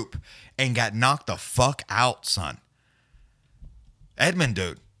regroup and got knocked the fuck out, son. Edmen,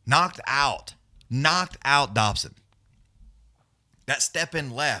 dude, knocked out Dobson. That step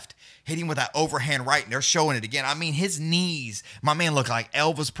in left, hit him with that overhand right, and they're showing it again. I mean, his knees, my man looked like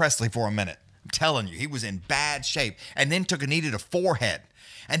Elvis Presley for a minute. I'm telling you, he was in bad shape. And then took a knee to the forehead.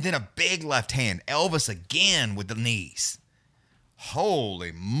 And then a big left hand. Elvis again with the knees.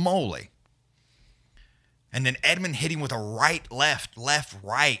 Holy moly. And then Edmen hit him with a right, left, left,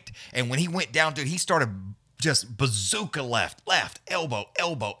 right. And when he went down, dude, he started just bazooka left, elbow,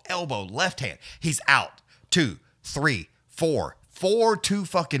 elbow, elbow, left hand. He's out. 2, 3, 4. 4 too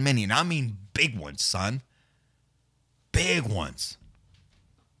fucking many. And I mean big ones, son. Big ones.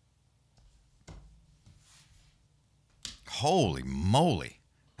 Holy moly.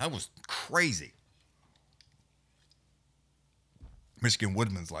 That was crazy. Michigan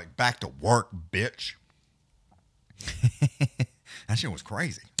Woodman's like, back to work, bitch. That shit was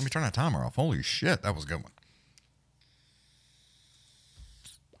crazy. Let me turn that timer off. Holy shit, that was a good one.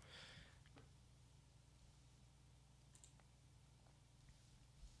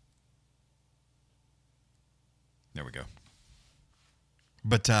 There we go.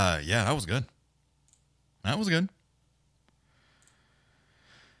 But yeah, that was good. That was good.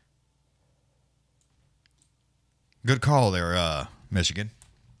 Good call there, Michigan.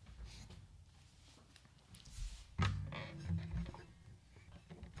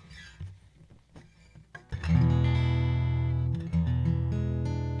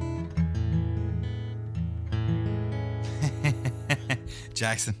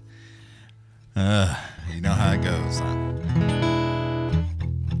 Jackson. You know how it goes, son.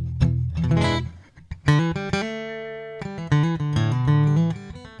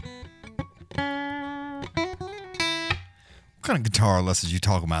 What kind of guitar lessons you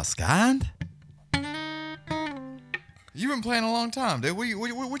talking about, Scott? You've been playing a long time, dude. What you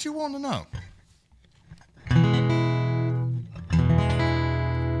want to know?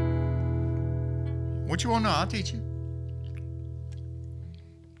 What you want to know? I'll teach you.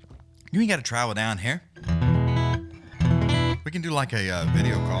 You ain't got to travel down here. We can do like a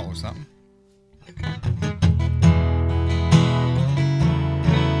video call or something.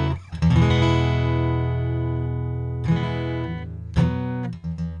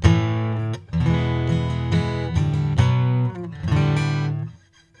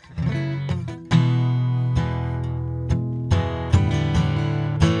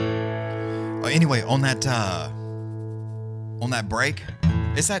 Anyway, on that break,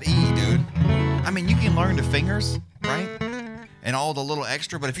 it's that E, dude. I mean, you can learn the fingers, right? And all the little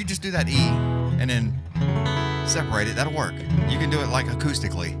extra, but if you just do that E and then separate it, that'll work. You can do it like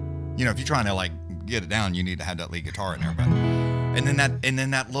acoustically. You know, if you're trying to like get it down, you need to have that lead guitar in there. But and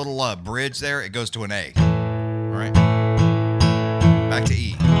then that little bridge there, it goes to an A. All right? Back to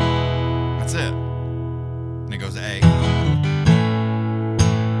E. That's it. And it goes to A.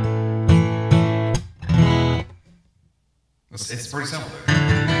 It's pretty simple. And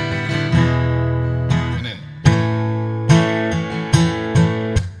then.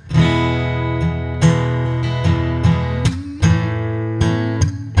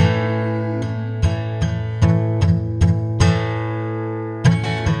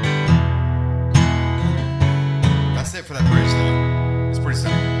 That's it for that bridge, though. It's pretty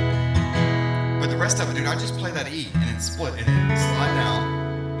simple. But the rest of it, dude, I just play that E and then split and then slide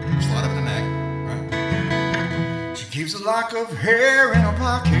down, slide up the neck. Keeps a lock of hair in her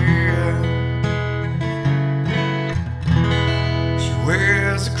pocket. She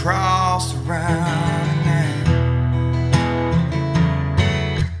wears a cross around her neck.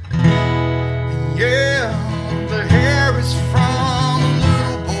 And yeah, the hair is from a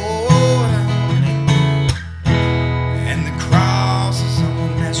little boy. And the cross is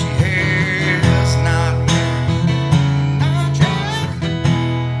something that she has not met.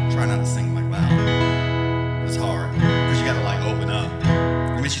 Try not to sing like that. It's hard.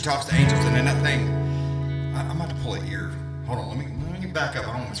 She talks to angels, and then that thing, I'm about to pull an ear. Hold on, let me back up.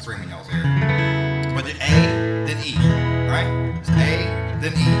 I don't want to scream in y'all's ear. But then A, then E, right? It's A,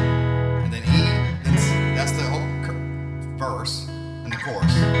 then E, and then E, then C. That's the whole verse and the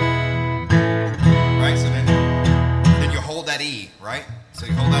chorus, right? So then you hold that E, right? So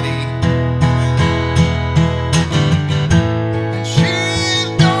you hold that E.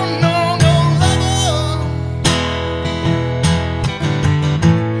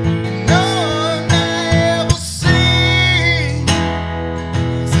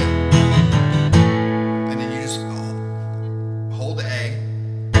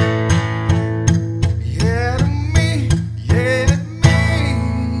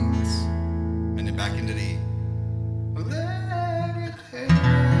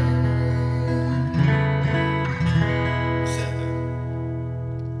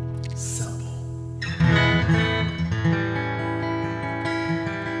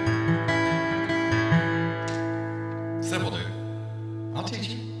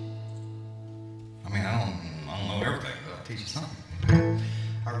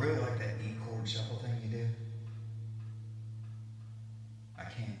 I really like that E chord shuffle thing you do. I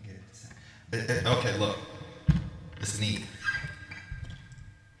can't get it. Okay, look. This is an E.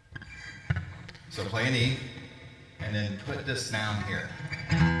 So play an E, and then put this down here.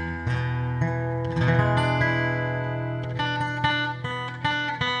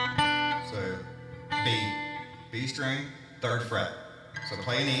 So B string, 3rd fret. So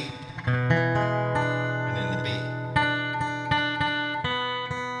play an E, and then the B.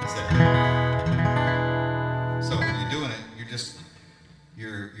 That's it. So when you're doing it,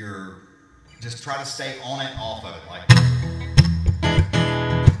 you're just try to stay on it, off of it, like.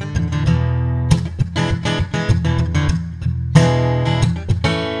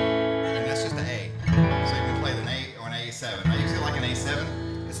 And that's just an A. So you can play an A or an A7. I usually like an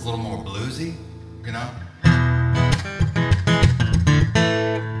A7. It's a little more bluesy, you know.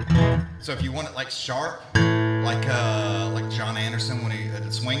 So if you want it like sharp, like John Anderson when he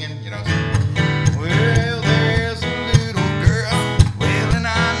swinging, you know. Well, there's a little girl, well, in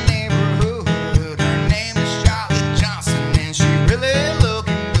our neighborhood. Her name is Charlotte Johnson, and she really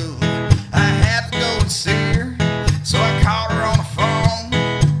looking good. I had to go and see her, so I called her on the phone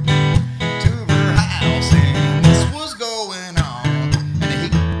to her house, and this was going on.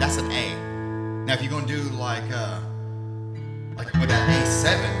 And that's an A. Now if you're gonna do like with that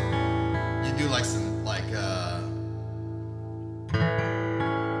A7. You do like some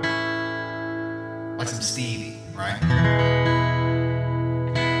some Stevie, right?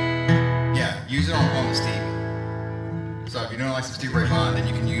 Yeah, use it on the Stevie. So if you're doing like some Stevie Ray Vaughan, then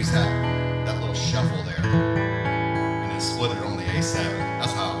you can use that little shuffle there, and then split it on the A7.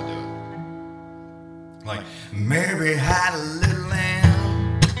 That's how I would do it. Like Mary had a little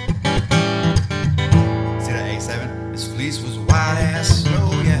lamb. See that A7? His fleece was white as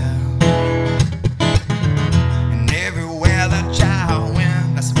snow, yeah.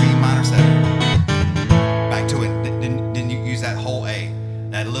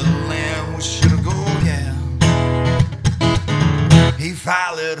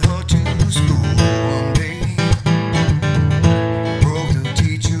 Followed her to school one day, broke the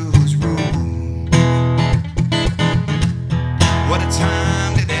teacher's rule. What a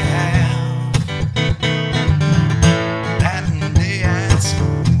time did they have that day at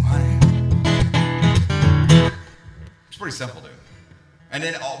school, honey? It's pretty simple, dude. And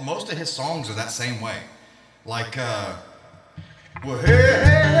then most of his songs are that same way. Like, well, hey, hey,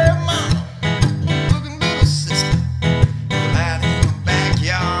 hey, mama.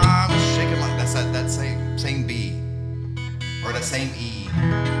 Same E,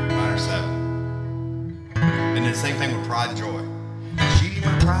 minor 7. And then same thing with Pride and Joy. She's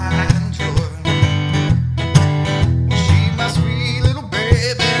my pride and joy. She's my sweet little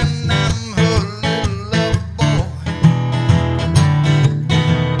baby, and I'm her little love boy.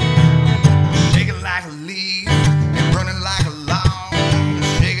 Shaking like a leaf and running like a log.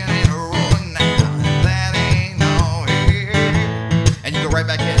 Shaking and rolling now, that ain't no here. And you go right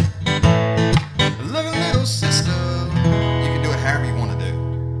back in. Look a little sister. However you want to do.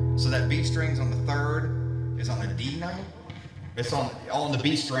 So that B string's on the 3rd, is on the D note. It's on the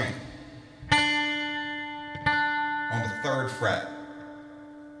B string. On the 3rd fret.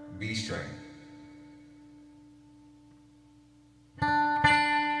 B string.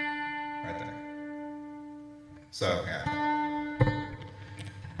 Right there. So, yeah.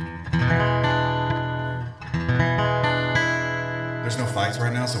 There's no fights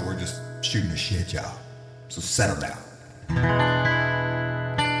right now, so we're just shooting the shit, y'all. So settle down.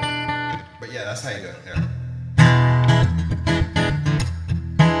 But yeah, that's how you do it. There.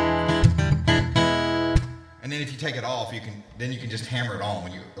 And then if you take it off, you can just hammer it on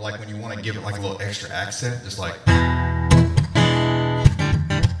when you want to give it like a little extra accent, just like.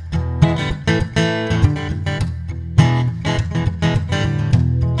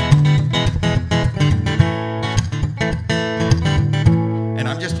 And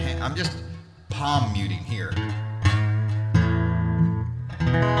I'm just palm muting here.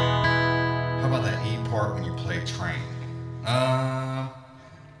 How about that E part when you play Train?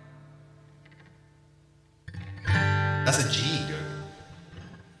 That's a G, dude.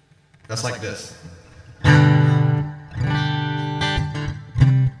 That's like this.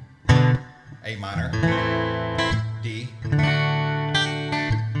 A minor, D.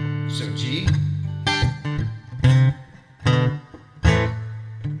 So G.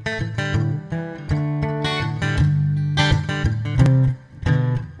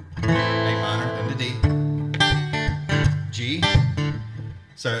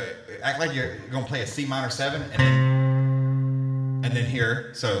 So act like you're gonna play a C minor 7 and then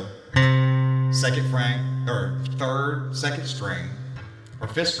here. So 2nd string, or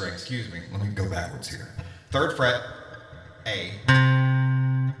 5th string, excuse me. Let me go backwards here. 3rd fret, A.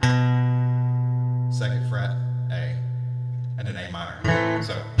 2nd fret, A. And then A minor.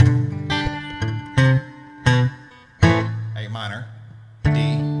 So, A minor, D,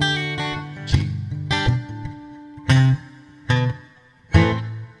 G.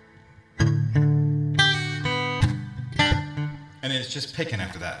 And it's just picking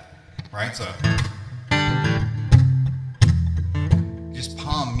after that, right? So, just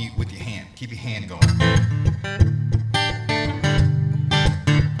palm mute with your hand. Keep your hand going.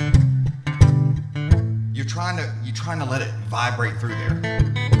 You're trying to let it vibrate through there.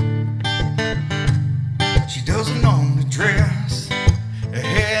 She doesn't own the dress. Her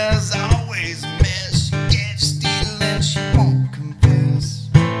hair's always a mess. She gets stealing, she won't confess.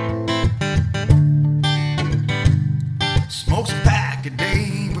 Smokes a pack a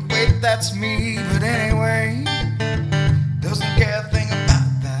day, but wait, that's me. But anyway, doesn't care a thing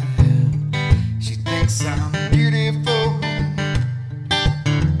about that. She thinks I'm beautiful.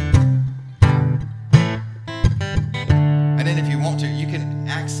 And then if you want to, you can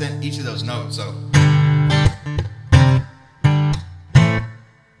accent each of those notes. So.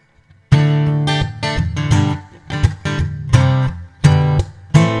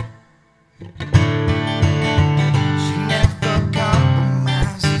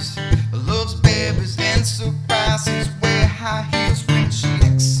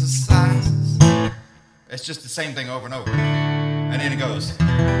 It's just the same thing over and over. And then it goes.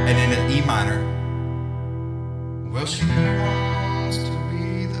 And then an E minor. Well, she wants to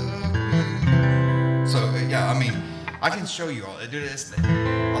be the queen. So, yeah, I mean, I can show you all. Dude,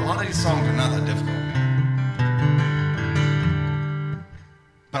 a lot of these songs are not that difficult.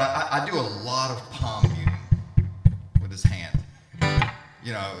 But I do a lot of palm muting with this hand.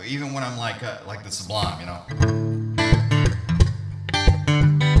 You know, even when I'm like the Sublime, you know.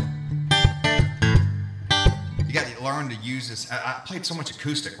 You got to learn to use this. I played so much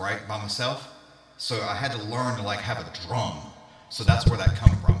acoustic, right, by myself. So I had to learn to like have a drum. So that's where that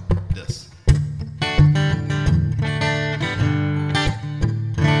comes from. This.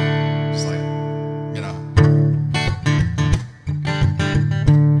 It's like, you know.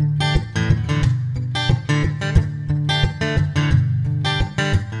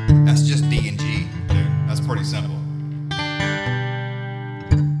 That's just D and G, dude. That's pretty simple.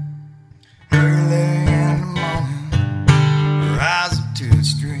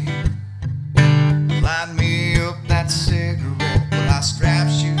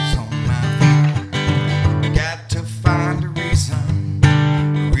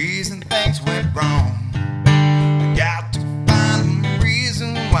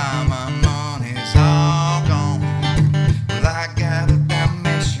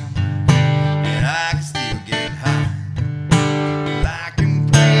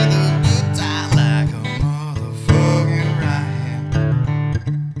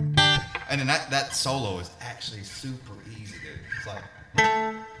 Solo is actually super easy, dude. It's like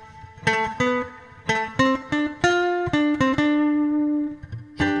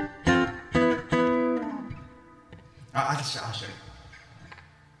I'll show you.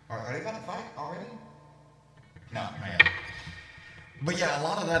 Are they about to fight already? No, not yet. But yeah, a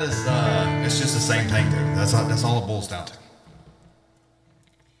lot of that is it's just the same thing, dude. That's all it boils down to.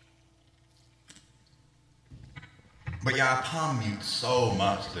 But yeah, I palm mute so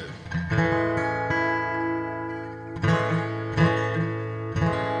much, dude.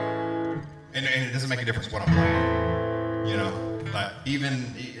 And it doesn't make a difference what I'm playing, you know. Like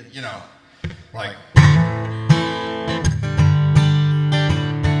even, you know, like.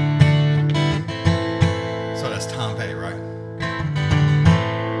 So that's Tom Petty, right?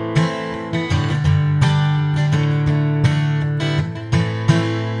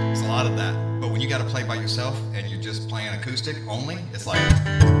 It's a lot of that. But when you got to play by yourself and you're just playing acoustic only, it's like.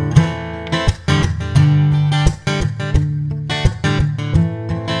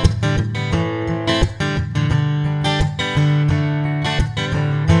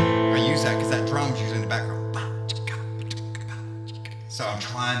 So I'm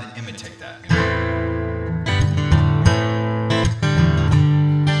trying to imitate that. You know?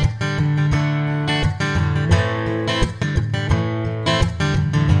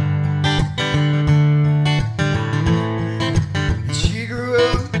 And she grew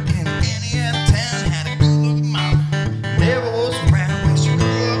up in Indiana town, had a good looking mama. Never was around when she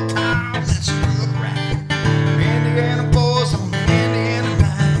grew up tall and she grew up right. Indiana boys on the Indiana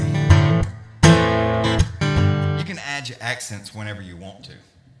line. You can add your accents whenever you want to.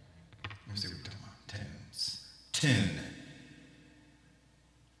 Let me see what we're talking about. Tunes. Tune.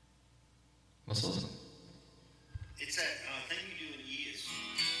 Let's listen. It's that thing you do in E is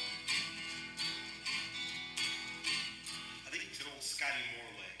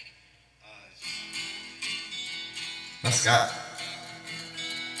That's Scott.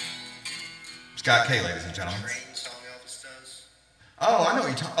 Scott K, ladies and gentlemen. Oh, I know what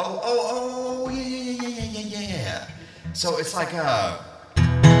you're talking. Oh, yeah. So it's like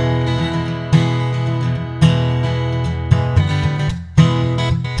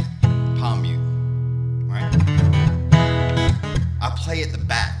palm mute, right? I play at the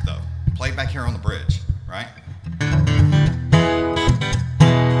back though. Play back here on the bridge, right?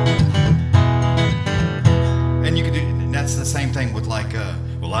 And you can do. That's the same thing with like,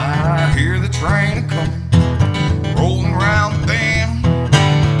 well, I hear the train a-coming, rolling around the bend.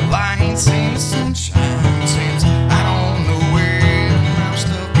 Well, I ain't seen the sunshine since I don't know when. I'm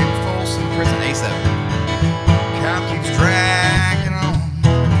stuck in Folsom Prison. A7. Cop keeps dragging on.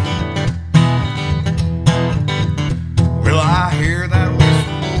 Well, I hear that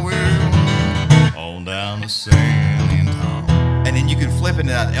whistle well on down the San Antonio. And then you can flip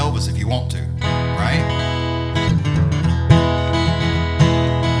into that Elvis if you want to, right?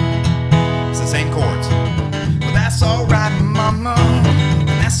 Same chords. Well, that's alright, mama, and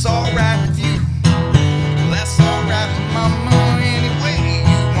that's alright with you. Well, that's alright, mama, any way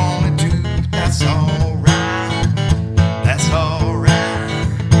you want it to. That's alright, that's alright.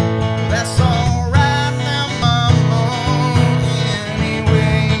 Well, that's alright now, mama, any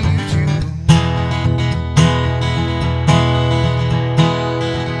way you choose.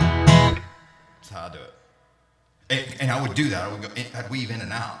 That's how I do it. And I would do that. I would go. I'd weave in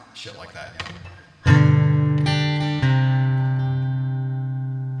and out, shit like that. You know?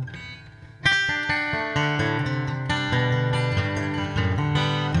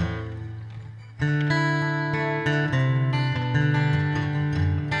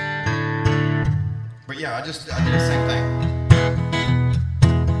 But yeah, I did the same thing.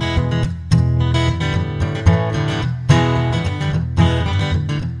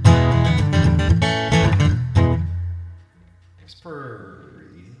 It's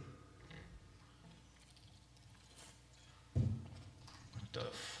pretty. What the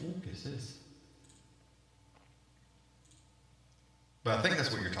fuck is this? But I think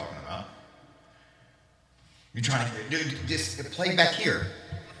that's what you're talking about. You're trying to just play back here.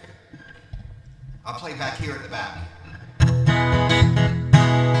 I'll play back here at the back.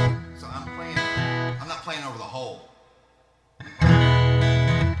 So I'm not playing over the hole.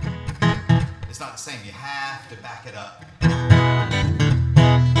 It's not the same. You have to back it up.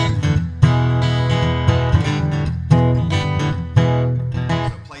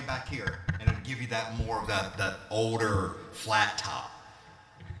 So play back here, and it'll give you that more of that older flat top.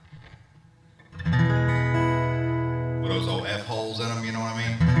 With those old F holes in them, you know what I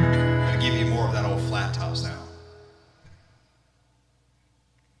mean? It'll give you more of that old flat top sound.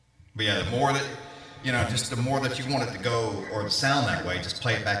 But yeah, the more that, you know, just the more that you want it to go or to sound that way, just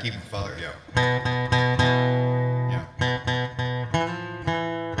play it back even further, yeah. Yeah.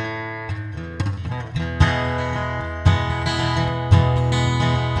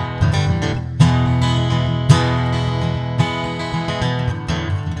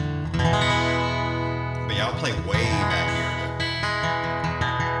 But yeah, I'll play way back here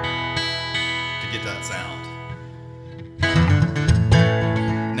to get that sound.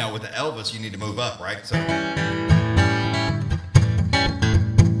 Now with the Elvis, you need to move up, right? So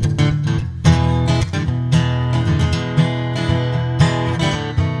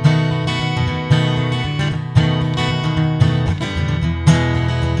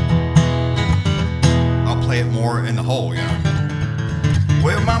I'll play it more in the hole, you know.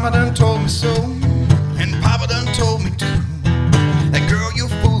 Well, Mama done told me so, and Papa done told me too. That girl you're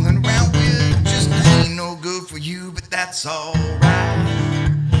fooling around with just ain't no good for you, but that's alright.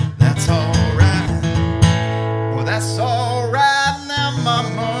 That's alright. Well, that's alright now,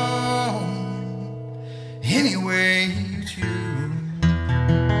 Mama. Anyway you choose.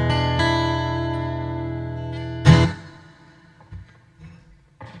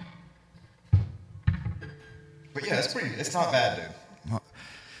 But yeah, it's not bad, dude.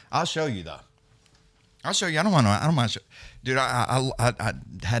 I'll show you though. I'll show you. I don't want to. Dude, I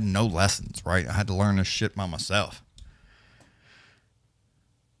had no lessons, right? I had to learn this shit by myself.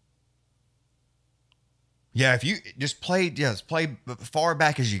 Yeah, if you just play far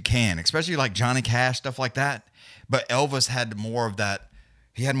back as you can, especially like Johnny Cash, stuff like that. But Elvis had more of that.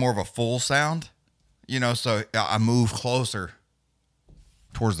 He had more of a full sound, you know, so I moved closer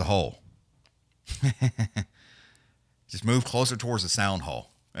towards the hole. Just move closer towards the sound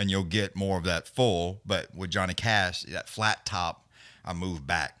hole, and you'll get more of that full. But with Johnny Cash, that flat top, I moved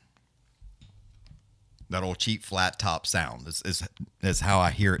back. That old cheap flat top sound is how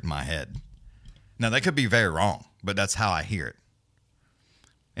I hear it in my head. Now, that could be very wrong, but that's how I hear it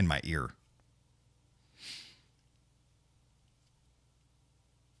in my ear.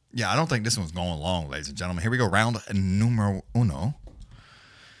 Yeah, I don't think this one's going long, ladies and gentlemen. Here we go, round numero uno.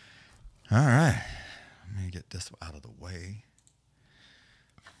 All right. Let me get this out of the way.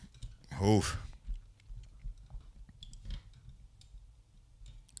 Oof.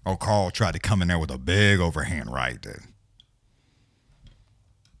 Oh, Karl tried to come in there with a big overhand right, dude.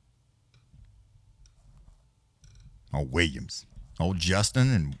 Oh, Williams. Oh,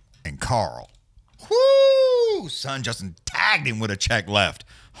 Justin and Karl. Whoo! Son, Justin tagged him with a check left.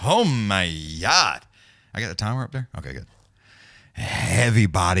 Oh, my God. I got the timer up there? Okay, good. Heavy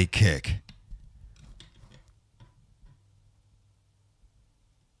body kick.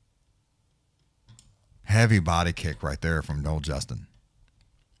 Heavy body kick right there from old Justin.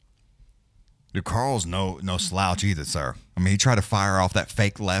 Dude, Karl's no slouch either, sir. I mean, he tried to fire off that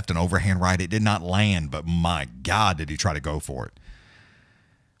fake left and overhand right. It did not land, but my God, did he try to go for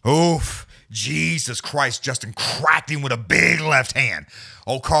it. Oof. Jesus Christ, Justin cracked him with a big left hand.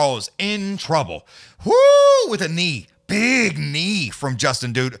 Oh, Karl is in trouble. Woo, with a knee. Big knee from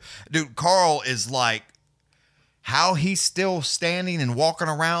Justin, dude. Dude, Karl is like, how he's still standing and walking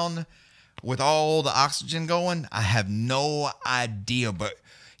around with all the oxygen going, I have no idea, but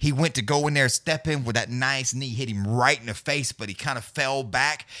he went to go in there, step in with that nice knee, hit him right in the face, but he kind of fell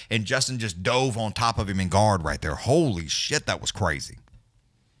back, and Justin just dove on top of him in guard right there. Holy shit, that was crazy.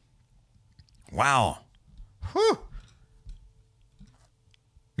 Wow. Whew.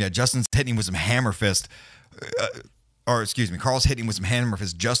 Yeah, Justin's hitting him with some hammer fist. Karl's hitting him with some hammer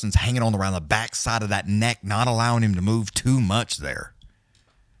fist. Justin's hanging on around the back side of that neck, not allowing him to move too much there.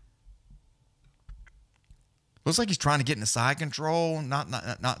 Looks like he's trying to get into side control,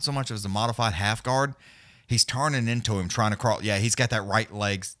 not so much as a modified half guard. He's turning into him, trying to crawl. Yeah, he's got that right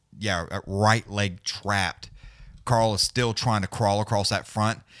leg trapped. Karl is still trying to crawl across that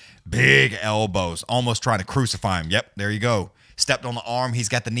front. Big elbows, almost trying to crucify him. Yep, there you go. Stepped on the arm. He's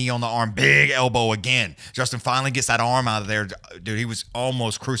got the knee on the arm. Big elbow again. Justin finally gets that arm out of there. Dude, he was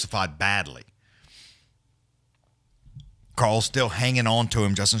almost crucified badly. Karl's still hanging on to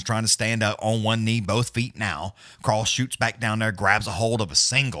him. Justin's trying to stand up on one knee, both feet now. Karl shoots back down there, grabs a hold of a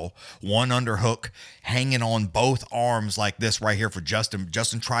single, one underhook, hanging on both arms like this right here for Justin.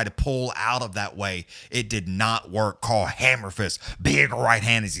 Justin tried to pull out of that way. It did not work. Karl hammer fist, big right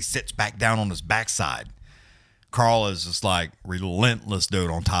hand as he sits back down on his backside. Karl is just like relentless dude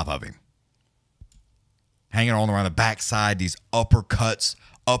on top of him. Hanging on around the backside, these uppercuts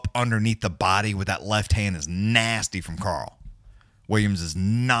up underneath the body with that left hand is nasty from Karl. Williams is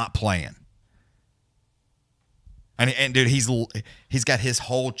not playing. And dude, he's got his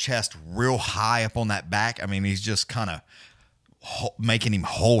whole chest real high up on that back. I mean, he's just kind of making him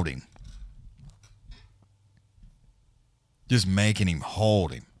hold him. Just making him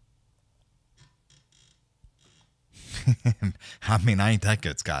hold him. I mean, I ain't that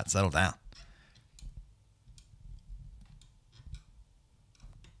good, Scott. Settle down.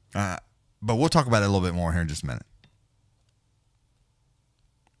 But we'll talk about it a little bit more here in just a minute.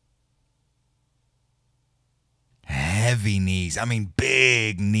 Heavy knees. I mean,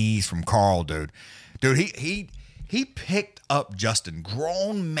 big knees from Karl, dude. Dude, he picked up Justin.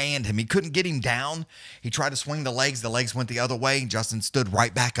 Grown manned him. He couldn't get him down. He tried to swing the legs. The legs went the other way. Justin stood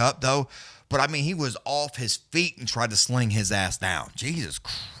right back up, though. But, I mean, he was off his feet and tried to sling his ass down. Jesus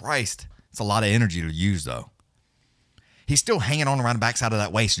Christ. It's a lot of energy to use, though. He's still hanging on around the backside of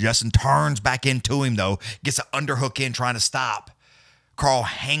that waist. Justin turns back into him, though. Gets an underhook in, trying to stop. Karl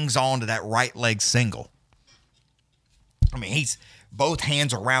hangs on to that right leg single. I mean, he's both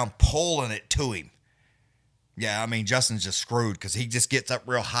hands around, pulling it to him. Yeah, I mean, Justin's just screwed because he just gets up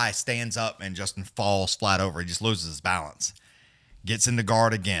real high, stands up, and Justin falls flat over. He just loses his balance. Gets into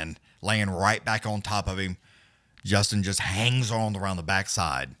guard again, laying right back on top of him. Justin just hangs on around the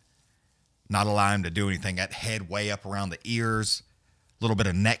backside. Not allow him to do anything. That head way up around the ears. A little bit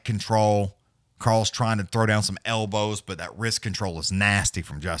of neck control. Karl's trying to throw down some elbows, but that wrist control is nasty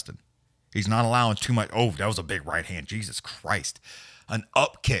from Justin. He's not allowing too much. Oh, that was a big right hand. Jesus Christ. An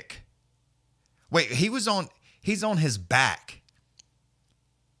up kick. Wait, he's on his back.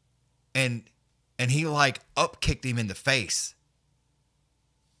 And he like up kicked him in the face.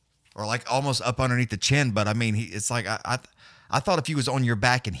 Or like almost up underneath the chin. But I mean, it's like I thought if he was on your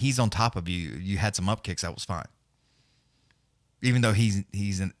back and he's on top of you, you had some up kicks, that was fine. Even though he's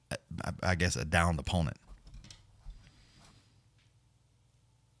I guess, a downed opponent.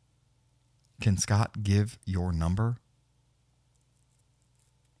 Can Scott give your number?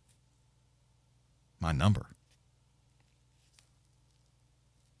 My number.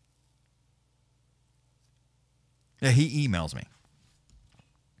 Yeah, he emails me.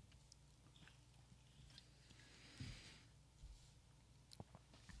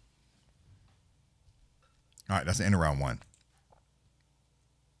 All right, that's the end of round one.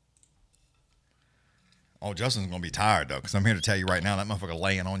 Oh, Justin's going to be tired, though, because I'm here to tell you right now, that motherfucker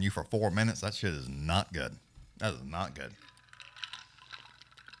laying on you for 4 minutes, that shit is not good. That is not good.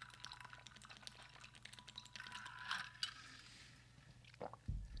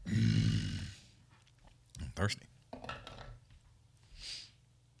 I'm thirsty.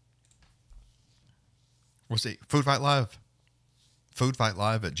 We'll see. Food Fight Live.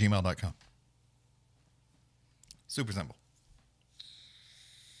 FoodFightLive@gmail.com. Super simple.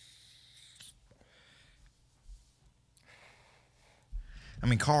 I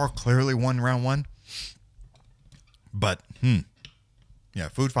mean, Karl clearly won round one. But, yeah,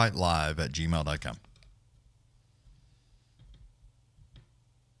 FoodFightLive@gmail.com.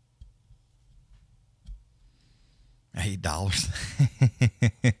 $8.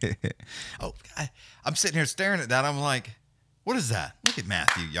 Oh, I'm sitting here staring at that. I'm like, what is that? Look at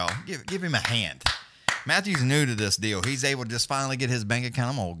Matthew, y'all. Give him a hand. Matthew's new to this deal. He's able to just finally get his bank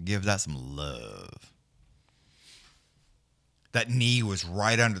account. I'm going to give that some love. That knee was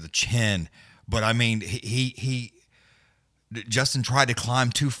right under the chin. But, I mean, Justin tried to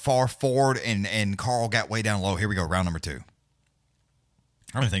climb too far forward, and Karl got way down low. Here we go, round number 2.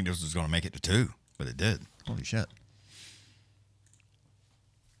 I didn't think this was going to make it to 2, but it did. Holy shit.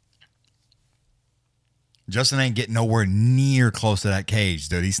 Justin ain't getting nowhere near close to that cage,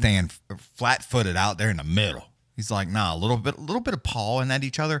 dude. He's staying flat-footed out there in the middle. He's like, nah, a little bit of pawing at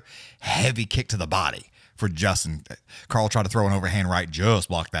each other. Heavy kick to the body for Justin. Karl tried to throw an overhand right, just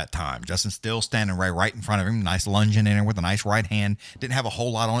blocked that time. Justin still standing right in front of him. Nice lunging in there with a nice right hand. Didn't have a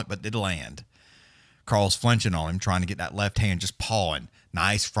whole lot on it, but did land. Karl's flinching on him, trying to get that left hand just pawing.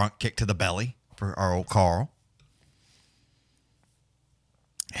 Nice front kick to the belly for our old Karl.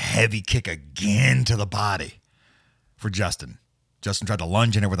 Heavy kick again to the body for Justin. Justin tried to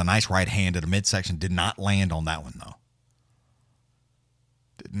lunge in there with a nice right hand to the midsection. Did not land on that one, though.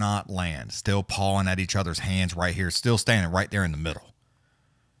 Did not land. Still pawing at each other's hands right here. Still standing right there in the middle.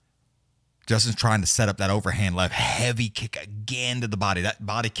 Justin's trying to set up that overhand left. Heavy kick again to the body. That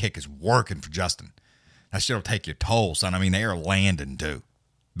body kick is working for Justin. That shit will take your toll, son. I mean, they are landing, too.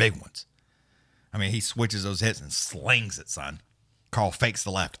 Big ones. I mean, he switches those hits and slings it, son. Karl fakes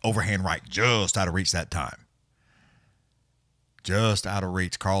the left, overhand right, just out of reach that time. Just out of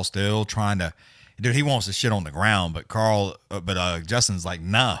reach. Karl still trying to, dude, he wants to shit on the ground, but Justin's like,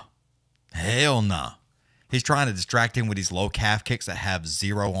 nah, hell nah. He's trying to distract him with these low calf kicks that have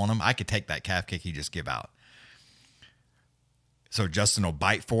 0 on them. I could take that calf kick he just give out. So Justin will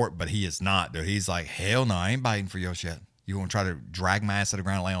bite for it, but he is not, dude. He's like, hell no, I ain't biting for your shit. You want to try to drag my ass to the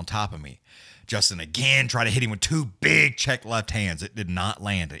ground and lay on top of me. Justin again tried to hit him with 2 big check left hands. It did not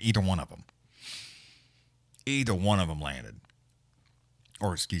land at either one of them. Either one of them landed.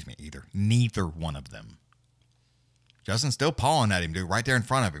 Or, excuse me, neither one of them. Justin's still pawing at him, dude, right there in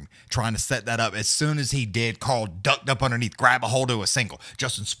front of him, trying to set that up. As soon as he did, Karl ducked up underneath, grabbed a hold of a single.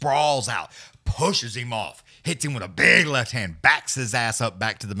 Justin sprawls out, pushes him off, hits him with a big left hand, backs his ass up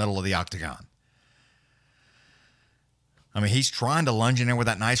back to the middle of the octagon. I mean, he's trying to lunge in there with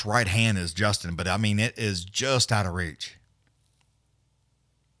that nice right hand as Justin, but I mean, it is just out of reach.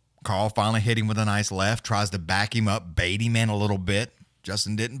 Karl finally hit him with a nice left, tries to back him up, bait him in a little bit.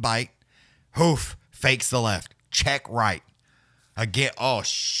 Justin didn't bite. Hoof, fakes the left, check right. Again, oh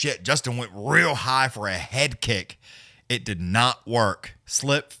shit, Justin went real high for a head kick. It did not work.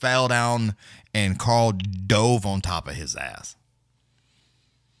 Slipped, fell down, and Karl dove on top of his ass.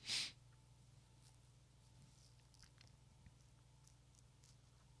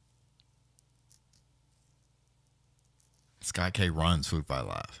 Sky K runs Food Fight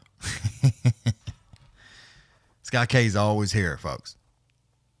Live. Sky K's always here, folks.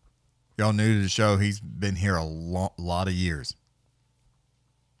 Y'all new to the show, he's been here a lot of years.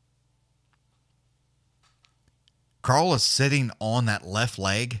 Karl is sitting on that left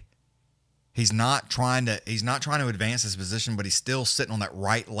leg. He's not trying to advance his position, but he's still sitting on that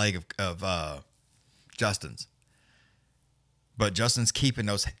right leg of Justin's. But Justin's keeping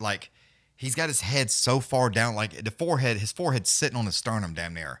those, like, he's got his head so far down, like his forehead's sitting on his sternum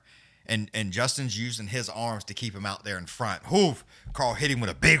damn near. And Justin's using his arms to keep him out there in front. Hoof! Karl hit him with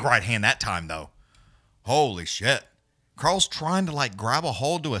a big right hand that time, though. Holy shit. Karl's trying to, like, grab a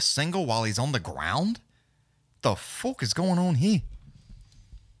hold to a single while he's on the ground? The fuck is going on here?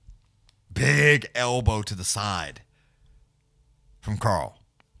 Big elbow to the side from Karl.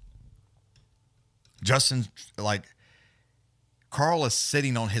 Justin's, like, Karl is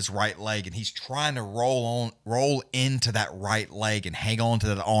sitting on his right leg, and he's trying to roll into that right leg and hang on to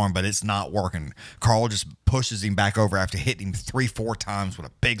that arm, but it's not working. Karl just pushes him back over after hitting him 3-4 times with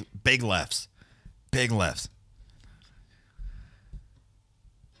a big lefts. Big lefts.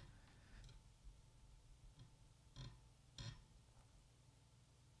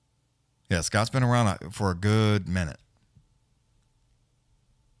 Yeah, Scott's been around for a good minute.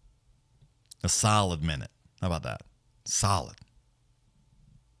 A solid minute. How about that? Solid.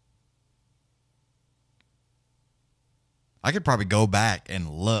 I could probably go back and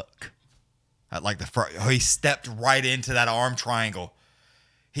look at like the front. Oh, he stepped right into that arm triangle.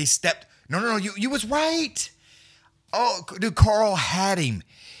 He stepped. No. You was right. Oh, dude, Karl had him.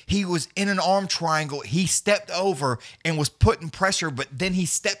 He was in an arm triangle. He stepped over and was putting pressure, but then he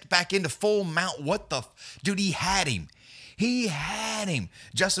stepped back into full mount. What the? Dude, he had him. He had him.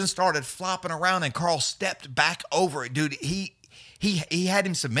 Justin started flopping around and Karl stepped back over it. Dude, he had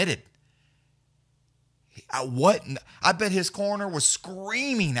him submitted. I bet his corner was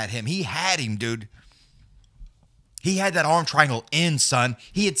screaming at him. He had him, dude. He had that arm triangle in, son.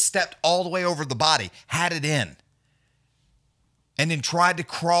 He had stepped all the way over the body, had it in, and then tried to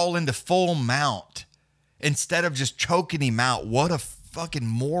crawl into full mount instead of just choking him out. What a fucking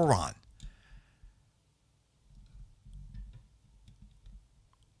moron.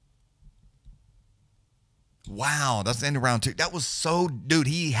 Wow, that's the end of round 2. That was so, dude,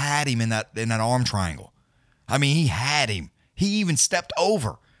 he had him in that arm triangle. I mean, he had him. He even stepped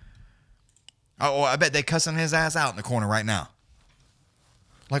over. Oh, I bet they cussing his ass out in the corner right now.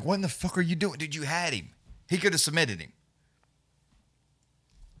 Like, what in the fuck are you doing? Dude, you had him. He could have submitted him.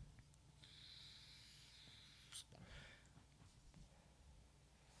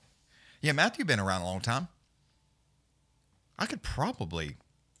 Yeah, Matthew been around a long time. I could probably,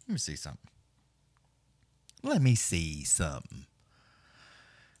 let me see something.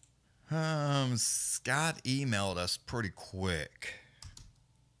 Scott emailed us pretty quick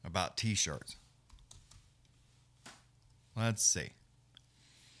about t-shirts. Let's see.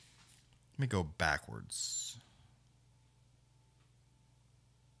 Let me go backwards.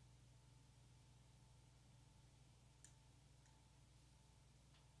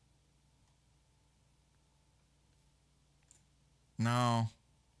 No.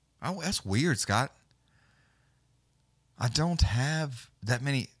 Oh, that's weird, Scott. I don't have that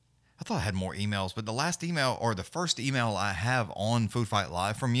many. I thought I had more emails, but the last email or the first email I have on Food Fight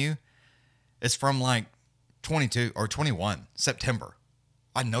Live from you is from like 22 or 21 September.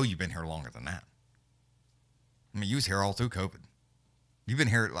 I know you've been here longer than that. I mean, you was here all through COVID. You've been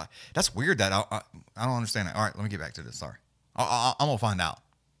here. Like, that's weird that I don't understand it. All right, let me get back to this. Sorry. I'm going to find out.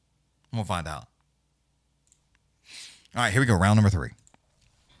 All right, here we go. Round number 3.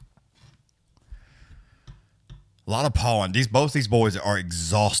 A lot of pawing. Both these boys are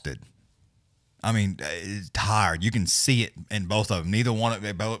exhausted. I mean, tired. You can see it in both of them. Neither one of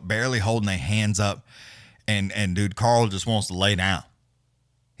them barely holding their hands up. And dude, Karl just wants to lay down.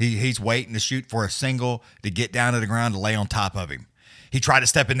 He's waiting to shoot for a single to get down to the ground to lay on top of him. He tried to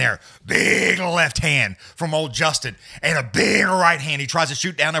step in there. Big left hand from old Justin and a big right hand. He tries to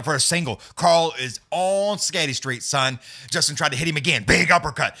shoot down there for a single. Karl is on Skady Street, son. Justin tried to hit him again. Big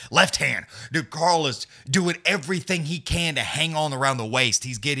uppercut. Left hand. Dude, Karl is doing everything he can to hang on around the waist.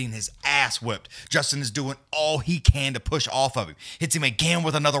 He's getting his ass whipped. Justin is doing all he can to push off of him. Hits him again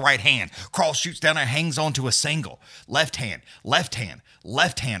with another right hand. Karl shoots down there, hangs on to a single. Left hand. Left hand.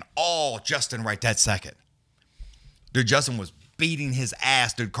 Left hand. All Justin right that second. Dude, Justin was beating his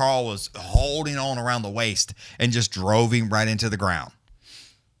ass. Dude, Karl was holding on around the waist and just drove him right into the ground.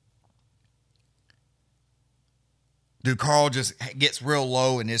 Dude, Karl just gets real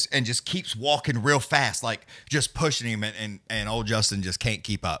low and just keeps walking real fast, like just pushing him, and old Justin just can't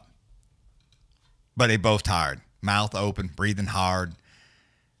keep up. But they both tired. Mouth open, breathing hard.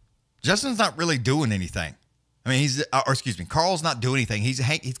 Justin's not really doing anything. I mean, Karl's not doing anything.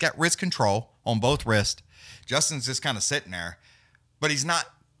 He's got wrist control on both wrists. Justin's just kind of sitting there, but he's not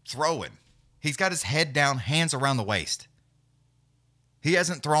throwing. He's got his head down, hands around the waist. He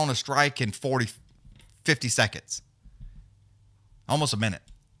hasn't thrown a strike in 50 seconds. Almost a minute.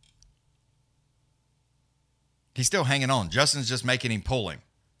 He's still hanging on. Justin's just making him pull him.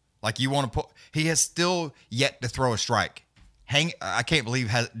 Like you want to pull. He has still yet to throw a strike. I can't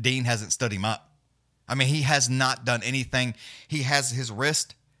believe Dean hasn't stood him up. I mean, he has not done anything. He has his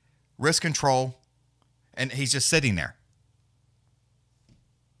wrist control, and he's just sitting there.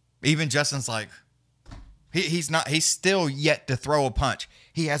 Even Justin's like, he's still yet to throw a punch.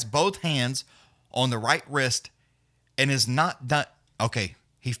 He has both hands on the right wrist and is not done. Okay,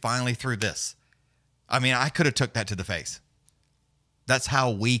 he finally threw this. I mean, I could have took that to the face. That's how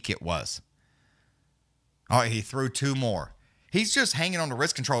weak it was. All right, he threw 2 more. He's just hanging on the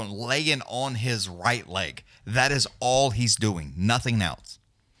wrist control and laying on his right leg. That is all he's doing. Nothing else.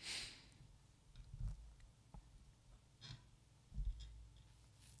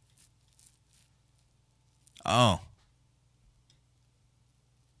 Oh.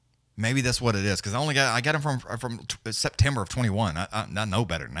 Maybe that's what it is. Because I got him from September of 21. I know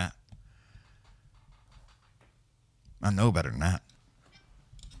better than that. I know better than that.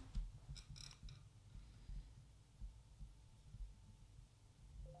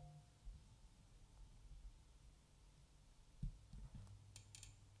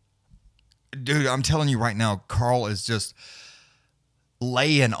 Dude, I'm telling you right now, Karl is just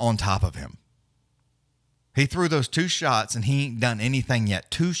laying on top of him. He threw those 2 shots and he ain't done anything yet.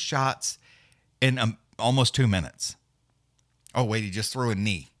 2 shots in almost 2 minutes. Oh, wait, he just threw a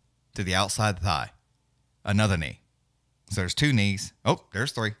knee to the outside thigh. Another knee. So there's 2 knees. Oh,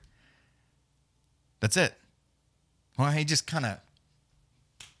 there's 3. That's it. Well, he just kind of,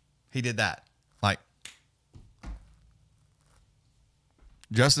 he did that. Like,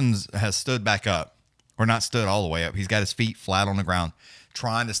 Justin has stood back up. Or not stood all the way up. He's got his feet flat on the ground,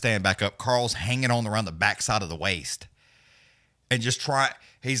 trying to stand back up. Karl's hanging on around the backside of the waist. And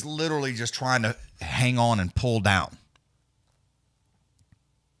he's literally just trying to hang on and pull down.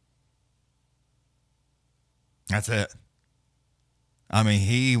 That's it. I mean,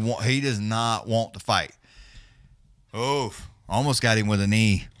 he does not want to fight. Oof. Almost got him with a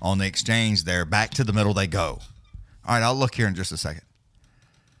knee on the exchange there. Back to the middle they go. All right, I'll look here in just a second.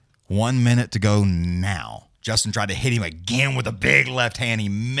 1 minute to go now. Justin tried to hit him again with a big left hand. He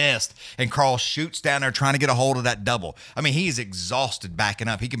missed. And Karl shoots down there trying to get a hold of that double. I mean, he's exhausted backing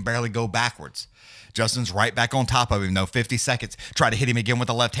up. He can barely go backwards. Justin's right back on top of him, though. 50 seconds. Try to hit him again with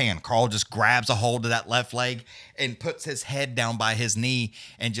the left hand. Karl just grabs a hold of that left leg and puts his head down by his knee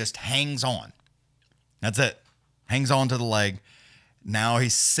and just hangs on. That's it. Hangs on to the leg. Now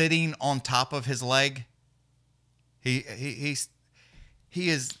he's sitting on top of his leg. He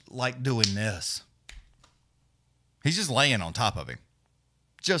is like doing this. He's just laying on top of him.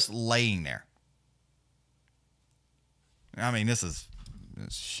 Just laying there. I mean, this is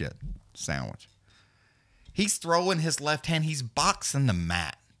shit sandwich. He's throwing his left hand. He's boxing the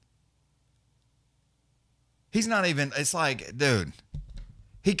mat. He's not even, it's like, dude.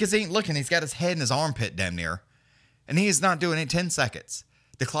 Because he ain't looking. He's got his head in his armpit damn near. And he is not doing it in 10 seconds.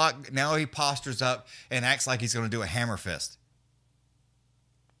 The clock, now he postures up and acts like he's going to do a hammer fist.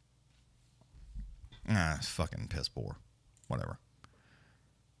 It's fucking piss poor. Whatever.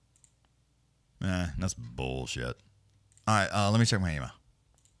 That's bullshit. All right, let me check my email.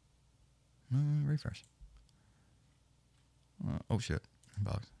 Refresh. Oh, shit.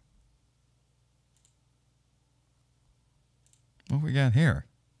 Inbox. What we got here?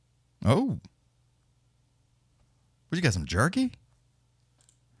 Oh. What, you got some jerky?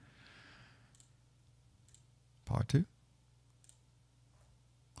 Part 2?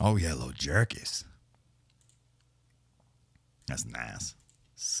 Oh, yeah, little jerkies. That's nice.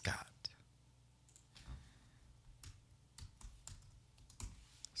 Scott.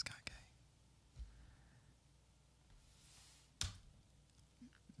 Scott K.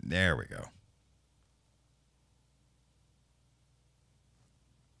 There we go.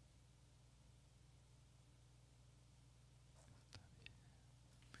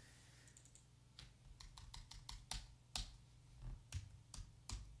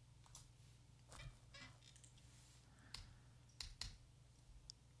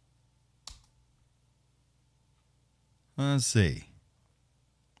 Let's see.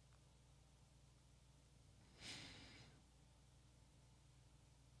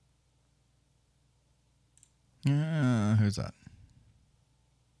 Who's that?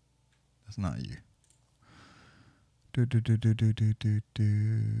 That's not you.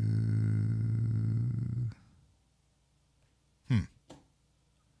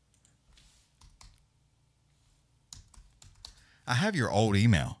 I have your old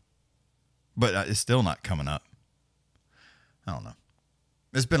email, but it's still not coming up. I don't know.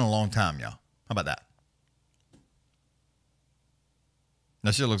 It's been a long time, y'all. How about that?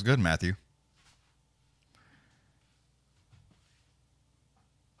 That shit looks good, Matthew.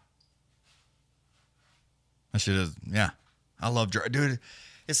 That shit is, yeah. I love jerky. Dude,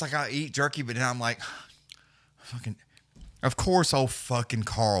 it's like I eat jerky, but then I'm like, fucking, of course, old fucking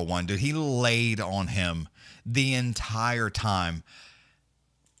Karl won, dude. He laid on him the entire time.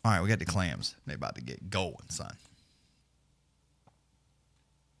 All right, we got the clams. They about to get going, son.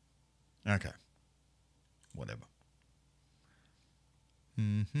 Okay. Whatever.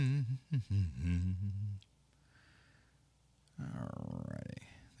 Alrighty.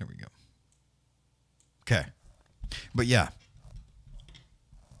 There we go. Okay. But yeah.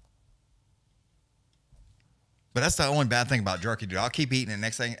 But that's the only bad thing about jerky, dude. I'll keep eating it.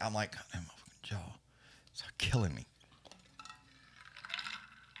 Next thing, I'm like, God, my fucking jaw. It's killing me.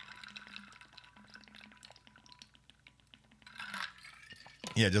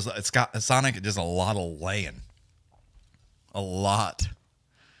 Yeah, just it's got Sonic. Just a lot of laying. A lot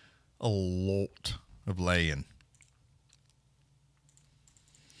of laying.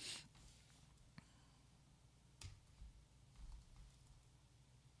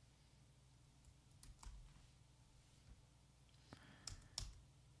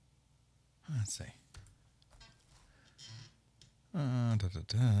 Let's see.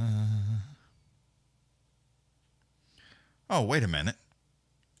 Oh, wait a minute.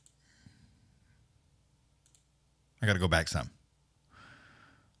 I got to go back some.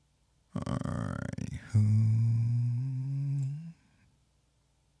 All right.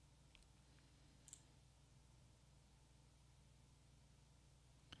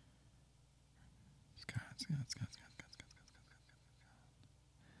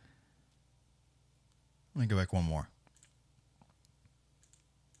 Let me go back one more.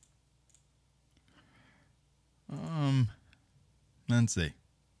 Let's see. Let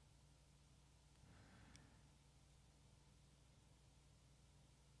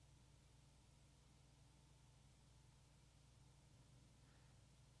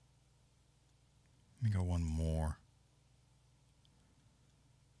me go one more.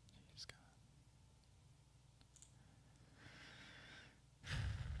 Okay.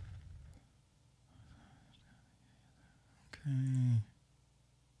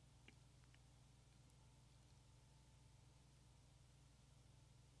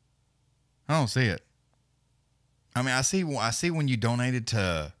 I don't see it. I mean, I see when you donated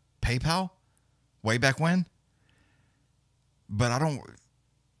to PayPal way back when, but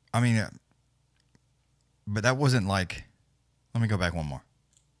but that wasn't like, let me go back one more.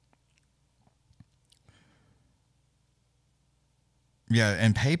 Yeah,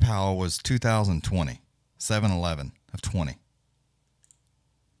 and PayPal was 2020, 7/11 of 20.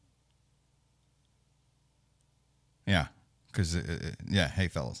 Yeah, because, yeah, hey,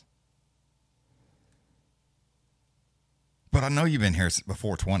 fellas. But I know you've been here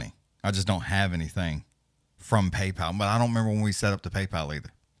before 20. I just don't have anything from PayPal. But I don't remember when we set up the PayPal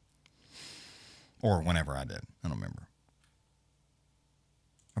either. Or whenever I did. I don't remember.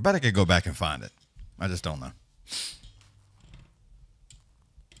 I bet I could go back and find it. I just don't know.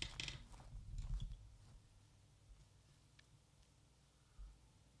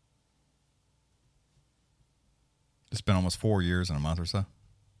 It's been almost 4 years and a month or so.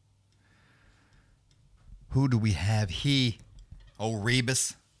 Who do we have here? Old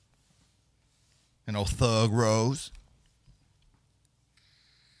Ribas and old Thug Rose.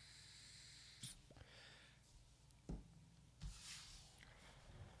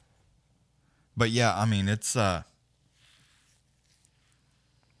 But yeah, I mean, it's our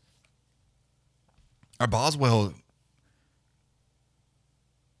Boswell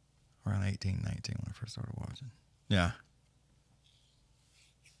around 18, 19 when I first started watching. Yeah.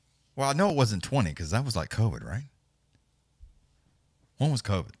 Well, I know it wasn't 20 because that was like COVID, right? When was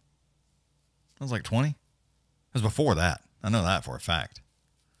COVID? It was like 20? It was before that. I know that for a fact.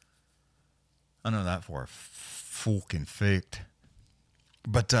 I know that for a fucking fact.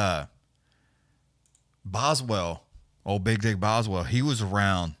 But Boswell, old Big Dick Boswell, he was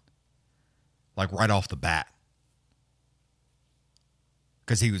around like right off the bat.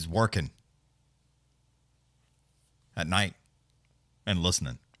 Because he was working at night and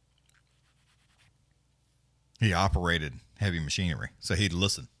listening. He operated heavy machinery, so he'd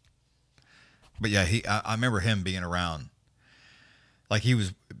listen. But yeah, I remember him being around. Like he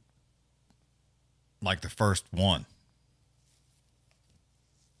was like the first one.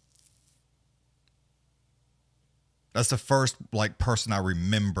 That's the first like person I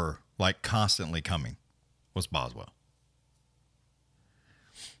remember like constantly coming was Boswell.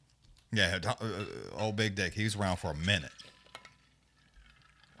 Yeah, old Big Dick. He was around for a minute.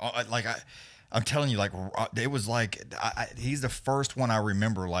 I'm telling you, like it was like he's the first one I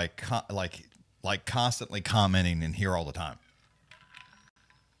remember like constantly commenting and here all the time.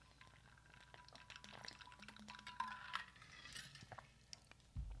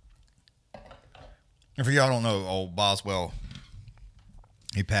 And for y'all don't know, old Boswell,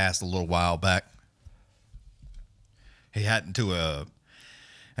 he passed a little while back. He had into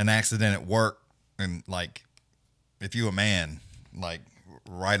an accident at work, and like if you a man, like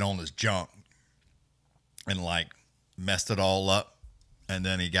right on his junk. And like messed it all up, and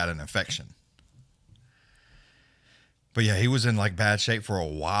then he got an infection. But yeah, he was in like bad shape for a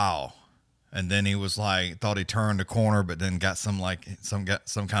while, and then he was like thought he turned the corner, but then got some kind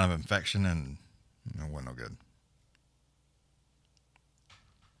of infection, and it wasn't no good.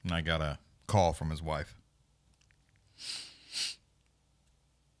 And I got a call from his wife.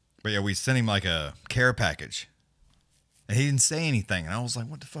 But yeah, we sent him like a care package, And he didn't say anything. And I was like,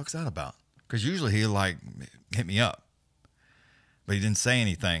 what the fuck's that about? Because usually he'll like hit me up. But he didn't say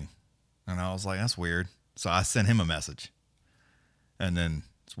anything. And I was like, that's weird. So I sent him a message. And then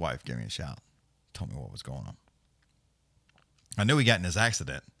his wife gave me a shout. Told me what was going on. I knew he got in his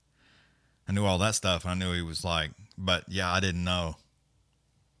accident. I knew all that stuff. I knew he was like, but yeah, I didn't know.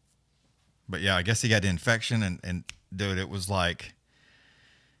 But yeah, I guess he got the infection. And dude, it was like,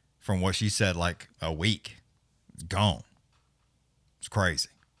 from what she said, like a week. It's gone. It's crazy.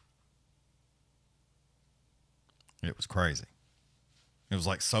 It was crazy. It was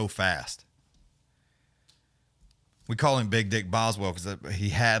like so fast. We call him Big Dick Boswell because he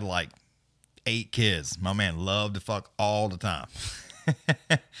had like 8 kids. My man loved to fuck all the time.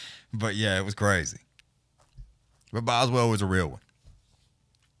 But yeah, it was crazy. But Boswell was a real one.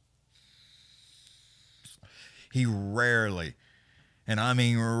 He rarely, and I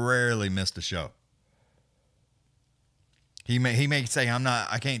mean rarely, missed a show. He may say,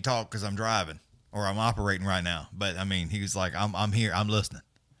 I can't talk because I'm driving or I'm operating right now. But I mean, he was like, I'm here, I'm listening.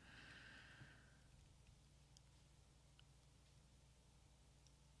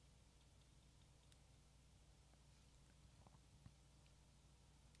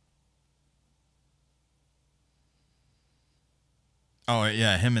 Oh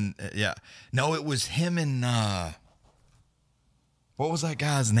yeah, him and yeah. No, it was him and what was that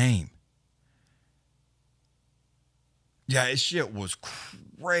guy's name? Yeah, his shit was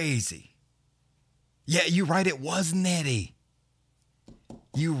crazy. Yeah, you're right. It was Nettie.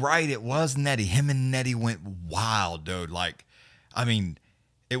 You're right. It was Nettie. Him and Nettie went wild, dude. Like, I mean,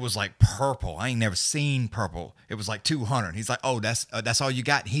 it was like purple. I ain't never seen purple. It was like 200. He's like, oh, that's all you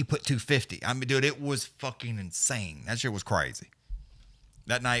got. And he put 250. I mean, dude, it was fucking insane. That shit was crazy.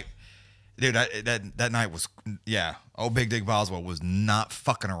 That night, dude, that night was, yeah. Old Big Dick Boswell was not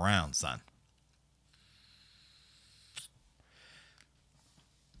fucking around, son.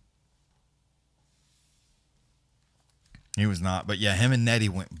 He was not. But yeah, him and Nettie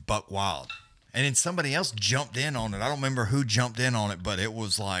went buck wild. And then somebody else jumped in on it. I don't remember who jumped in on it, but it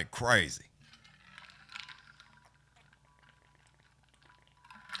was like crazy.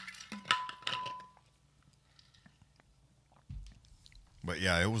 But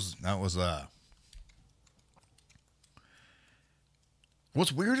yeah, that was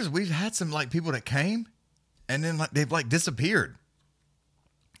what's weird is we've had some like people that came and then like they've like disappeared.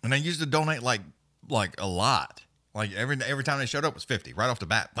 And they used to donate like a lot. Like every time they showed up was 50 right off the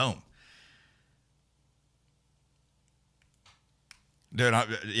bat. Boom. Dude,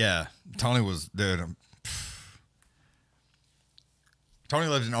 yeah. Tony was, dude. Tony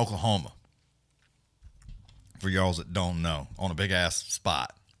lives in Oklahoma. For y'all that don't know, on a big ass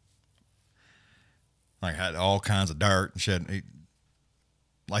spot. Like had all kinds of dirt and shit.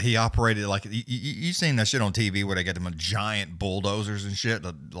 He operated like, you seen that shit on TV where they get them giant bulldozers and shit,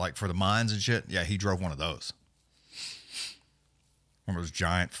 like for the mines and shit. Yeah, he drove one of those. One of those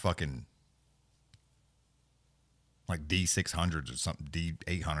giant fucking like D600s or something,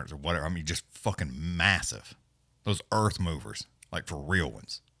 D800s or whatever. I mean, just fucking massive. Those earth movers, like for real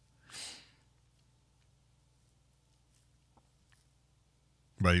ones.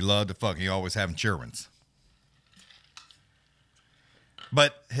 But he loved to fuck. He always having children's.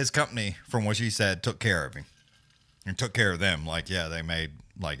 But his company, from what she said, took care of him. And took care of them. Like, yeah, they made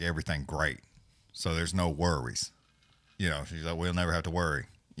like everything great. So there's no worries. You know, she's like, we'll never have to worry.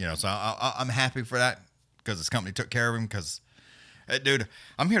 You know, so I'm happy for that because his company took care of him. Because, dude,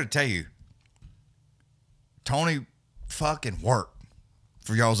 I'm here to tell you, Tony fucking worked.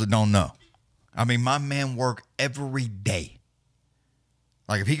 For y'all that don't know, I mean, my man worked every day.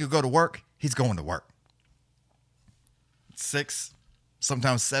 Like if he could go to work, he's going to work. 6,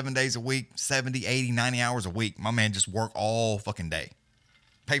 sometimes 7 days a week, 70, 80, 90 hours a week. My man just work all fucking day.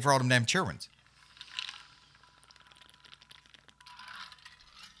 Pay for all them damn children's.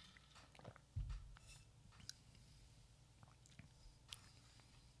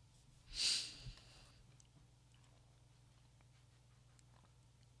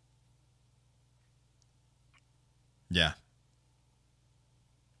 Yeah.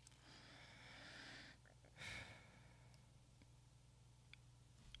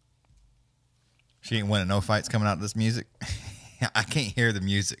 She ain't winning no fights coming out of this music. I can't hear the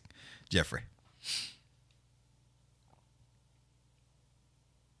music, Jeffrey.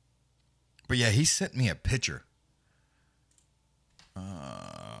 But yeah, he sent me a picture.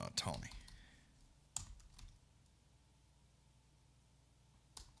 Tony.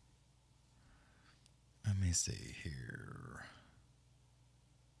 Let me see here.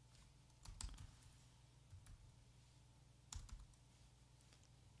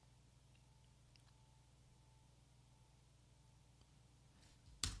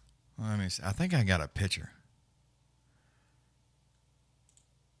 Let me see. I think I got a picture.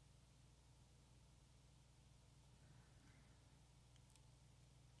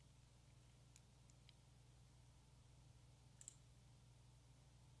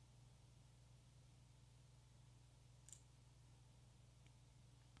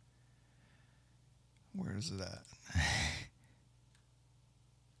 Where is it at?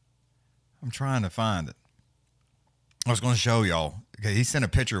 I'm trying to find it. I was going to show y'all. Okay, he sent a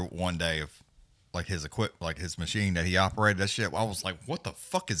picture one day of like his his machine that he operated. That shit. I was like, what the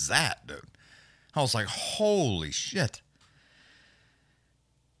fuck is that, dude? I was like, holy shit.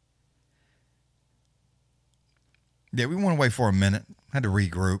 Yeah, we went away for a minute. Had to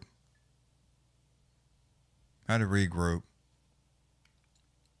regroup.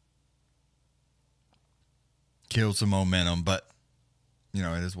 Killed some momentum, but, you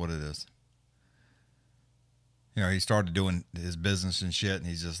know, it is what it is. You know, he started doing his business and shit, and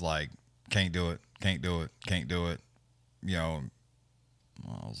he's just like, can't do it. You know,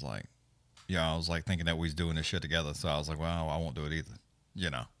 I was like thinking that we was doing this shit together, so I was like, well, I won't do it either. You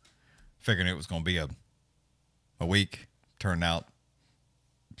know, figuring it was going to be a week, turned out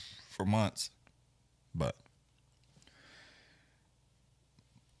for months, but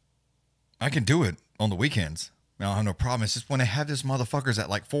I can do it on the weekends. I don't have no problem. It's just when they have this motherfuckers at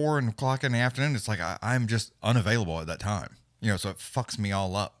like 4 o'clock in the afternoon, it's like I'm just unavailable at that time. You know, so it fucks me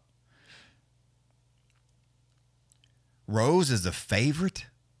all up. Rose is the favorite.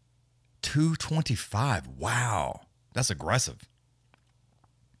 225. Wow. That's aggressive.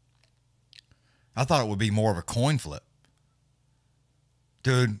 I thought it would be more of a coin flip.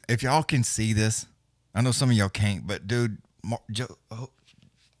 Dude, if y'all can see this, I know some of y'all can't, but dude,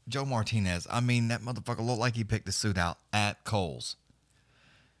 Joe Martinez, I mean, that motherfucker looked like he picked the suit out at Kohl's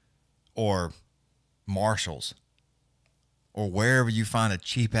or Marshall's or wherever you find a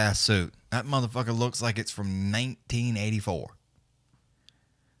cheap-ass suit. That motherfucker looks like it's from 1984.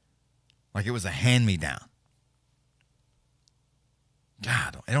 Like it was a hand-me-down.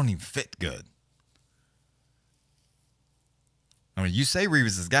 God, it don't even fit good. I mean, you say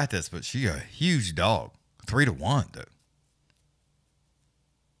Ribas has got this, but she a huge dog. 3-1, dude.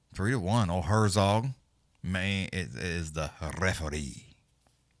 3-1. Old Herzog, man, is the referee.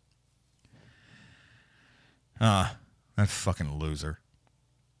 That fucking loser.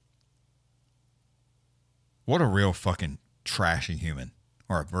 What a real fucking trashy human.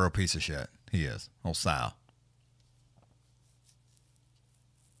 Or a real piece of shit he is. Old Sal.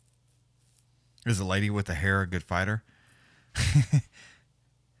 Is the lady with the hair a good fighter?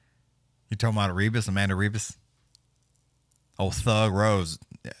 You talking about Ribas, Amanda Ribas? Oh, Thug Rose.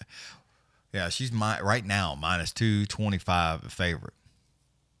 Yeah, she's right now minus 225 favorite.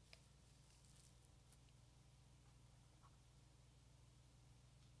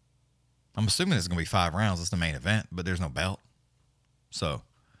 I'm assuming it's going to be 5 rounds. It's the main event, but there's no belt. So.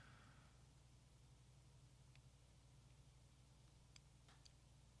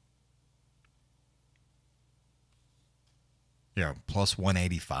 Yeah, plus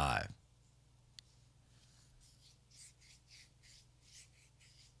 185.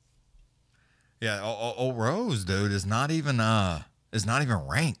 Yeah, old Rose, dude, is not even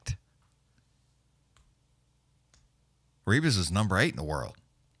ranked. Ribas is number 8 in the world.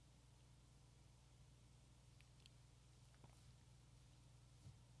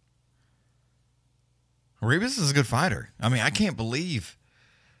 Ribas is a good fighter. I mean, I can't believe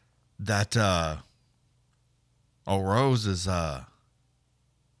that old Rose is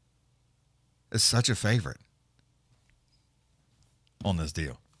such a favorite on this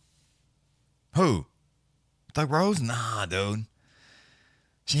deal. Who? Thug Rose? Nah, dude.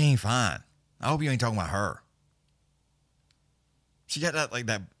 She ain't fine. I hope you ain't talking about her. She got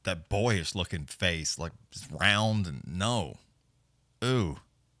that boyish looking face, like just round and no. Ooh.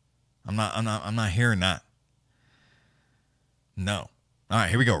 I'm not hearing that. No. All right,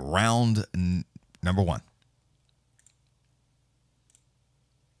 here we go. Round number 1.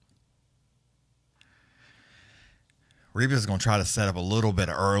 Ribas is going to try to set up a little bit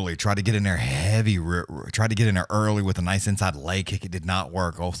early, try to get in there heavy, try to get in there early with a nice inside leg kick. It did not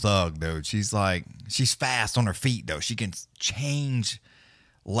work. Oh, Thug, dude. She's fast on her feet, though. She can change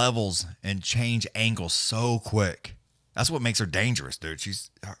levels and change angles so quick. That's what makes her dangerous, dude.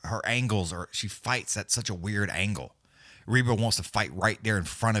 Her angles she fights at such a weird angle. Ribas wants to fight right there in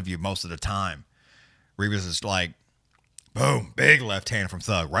front of you most of the time. Ribas is like, boom, big left hand from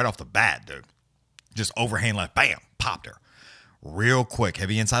Thug right off the bat, dude. Just overhand left, bam, popped her. Real quick,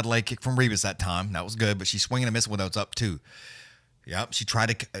 heavy inside leg kick from Ribas that time. That was good, but she's swinging and missing when it's up too. Yep,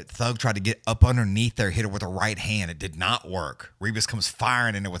 Thug tried to get up underneath there, hit her with a right hand. It did not work. Ribas comes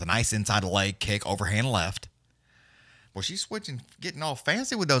firing in there with a nice inside leg kick, overhand left. Well, she's switching, getting all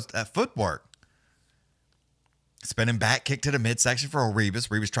fancy with that footwork. Spinning back kick to the midsection for a Ribas.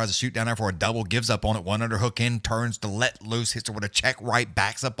 Ribas tries to shoot down there for a double, gives up on it. One underhook in, turns to let loose, hits her with a check right,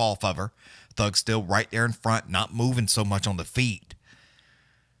 backs up off of her. Thug still right there in front, not moving so much on the feet.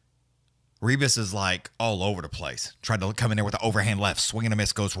 Ribas is like all over the place. Tried to come in there with the overhand left. Swing and a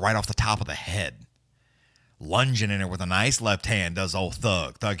miss, goes right off the top of the head. Lunging in there with a nice left hand does old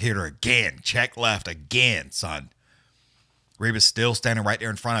Thug. Thug hit her again. Check left again, son. Ribas still standing right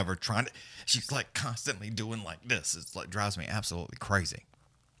there in front of her. She's like constantly doing like this. It's like drives me absolutely crazy.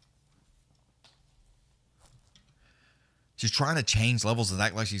 She's trying to change levels and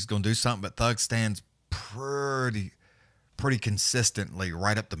act like she's going to do something, but Thug stands pretty consistently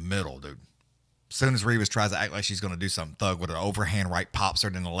right up the middle, dude. As soon as Ribas tries to act like she's going to do something, Thug with an overhand right pops her,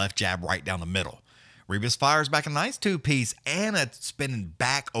 then a left jab right down the middle. Ribas fires back a nice two-piece and a spinning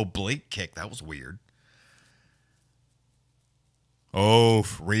back oblique kick. That was weird. Oh,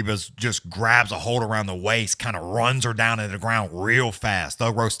 Ribas just grabs a hold around the waist, kind of runs her down into the ground real fast.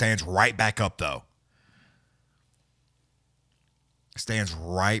 Thug Rose stands right back up, though. Stands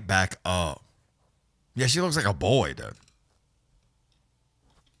right back up. Yeah, she looks like a boy, dude.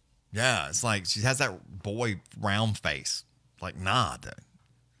 Yeah, it's like she has that boy round face. Like, nah, dude.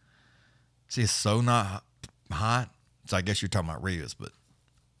 She is so not hot. So I guess you're talking about Ribas, but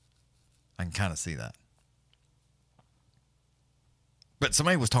I can kind of see that. But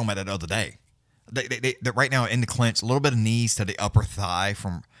somebody was talking about that the other day. They right now in the clinch, a little bit of knees to the upper thigh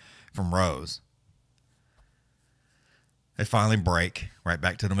from Rose. They finally break right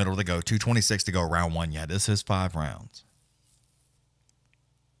back to the middle of the go. 2:26 to go, round one. Yeah, this is 5 rounds.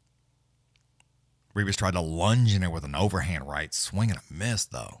 Ribas tried to lunge in there with an overhand right, swing and a miss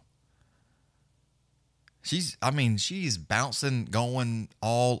though. She's bouncing, going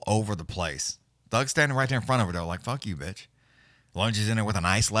all over the place. Thug standing right there in front of her though, like fuck you, bitch. Lunges in there with a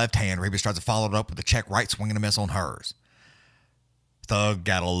nice left hand. Ribas tries to follow it up with a check right, swing and a miss on hers. Thug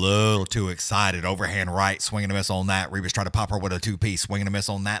got a little too excited. Overhand right, swing and a miss on that. Ribas tried to pop her with a two-piece, swing and a miss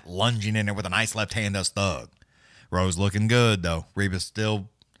on that. Lunging in there with a nice left hand does Thug. Rose looking good, though. Ribas still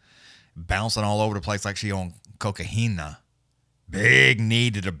bouncing all over the place like she on cocaine. Big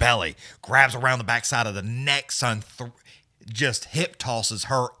knee to the belly. Grabs around the backside of the neck, son. Just hip tosses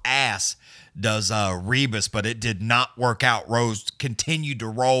her ass, does Ribas, but it did not work out. Rose continued to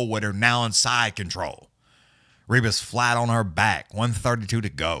roll with her now in side control. Ribas flat on her back, 132 to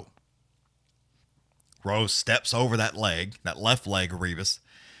go. Rose steps over that leg, that left leg of Ribas,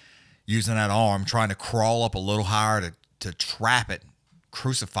 using that arm, trying to crawl up a little higher to trap it,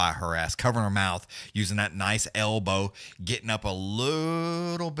 crucify her ass, covering her mouth, using that nice elbow, getting up a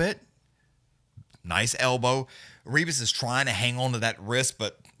little bit. Nice elbow. Ribas is trying to hang on to that wrist,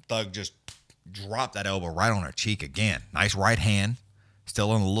 but Thug just dropped that elbow right on her cheek again. Nice right hand,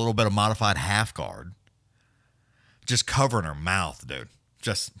 still in a little bit of modified half guard. Just covering her mouth, dude.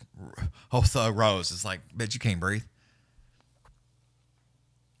 Just, Thug Rose. It's like, bitch, you can't breathe.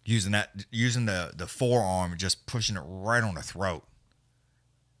 Using the forearm, just pushing it right on her throat.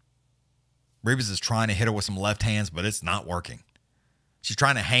 Ribas is trying to hit her with some left hands, but it's not working. She's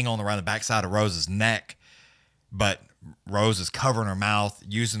trying to hang on around the backside of Rose's neck, but Rose is covering her mouth,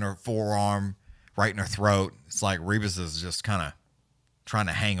 using her forearm right in her throat. It's like Ribas is just kind of trying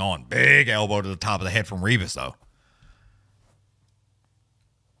to hang on. Big elbow to the top of the head from Ribas, though.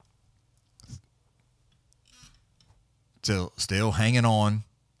 Still hanging on.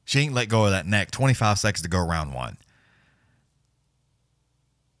 She ain't let go of that neck. 25 seconds to go, round one.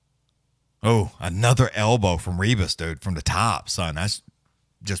 Oh, another elbow from Ribas, dude, from the top, son. That's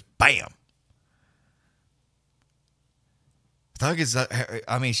just bam. Thug is,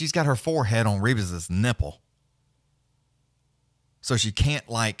 she's got her forehead on Ribas' nipple. So she can't,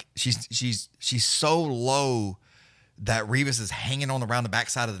 she's so low that Ribas is hanging on around the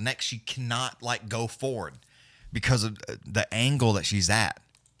backside of the neck. She cannot, go forward because of the angle that she's at.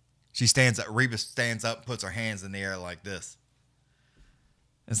 Ribas stands up, puts her hands in the air like this.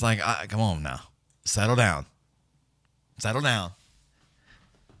 It's like, come on now. Settle down. Settle down.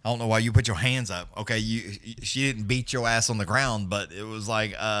 I don't know why you put your hands up. Okay, she didn't beat your ass on the ground, but it was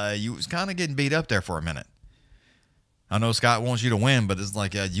like you was kind of getting beat up there for a minute. I know Scott wants you to win, but it's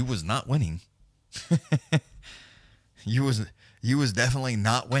like you was not winning. you was definitely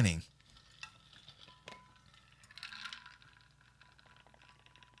not winning.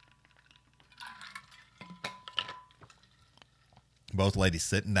 Both ladies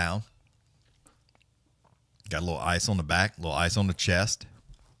sitting down. Got a little ice on the back, a little ice on the chest.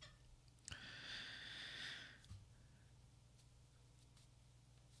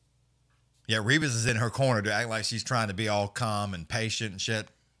 Yeah, Ribas is in her corner to act like she's trying to be all calm and patient and shit.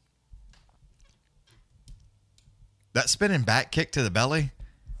 That spinning back kick to the belly,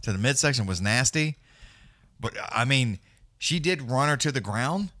 to the midsection was nasty. But, I mean, she did run her to the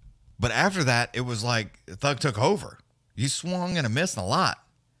ground. But after that, it was like Thug took over. You swung and a missed a lot.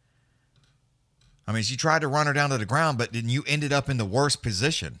 I mean, she tried to run her down to the ground, but then you ended up in the worst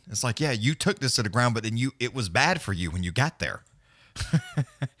position. It's like, yeah, you took this to the ground, but then it was bad for you when you got there.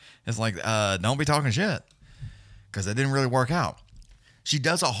 It's like, don't be talking shit, because it didn't really work out. She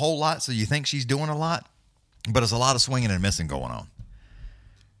does a whole lot, so you think she's doing a lot, but it's a lot of swinging and missing going on.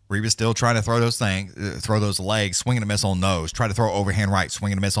 Ribas still trying to throw those legs, swinging and miss on those. Try to throw overhand right,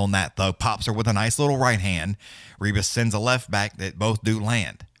 swinging and miss on that. Thug pops her with a nice little right hand. Ribas sends a left back that both do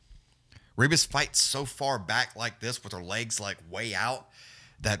land. Ribas fights so far back like this with her legs like way out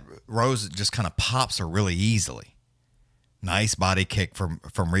that Rose just kind of pops her really easily. Nice body kick from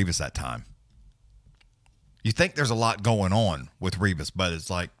Ribas that time. You think there's a lot going on with Ribas, but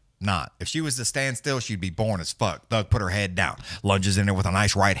it's like not. If she was to stand still, she'd be boring as fuck. Thug put her head down, lunges in there with a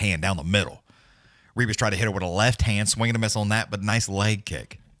nice right hand down the middle. Ribas tried to hit her with a left hand, swinging a miss on that, but nice leg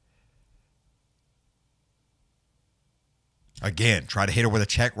kick. Again, try to hit her with a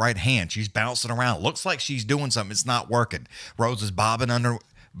check right hand. She's bouncing around. Looks like she's doing something. It's not working. Rose is bobbed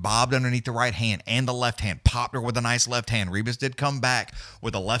underneath the right hand and the left hand. Popped her with a nice left hand. Ribas did come back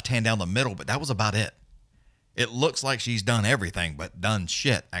with a left hand down the middle, but that was about it. It looks like she's done everything, but done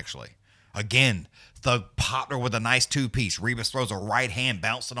shit, actually. Again, Thug popped her with a nice two-piece. Ribas throws a right hand,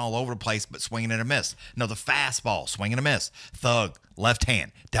 bouncing all over the place, but swinging and a miss. Another fastball, swinging and a miss. Thug, left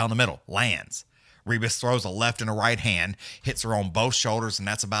hand, down the middle, lands. Ribas throws a left and a right hand, hits her on both shoulders, and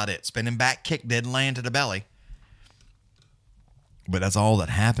that's about it. Spinning back kick did land to the belly. But that's all that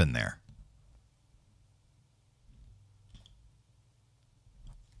happened there.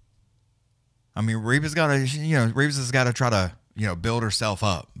 I mean, Ribas has got to try to, build herself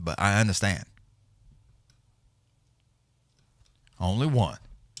up, but I understand. Only one.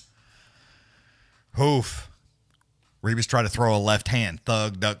 Oof. Ribas tried to throw a left hand.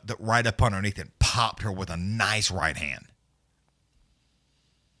 Thug ducked right up underneath it, popped her with a nice right hand.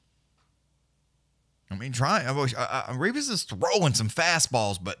 I mean, Ribas is throwing some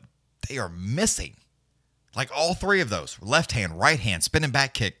fastballs, but they are missing. Like all three of those. Left hand, right hand, spinning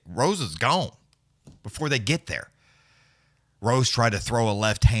back kick. Rose is gone before they get there. Rose tried to throw a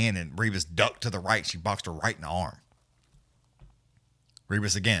left hand, and Ribas ducked to the right. She boxed her right in the arm.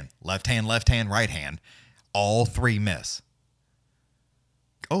 Ribas again. Left hand, right hand. All three miss.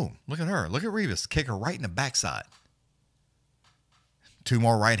 Oh, look at her. Look at Ribas. Kick her right in the backside. Two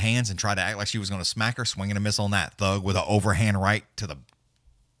more right hands and try to act like she was going to smack her. Swing and a miss on that. Thug with an overhand right to the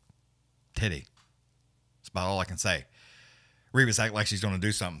titty. That's about all I can say. Ribas act like she's going to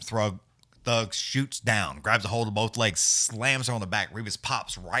do something. Thug shoots down. Grabs a hold of both legs. Slams her on the back. Ribas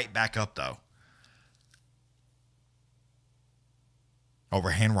pops right back up, though.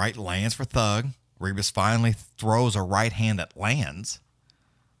 Overhand right lands for Thug. Ribas finally throws a right hand that lands.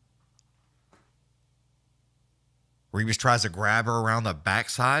 Ribas tries to grab her around the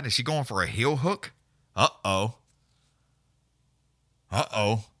backside. Is she going for a heel hook? Uh-oh.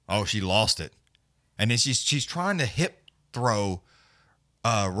 Oh, she lost it. And then she's trying to hip throw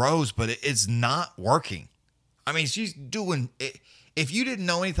Rose, but it's not working. I mean, she's doing it. If you didn't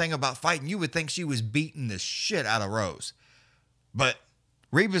know anything about fighting, you would think she was beating the shit out of Rose. But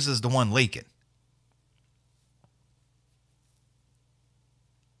Ribas is the one leaking.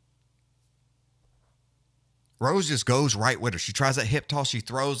 Rose just goes right with her. She tries that hip toss, she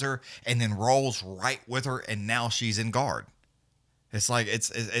throws her, and then rolls right with her, and now she's in guard. It's like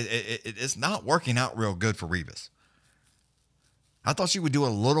it's not working out real good for Ribas. I thought she would do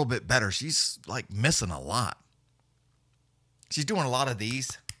a little bit better. She's like missing a lot. She's doing a lot of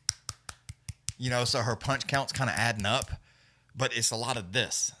these, so her punch count's kind of adding up, but it's a lot of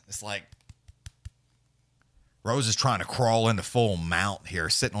this. It's like Rose is trying to crawl into full mount here,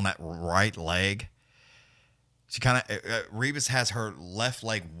 sitting on that right leg. She kind of, Ribas has her left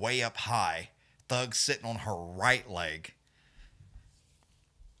leg way up high. Thug sitting on her right leg.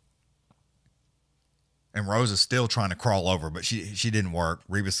 And Rose is still trying to crawl over, but she didn't work.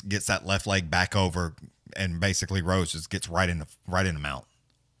 Ribas gets that left leg back over, and basically Rose just gets right in the mount.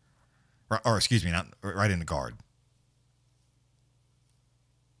 Or excuse me, not right in the guard.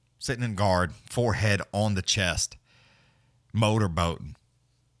 Sitting in guard, forehead on the chest, motorboating.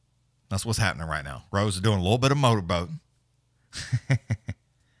 That's what's happening right now. Rose is doing a little bit of motorboating.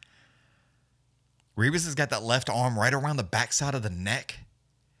 Ribas has got that left arm right around the backside of the neck.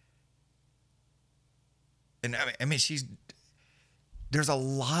 And I mean, there's a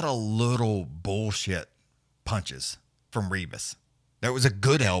lot of little bullshit punches from Ribas. There was a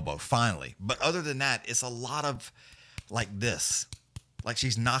good elbow, finally. But other than that, it's a lot of like this. Like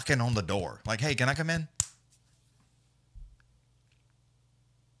she's knocking on the door. Like, hey, can I come in?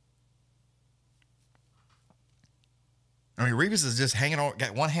 I mean, Ribas is just hanging on,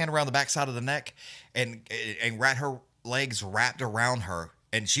 got one hand around the backside of the neck and her legs wrapped around her,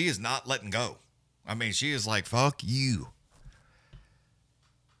 and she is not letting go. I mean, she is like, fuck you.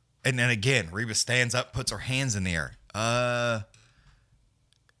 And then again, Ribas stands up, puts her hands in the air.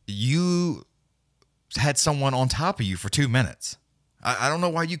 You had someone on top of you for 2 minutes. I don't know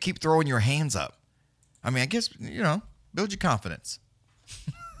why you keep throwing your hands up. I mean, I guess, build your confidence.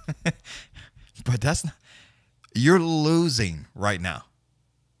 But that's not, you're losing right now.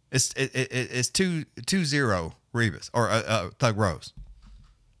 It's 2-0 Ribas, or Thug Rose.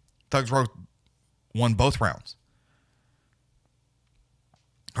 Thug Rose won both rounds.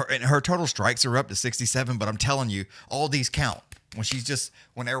 Her total strikes are up to 67, but I'm telling you, all these count.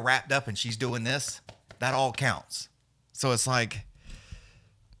 When they're wrapped up and she's doing this, that all counts. So it's like,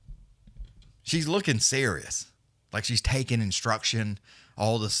 she's looking serious. Like she's taking instruction,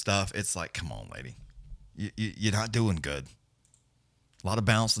 all this stuff. It's like, come on, lady. You're not doing good. A lot of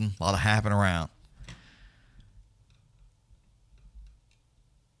bouncing, a lot of hopping around.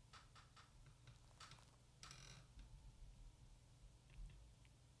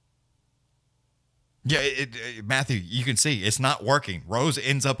 Yeah, Matthew, you can see it's not working. Rose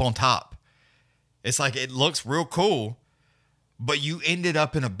ends up on top. It's like it looks real cool, but you ended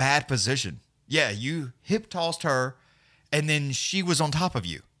up in a bad position. Yeah, you hip tossed her, and then she was on top of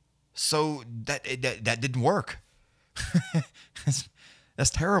you. So that didn't work. That's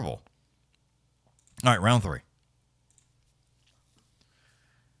terrible. All right, round 3.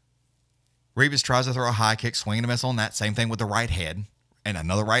 Ribas tries to throw a high kick, swing and a miss on that. Same thing with the right hand. And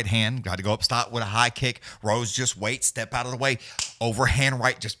another right hand. Got to go up, stop with a high kick. Rose just waits, step out of the way. Overhand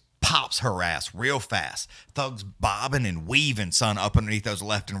right just pops her ass real fast. Thug's bobbing and weaving, son, up underneath those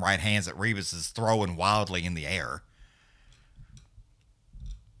left and right hands that Ribas is throwing wildly in the air.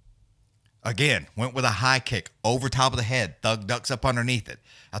 Again, went with a high kick over top of the head. Thug ducks up underneath it.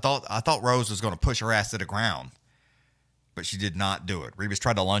 I thought Rose was going to push her ass to the ground, but she did not do it. Ribas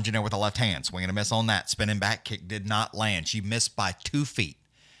tried to lunge in there with the left hand. Swing and a miss on that. Spinning back kick did not land. She missed by 2 feet.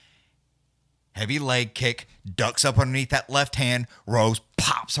 Heavy leg kick. Ducks up underneath that left hand. Rose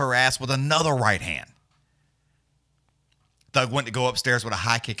pops her ass with another right hand. Thug went to go upstairs with a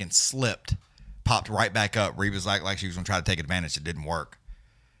high kick and slipped. Popped right back up. Ribas like she was going to try to take advantage. It didn't work.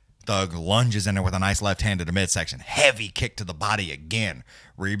 Thug lunges in there with a nice left hand to the midsection. Heavy kick to the body again.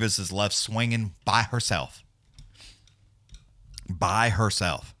 Ribas is left swinging by herself. By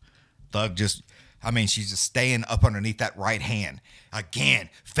herself. Thug she's just staying up underneath that right hand. Again,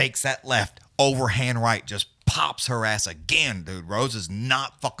 fakes that left. Overhand right. Just pops her ass again, dude. Rose is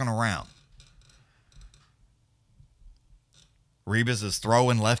not fucking around. Ribas is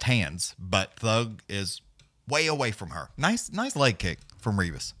throwing left hands, but Thug is way away from her. Nice leg kick from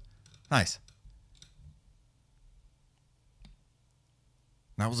Ribas. Nice.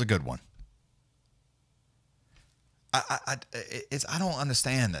 That was a good one. I don't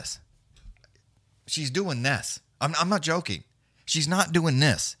understand this. She's doing this. I'm not joking. She's not doing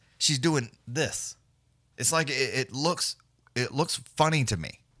this. She's doing this. It's like it looks funny to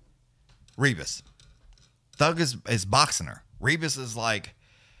me. Ribas. Thug is boxing her. Ribas is like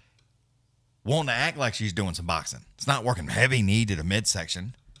wanting to act like she's doing some boxing. It's not working. Heavy knee to the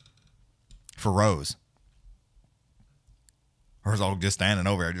midsection for Rose. Her's all just standing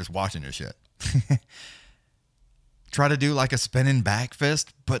over there just watching this shit. Try to do like a spinning back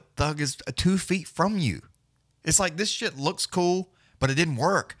fist, but Thug is 2 feet from you. It's like this shit looks cool, but it didn't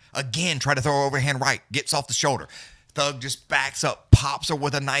work. Again, try to throw overhand right, gets off the shoulder. Thug just backs up, pops her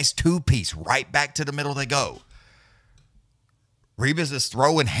with a nice 2-piece. Right back to the middle they go. Ribas is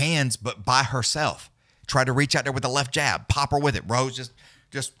throwing hands, but by herself. Try to reach out there with the left jab, pop her with it. Rose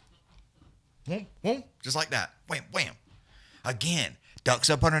just whoom, whoom, just like that. Wham, wham. Again, ducks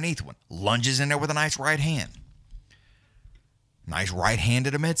up underneath one. Lunges in there with a nice right hand. Nice right hand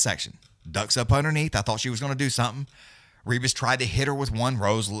to the midsection. Ducks up underneath. I thought she was going to do something. Ribas tried to hit her with one.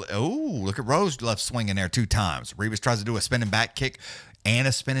 Rose, look at Rose left swinging there 2 times. Ribas tries to do a spinning back kick and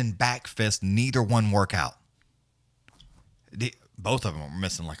a spinning back fist. Neither one work out. Both of them are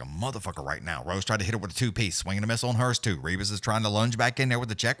missing like a motherfucker right now. Rose tried to hit her with a 2-piece. Swinging a miss on hers too. Ribas is trying to lunge back in there with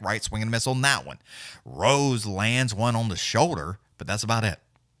the check right. Swinging a miss on that one. Rose lands one on the shoulder, but that's about it.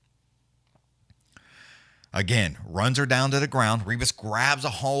 Again, runs her down to the ground. Ribas grabs a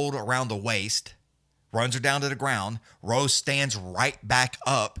hold around the waist, runs her down to the ground. Rose stands right back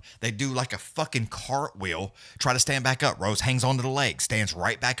up. They do like a fucking cartwheel, try to stand back up. Rose hangs onto the leg, stands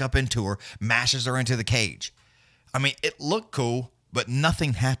right back up into her, mashes her into the cage. I mean, it looked cool, but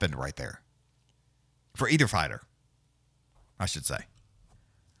nothing happened right there. For either fighter, I should say.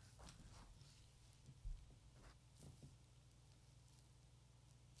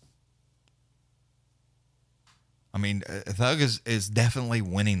 I mean, Thug is definitely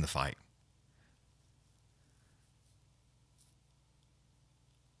winning the fight.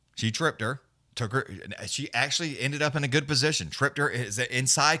 She tripped her, took her. She actually ended up in a good position. Tripped her, is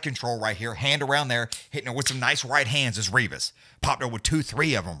inside control right here, hand around there, hitting her with some nice right hands as Ribas. Popped her with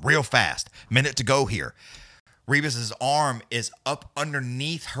 2-3 of them real fast. Minute to go here. Ribas' arm is up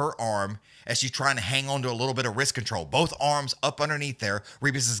underneath her arm as she's trying to hang on to a little bit of wrist control. Both arms up underneath there.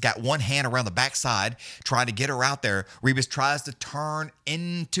 Ribas has got one hand around the backside, trying to get her out there. Ribas tries to turn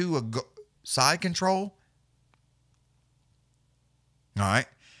into a side control. All right.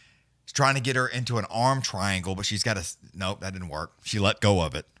 She's trying to get her into an arm triangle, but she's got a... Nope, that didn't work. She let go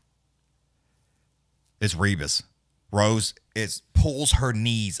of it. It's Ribas. Rose pulls her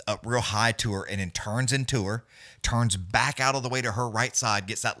knees up real high to her and then turns into her, turns back out of the way to her right side,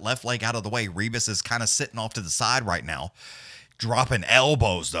 gets that left leg out of the way. Ribas is kind of sitting off to the side right now, dropping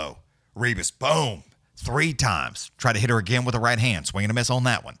elbows though. Ribas, boom, 3 times. Try to hit her again with the right hand, swing and a miss on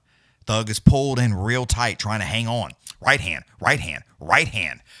that one. Thug is pulled in real tight, trying to hang on. Right hand, right hand, right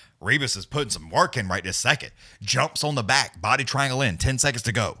hand. Ribas is putting some work in right this second. Jumps on the back, body triangle in, 10 seconds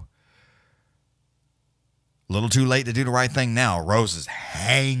to go. A little too late to do the right thing now. Rose is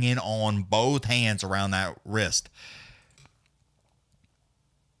hanging on both hands around that wrist.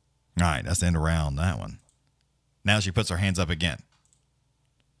 All right, that's the end around that one. Now she puts her hands up again.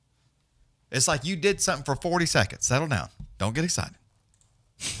 It's like you did something for 40 seconds. Settle down. Don't get excited.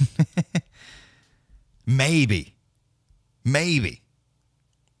 Maybe. Maybe.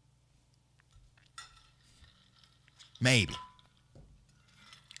 Maybe.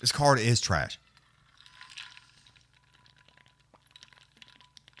 This card is trash.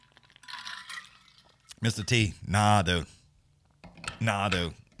 Mr. T, nah, dude. Nah,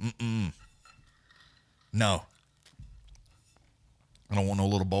 dude. No. I don't want no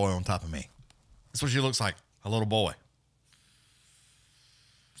little boy on top of me. That's what she looks like, a little boy.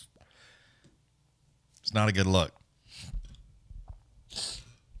 It's not a good look.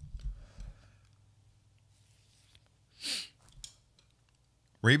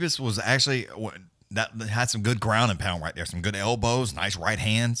 Ribas was actually, that had some good ground and pound right there. Some good elbows, nice right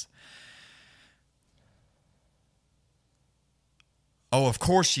hands. Oh, of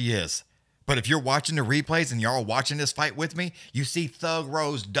course she is. But if you're watching the replays and y'all are watching this fight with me, you see Thug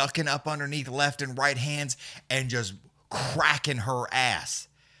Rose ducking up underneath left and right hands and just cracking her ass.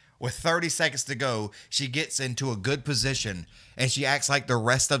 With 30 seconds to go, she gets into a good position and she acts like the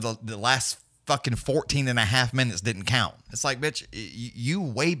rest of the last fucking 14 and a half minutes didn't count. It's like, bitch, you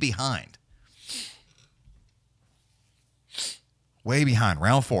way behind. Way behind.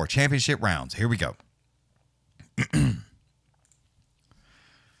 Round 4, championship rounds. Here we go.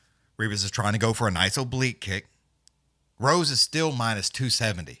 Ribas is trying to go for a nice oblique kick. Rose is still minus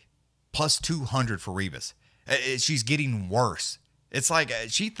 270. Plus 200 for Ribas. She's getting worse. It's like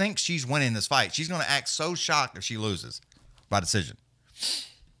she thinks she's winning this fight. She's going to act so shocked if she loses by decision.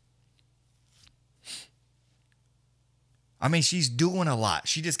 I mean, she's doing a lot.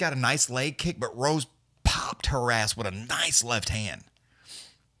 She just got a nice leg kick, but Rose popped her ass with a nice left hand.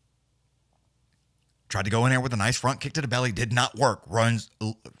 Tried to go in there with a nice front kick to the belly. Did not work. Rose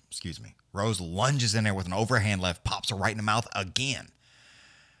lunges in there with an overhand left. Pops her right in the mouth again.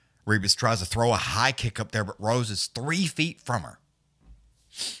 Ribas tries to throw a high kick up there, but Rose is 3 feet from her.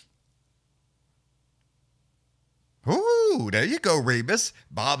 Ooh, there you go, Ribas.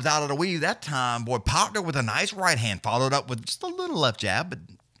 Bob's out of the weave that time. Boy, popped her with a nice right hand. Followed up with just a little left jab, but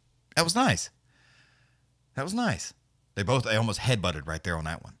that was nice. That was nice. They almost headbutted right there on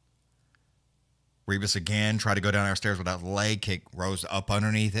that one. Ribas again tried to go down our stairs without leg kick. Rose up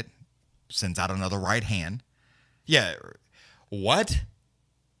underneath it. Sends out another right hand. Yeah. What?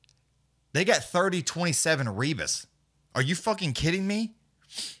 They got 30-27 Ribas. Are you fucking kidding me?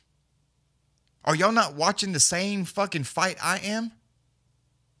 Are y'all not watching the same fucking fight I am?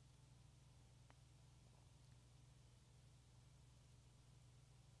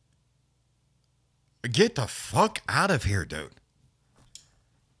 Get the fuck out of here, dude.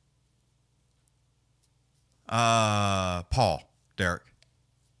 Paul, Derek.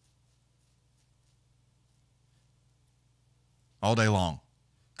 All day long.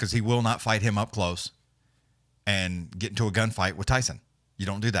 Because he will not fight him up close. and get into a gunfight with Tyson. You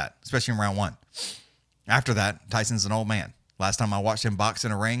don't do that, especially in round 1. After that, Tyson's an old man. Last time I watched him box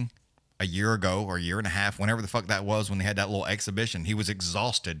in a ring, a year ago or a year and a half, whenever the fuck that was, when they had that little exhibition, he was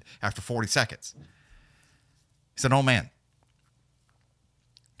exhausted after 40 seconds. He's an old man.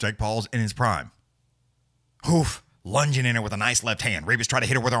 Jake Paul's in his prime. Oof. Lunging in her with a nice left hand. Ribas tried to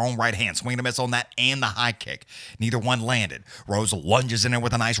hit her with her own right hand. Swing and a miss on that and the high kick. Neither one landed. Rose lunges in there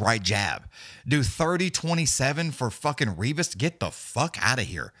with a nice right jab. Do 30-27 for fucking Ribas. Get the fuck out of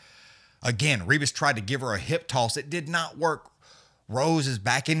here. Again, Ribas tried to give her a hip toss. It did not work. Rose is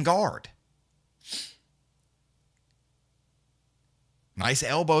back in guard. Nice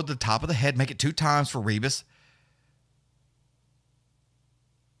elbow to the top of the head. Make it 2 times for Ribas.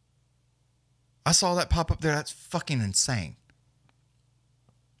 I saw that pop up there. That's fucking insane.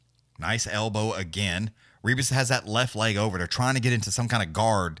 Nice elbow again. Ribas has that left leg over. They're trying to get into some kind of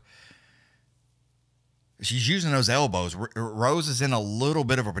guard. She's using those elbows. Rose is in a little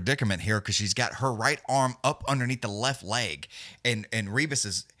bit of a predicament here because she's got her right arm up underneath the left leg. And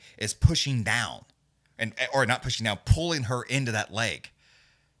Ribas is pushing down. Or not pushing down, pulling her into that leg.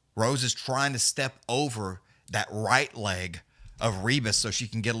 Rose is trying to step over that right leg of Ribas so she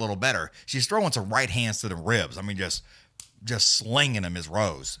can get a little better. She's throwing some right hands to the ribs. I mean, just slinging them is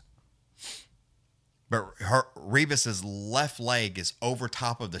Rose. But Ribas's left leg is over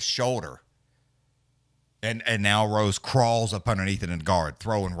top of the shoulder. And now Rose crawls up underneath it in guard,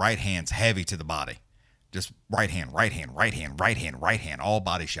 throwing right hands heavy to the body. Just right hand, right hand, right hand, right hand, right hand, all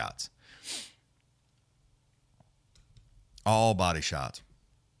body shots. All body shots.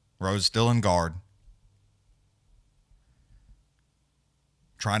 Rose still in guard.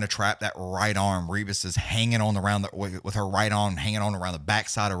 Trying to trap that right arm. Ribas is hanging on around with her right arm hanging on around the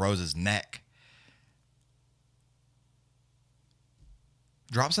backside of Rose's neck.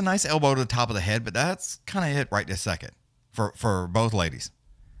 Drops a nice elbow to the top of the head, but that's kind of it right this second for both ladies.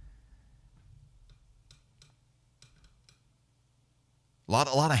 A lot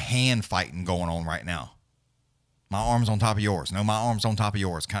of hand fighting going on right now. My arm's on top of yours. No, my arm's on top of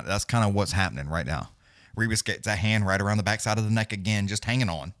yours. That's kind of what's happening right now. Ribas gets that hand right around the backside of the neck again, just hanging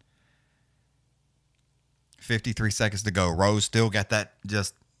on. 53 seconds to go. Rose still got that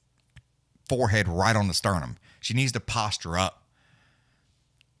just forehead right on the sternum. She needs to posture up.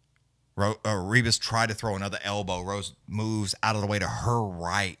 Ribas tried to throw another elbow. Rose moves out of the way to her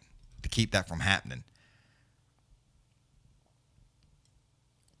right to keep that from happening.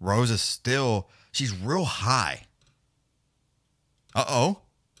 Rose is still, she's real high. Uh-oh.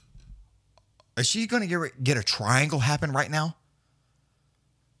 Is she going to get a triangle happen right now?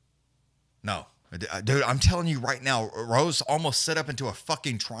 No. Dude, I'm telling you right now, Rose almost set up into a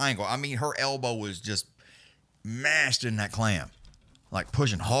fucking triangle. I mean, her elbow was just mashed in that clam. Like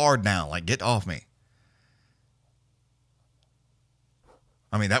pushing hard down. Like, get off me.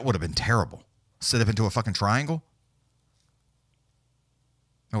 I mean, that would have been terrible. Set up into a fucking triangle?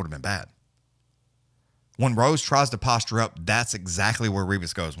 That would have been bad. When Rose tries to posture up, that's exactly where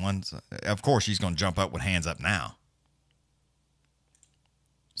Ribas goes. Of course, she's going to jump up with hands up now.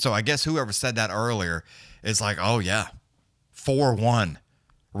 So I guess whoever said that earlier is like, oh, yeah, 4-1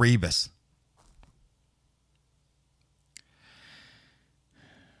 Ribas.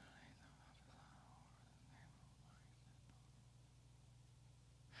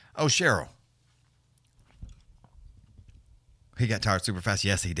 Oh, Cheryl. He got tired super fast.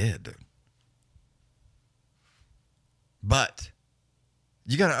 Yes, he did, dude. But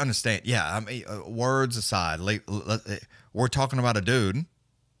you got to understand, yeah, I mean, words aside, we're talking about a dude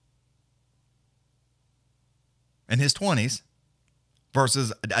in his 20s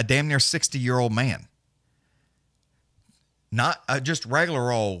versus a damn near 60-year-old man. Not just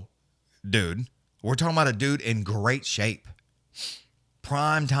regular old dude. We're talking about a dude in great shape.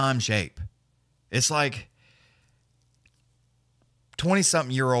 Prime time shape. It's like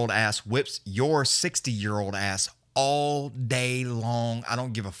 20-something-year-old ass whips your 60-year-old ass all day long. I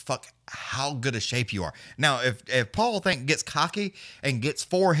don't give a fuck how good a shape you are. Now, if Paul gets cocky and gets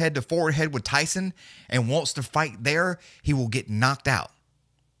forehead to forehead with Tyson and wants to fight there, he will get knocked out.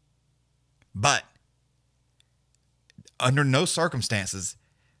 But under no circumstances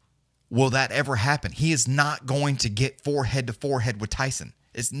will that ever happen. He is not going to get forehead to forehead with Tyson.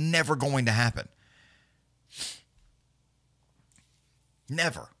 It's never going to happen.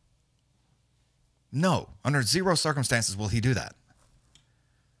 Never. No, under zero circumstances will he do that.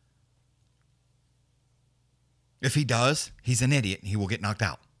 If he does, he's an idiot and he will get knocked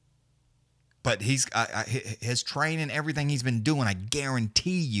out. But his training, everything he's been doing, I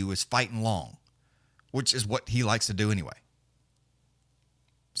guarantee you, is fighting long, which is what he likes to do anyway.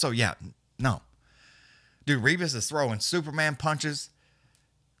 So, yeah, no. Dude, Ribas is throwing Superman punches,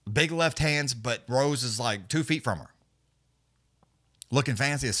 big left hands, but Rose is like 2 feet from her. Looking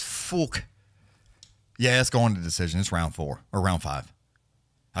fancy as fuck. Yeah, it's going to decision. It's round 4 or round 5.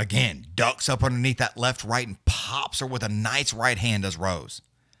 Again, ducks up underneath that left, right, and pops her with a nice right hand as Rose.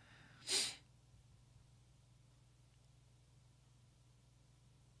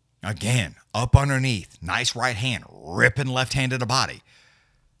 Again, up underneath, nice right hand, ripping left hand to the body.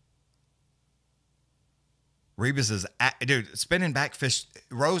 Ribas is, dude, spinning back fish.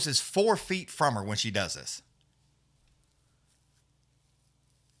 Rose is 4 feet from her when she does this.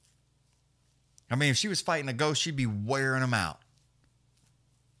 I mean, if she was fighting a ghost, she'd be wearing them out.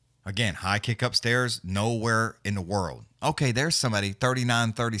 Again, high kick upstairs, nowhere in the world. Okay, there's somebody,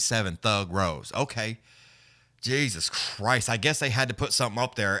 39-37, Thug Rose. Okay. Jesus Christ. I guess they had to put something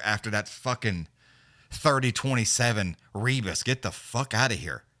up there after that fucking 30-27 Ribas. Get the fuck out of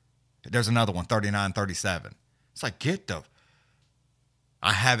here. There's another one, 39-37. It's like,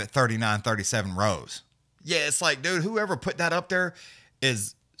 I have it 39-37 Rose. Yeah, it's like, dude, whoever put that up there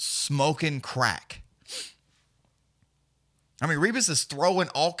is smoking crack. I mean, Ribas is throwing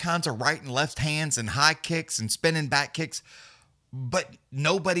all kinds of right and left hands and high kicks and spinning back kicks, but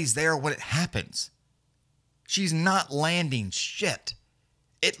nobody's there when it happens. She's not landing shit.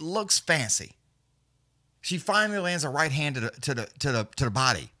 It looks fancy. She finally lands a right hand to the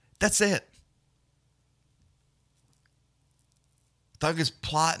body. That's it. Thug is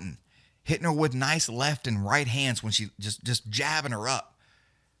plotting, hitting her with nice left and right hands when she just jabbing her up.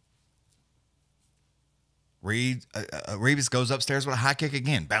 Ribas goes upstairs with a high kick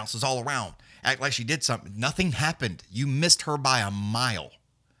again, bounces all around, act like she did something. Nothing happened. You missed her by a mile.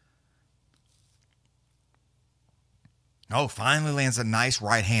 Oh, finally lands a nice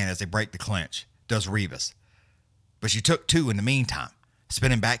right hand as they break the clinch. Does Ribas. But she took 2 in the meantime.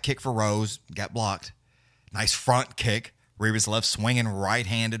 Spinning back kick for Rose. Got blocked. Nice front kick. Ribas left swinging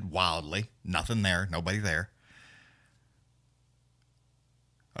right-handed wildly. Nothing there. Nobody there.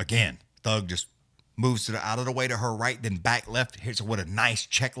 Again, Thug just moves out of the way to her right, then back left. Hits her with a nice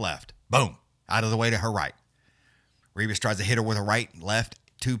check left. Boom. Out of the way to her right. Ribas tries to hit her with a right, left,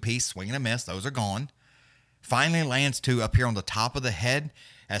 2-piece. Swing and a miss. Those are gone. Finally lands 2 up here on the top of the head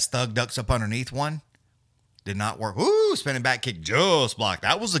as Thug ducks up underneath one. Did not work. Ooh, spinning back kick just blocked.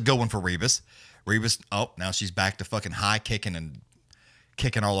 That was a good one for Ribas. Ribas, oh, now she's back to fucking high kicking and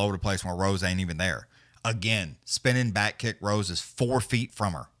kicking all over the place when Rose ain't even there. Again, spinning back kick. Rose is 4 feet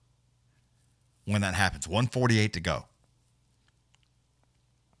from her when that happens. 1:48 to go.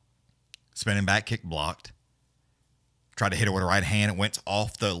 Spinning back kick blocked. Tried to hit her with a right hand. It went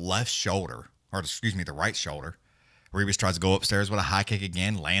off the left shoulder. Or, excuse me, the right shoulder. Ribas tries to go upstairs with a high kick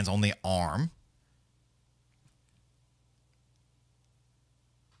again. Lands on the arm.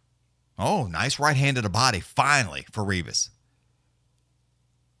 Oh, nice right hand to the body, finally, for Ribas.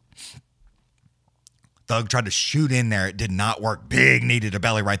 Thug tried to shoot in there. It did not work. Big knee to the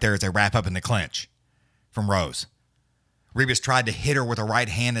belly right there as they wrap up in the clinch from Rose. Ribas tried to hit her with a right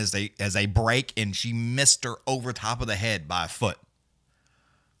hand as they break, and she missed her over top of the head by a foot.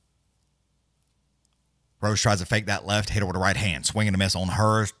 Rose tries to fake that left, hit her with a right hand. Swing and a miss on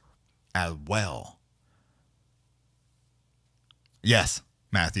her as well. Yes,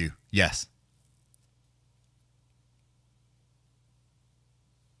 Matthew. Yes.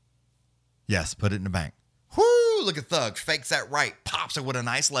 Yes, put it in the bank. Whoo, look at Thug. Fakes that right. Pops her with a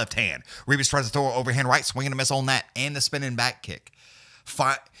nice left hand. Ribas tries to throw her overhand right. Swing and a miss on that. And the spinning back kick.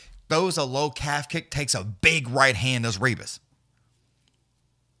 Throws a low calf kick. Takes a big right hand as Ribas.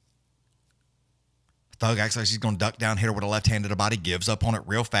 Thug acts like she's going to duck down, hit her with a left hand to the body, gives up on it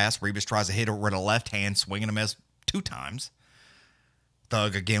real fast. Ribas tries to hit her with a left hand, swing and a miss 2 times.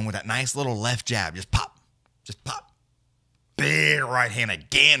 Thug again with that nice little left jab. Just pop. Just pop. Big right hand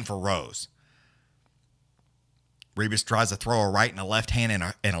again for Rose. Ribas tries to throw a right and a left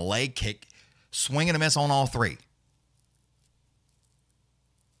hand and a leg kick. Swing and a miss on all 3.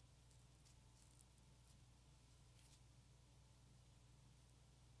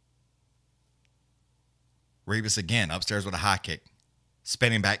 Ribas again, upstairs with a high kick.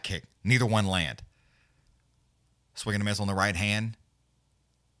 Spinning back kick. Neither one land. Swing and a miss on the right hand.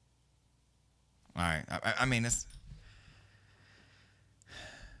 All right. I mean, it's...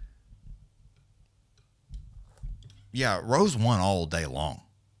 Yeah, Rose won all day long.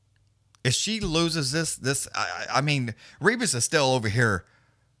 If she loses I mean, Ribas is still over here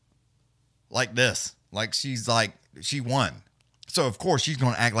like this. Like she won. So, of course, she's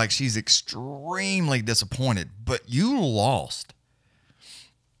going to act like she's extremely disappointed. But you lost.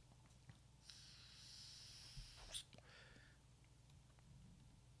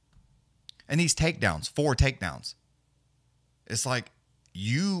 And these takedowns, 4 takedowns. It's like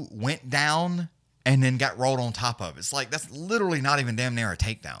you went down and then got rolled on top of. It's like that's literally not even damn near a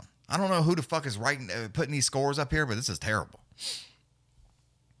takedown. I don't know who the fuck is putting these scores up here, but this is terrible.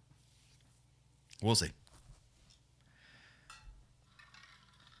 We'll see.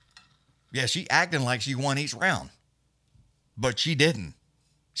 Yeah, she acting like she won each round, but she didn't.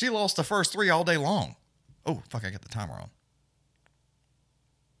 She lost the first 3 all day long. Oh, fuck, I got the timer on.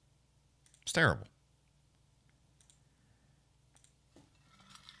 It's terrible.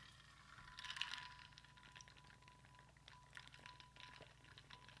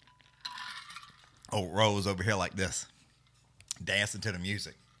 Oh, Rose over here like this, dancing to the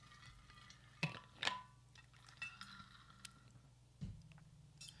music.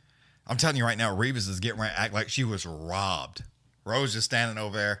 I'm telling you right now, Ribas is getting ready to act like she was robbed. Rose just standing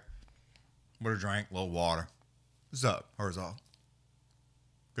over there with a drink, a little water. What's up? Hers all.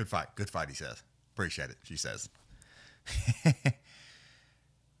 Good fight, he says. Appreciate it, she says.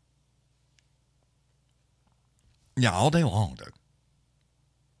 Yeah, all day long, dude.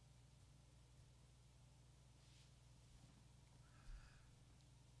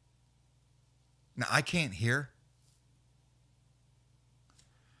 Now, I can't hear.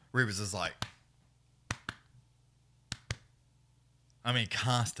 Ribas is like, I mean,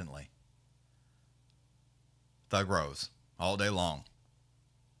 constantly. Thug Rose, all day long.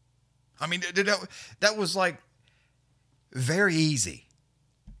 I mean, that was like very easy.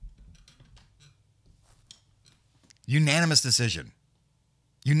 Unanimous decision.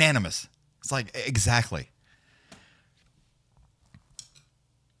 Unanimous. It's like, exactly.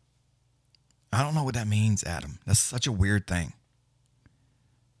 I don't know what that means, Adam. That's such a weird thing.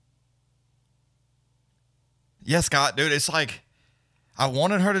 Yeah, Scott, dude, it's like I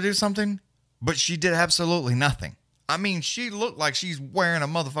wanted her to do something, but she did absolutely nothing. I mean, she looked like she's wearing a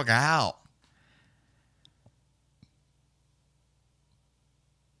motherfucker out.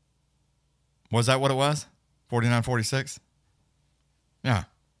 Was that what it was? 49-46? Yeah.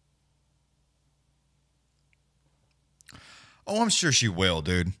 Oh, I'm sure she will,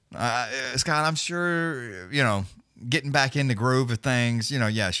 dude. Scott, I'm sure, getting back in the groove of things,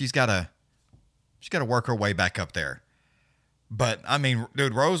 yeah, she's got to work her way back up there. But, I mean,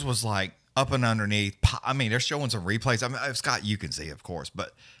 dude, Rose was like up and underneath. I mean, they're showing some replays. I mean, Scott, you can see, of course.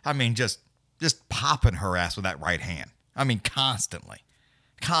 But, I mean, just popping her ass with that right hand. I mean, constantly.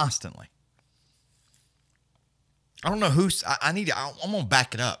 Constantly. I don't know who's... I'm going to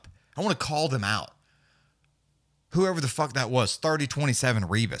back it up. I want to call them out. Whoever the fuck that was, 30-27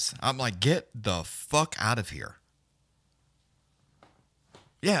 Ribas. I'm like, get the fuck out of here.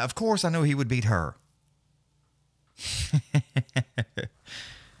 Yeah, of course I knew he would beat her.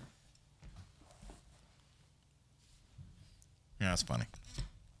 Yeah, that's funny.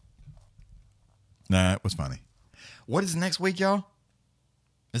 Nah, it was funny. What is next week, y'all?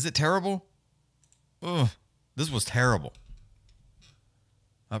 Is it terrible? Ugh, this was terrible.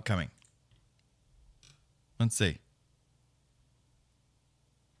 Upcoming. Let's see.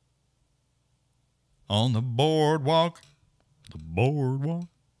 On the boardwalk. The boardwalk.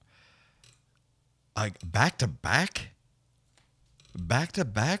 Like back to back? Back to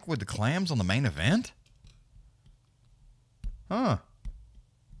back with the clams on the main event? Huh.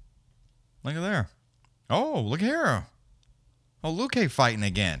 Look at there. Oh, look here. Oh, Luke fighting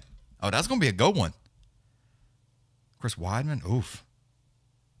again. Oh, that's going to be a good one. Chris Weidman. Oof.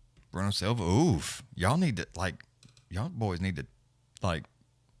 Bruno Silva. Oof. Y'all need to, y'all boys need to,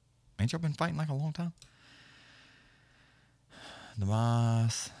 ain't y'all been fighting a long time?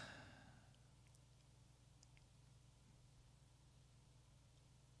 Damas.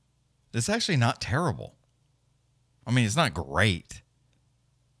 It's actually not terrible. I mean, it's not great,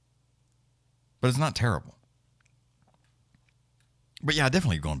 but it's not terrible. But yeah,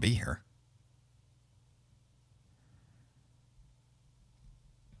 definitely going to be here.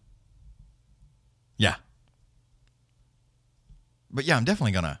 Yeah. But yeah, I'm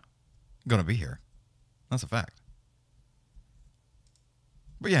definitely gonna be here. That's a fact.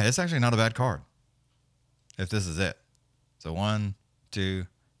 But yeah, it's actually not a bad card. If this is it. So 1, 2,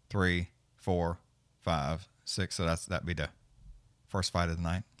 3, 4, 5, 6. So that'd be the first fight of the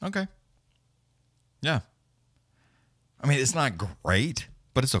night. Okay. Yeah. I mean, it's not great,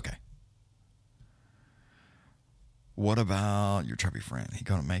 but it's okay. What about your chubby friend? He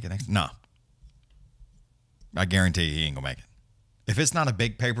gonna make it next? No. I guarantee you he ain't gonna make it. If it's not a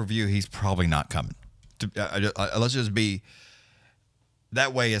big pay-per-view, he's probably not coming. Let's just be...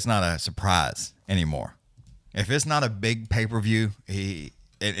 That way it's not a surprise anymore. If it's not a big pay-per-view,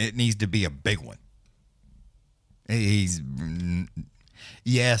 it needs to be a big one.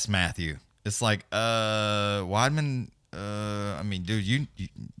 Yes, Matthew. It's like, Weidman, I mean, dude,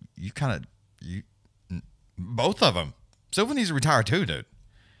 you kind of, both of them. Silva needs to retire too, dude.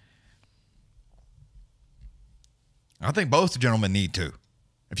 I think both gentlemen need to,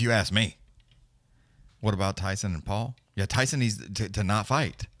 if you ask me. What about Tyson and Paul? Yeah, Tyson needs to not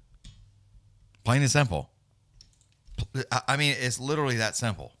fight. Plain and simple. I mean, it's literally that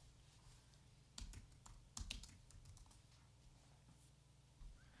simple.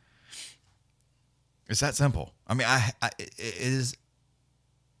 It's that simple. I mean, it is.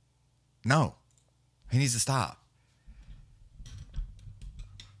 No, he needs to stop.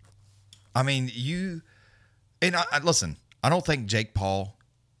 I mean, listen. I don't think Jake Paul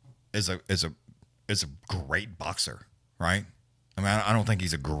is a great boxer, right? I mean, I don't think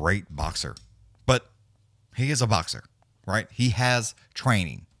he's a great boxer, but he is a boxer, right? He has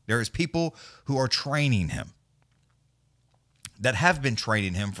training. There is people who are training him that have been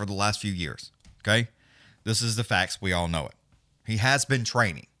training him for the last few years. Okay, this is the facts. We all know it. He has been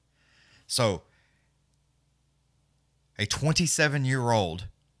training. So, a 27-year-old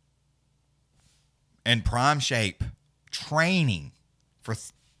in prime shape, training for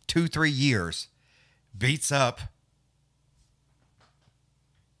 2-3 years, beats up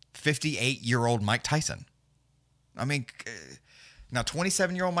 58-year-old Mike Tyson. I mean, now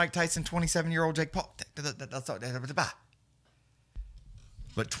 27-year-old Mike Tyson, 27-year-old Jake Paul.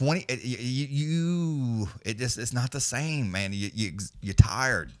 But it's not the same, man. You're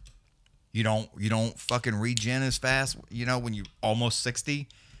tired. You don't fucking regen as fast. You know, when you're almost 60.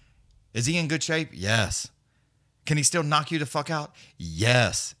 Is he in good shape? Yes. Can he still knock you the fuck out?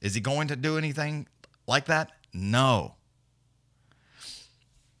 Yes. Is he going to do anything like that? No.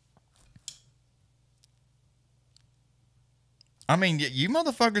 I mean, you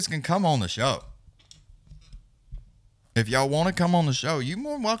motherfuckers can come on the show. If y'all want to come on the show, you're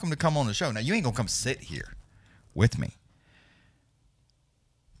more than welcome to come on the show. Now, you ain't going to come sit here with me.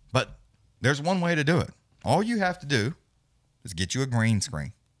 But there's one way to do it. All you have to do is get you a green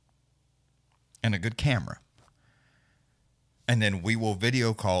screen and a good camera. And then we will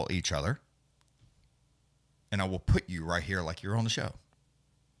video call each other. And I will put you right here like you're on the show.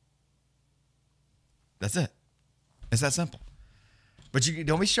 That's it. It's that simple. But you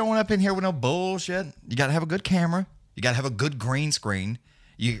don't be showing up in here with no bullshit. You got to have a good camera. You got to have a good green screen.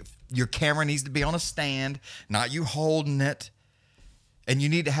 Your camera needs to be on a stand, not you holding it. And you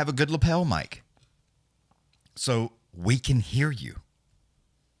need to have a good lapel mic so we can hear you.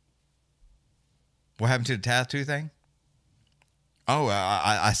 What happened to the tattoo thing? Oh,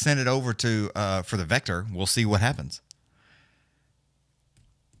 I sent it over to for the vector. We'll see what happens.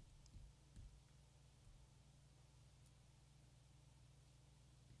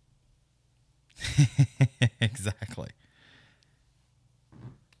 Exactly.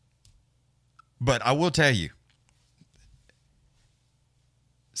 But I will tell you,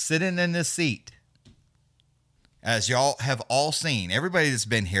 sitting in this seat, as y'all have all seen, everybody that's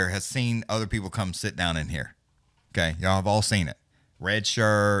been here has seen other people come sit down in here. Okay, y'all have all seen it. Red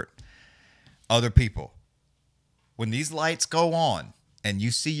shirt, other people. When these lights go on and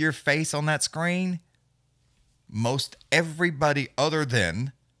you see your face on that screen, most everybody other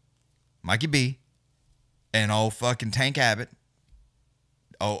than Mikey B and old fucking Tank Abbott,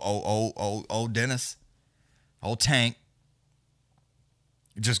 old Dennis, old Tank,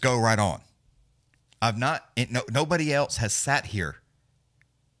 just go right on. Nobody else has sat here.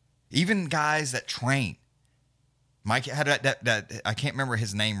 Even guys that train. Mike had that I can't remember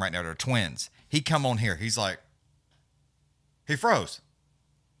his name right now. They're twins. He come on here. He's like, he froze.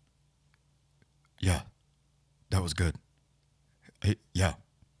 Yeah, that was good. Yeah.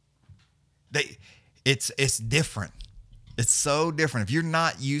 It's different. It's so different. If you're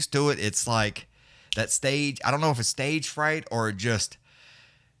not used to it, it's like that stage. I don't know if it's stage fright or just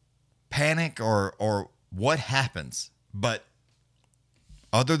panic or what happens. But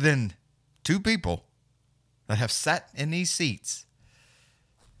other than two people that have sat in these seats,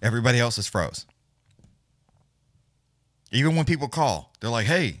 everybody else is froze. Even when people call, they're like,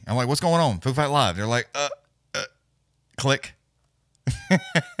 hey, I'm like, what's going on? Food Fight Live. They're like, click.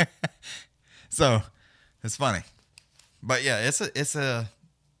 So it's funny. But yeah, it's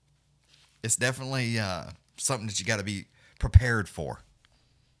definitely something that you got to be prepared for.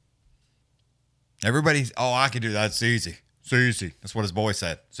 Everybody's, oh, I can do that. It's easy. It's easy. That's what his boy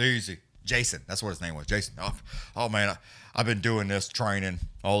said. It's easy. Jason. That's what his name was. Jason. Oh man, I've been doing this training,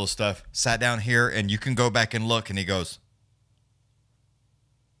 all this stuff. Sat down here, and you can go back and look, and he goes,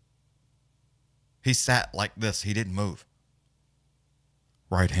 he sat like this. He didn't move.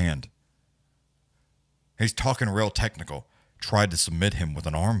 Right hand. He's talking real technical. Tried to submit him with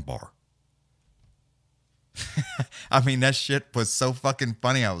an arm bar. I mean, that shit was so fucking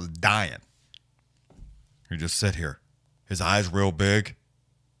funny. I was dying. He just sit here. His eyes real big.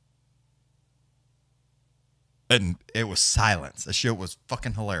 And it was silence. The shit was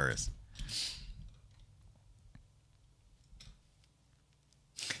fucking hilarious.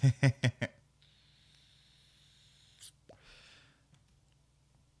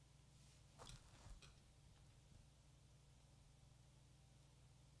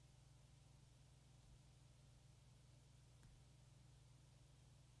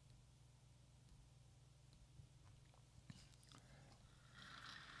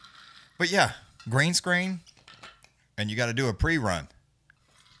 But yeah, green screen, and you got to do a pre-run.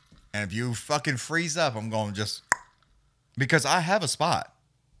 And if you fucking freeze up, I'm going to just, because I have a spot.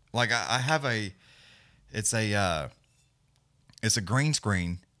 Like I have it's a green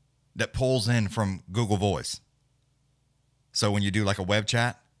screen that pulls in from Google Voice. So when you do like a web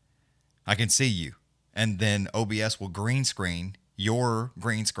chat, I can see you. And then OBS will green screen your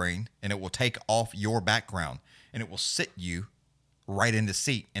green screen, and it will take off your background, and it will sit you right in the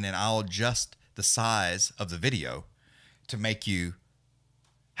seat, and then I'll adjust the size of the video to make you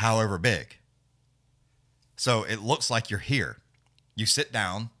however big. So it looks like you're here. You sit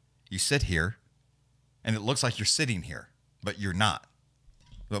down, you sit here, and it looks like you're sitting here, but you're not.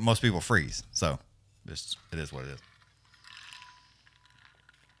 But most people freeze, so it is what it is.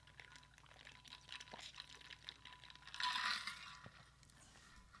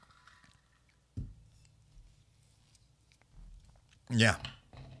 Yeah.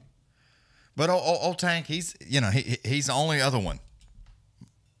 But old Tank, he's the only other one,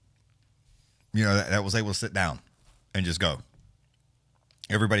 that was able to sit down and just go.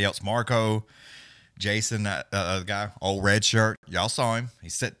 Everybody else, Marco, Jason, that guy, old red shirt, y'all saw him. He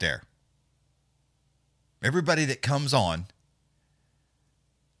sit there. Everybody that comes on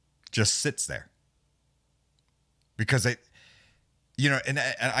just sits there. Because and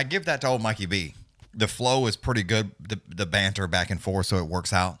I give that to old Mikey B. The flow is pretty good, the banter back and forth, so it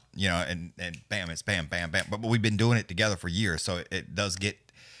works out, and bam, it's bam, bam, bam. But we've been doing it together for years, so it does get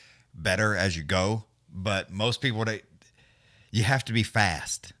better as you go. But most people, you have to be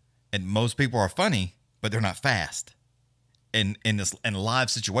fast. And most people are funny, but they're not fast. In a live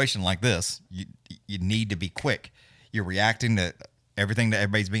situation like this, you need to be quick. You're reacting to everything that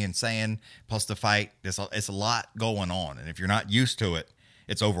everybody's being saying, plus the fight. It's a lot going on. And if you're not used to it,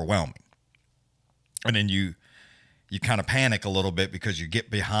 it's overwhelming. And then you kind of panic a little bit because you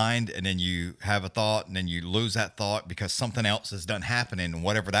get behind, and then you have a thought, and then you lose that thought because something else is done happening, and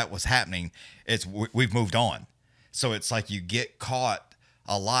whatever that was happening, we've moved on. So it's like you get caught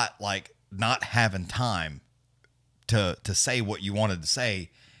a lot, like not having time to say what you wanted to say,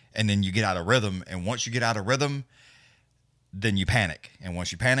 and then you get out of rhythm. And once you get out of rhythm, then you panic, and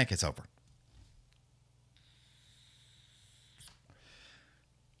once you panic, it's over.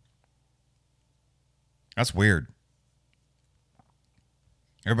 That's weird.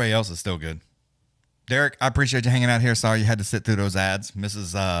 Everybody else is still good. Derek, I appreciate you hanging out here. Sorry you had to sit through those ads.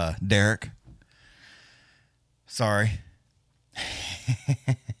 Mrs. Derek. Sorry.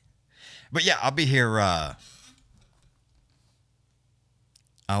 But yeah, I'll be here. I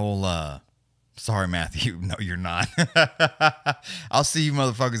will, sorry, Matthew. No, you're not. I'll see you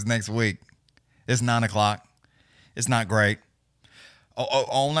motherfuckers next week. It's 9 o'clock. It's not great.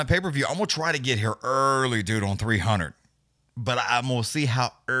 On that pay-per-view, I'm going to try to get here early, dude, on 300. But I'm going to see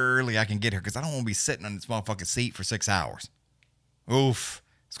how early I can get here, because I don't want to be sitting on this motherfucking seat for 6 hours. Oof.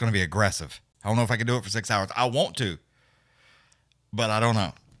 It's going to be aggressive. I don't know if I can do it for 6 hours. I want to, but I don't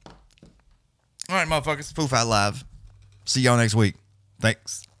know. All right, motherfuckers. Food Fight Live. See y'all next week.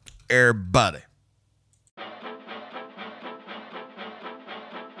 Thanks, everybody.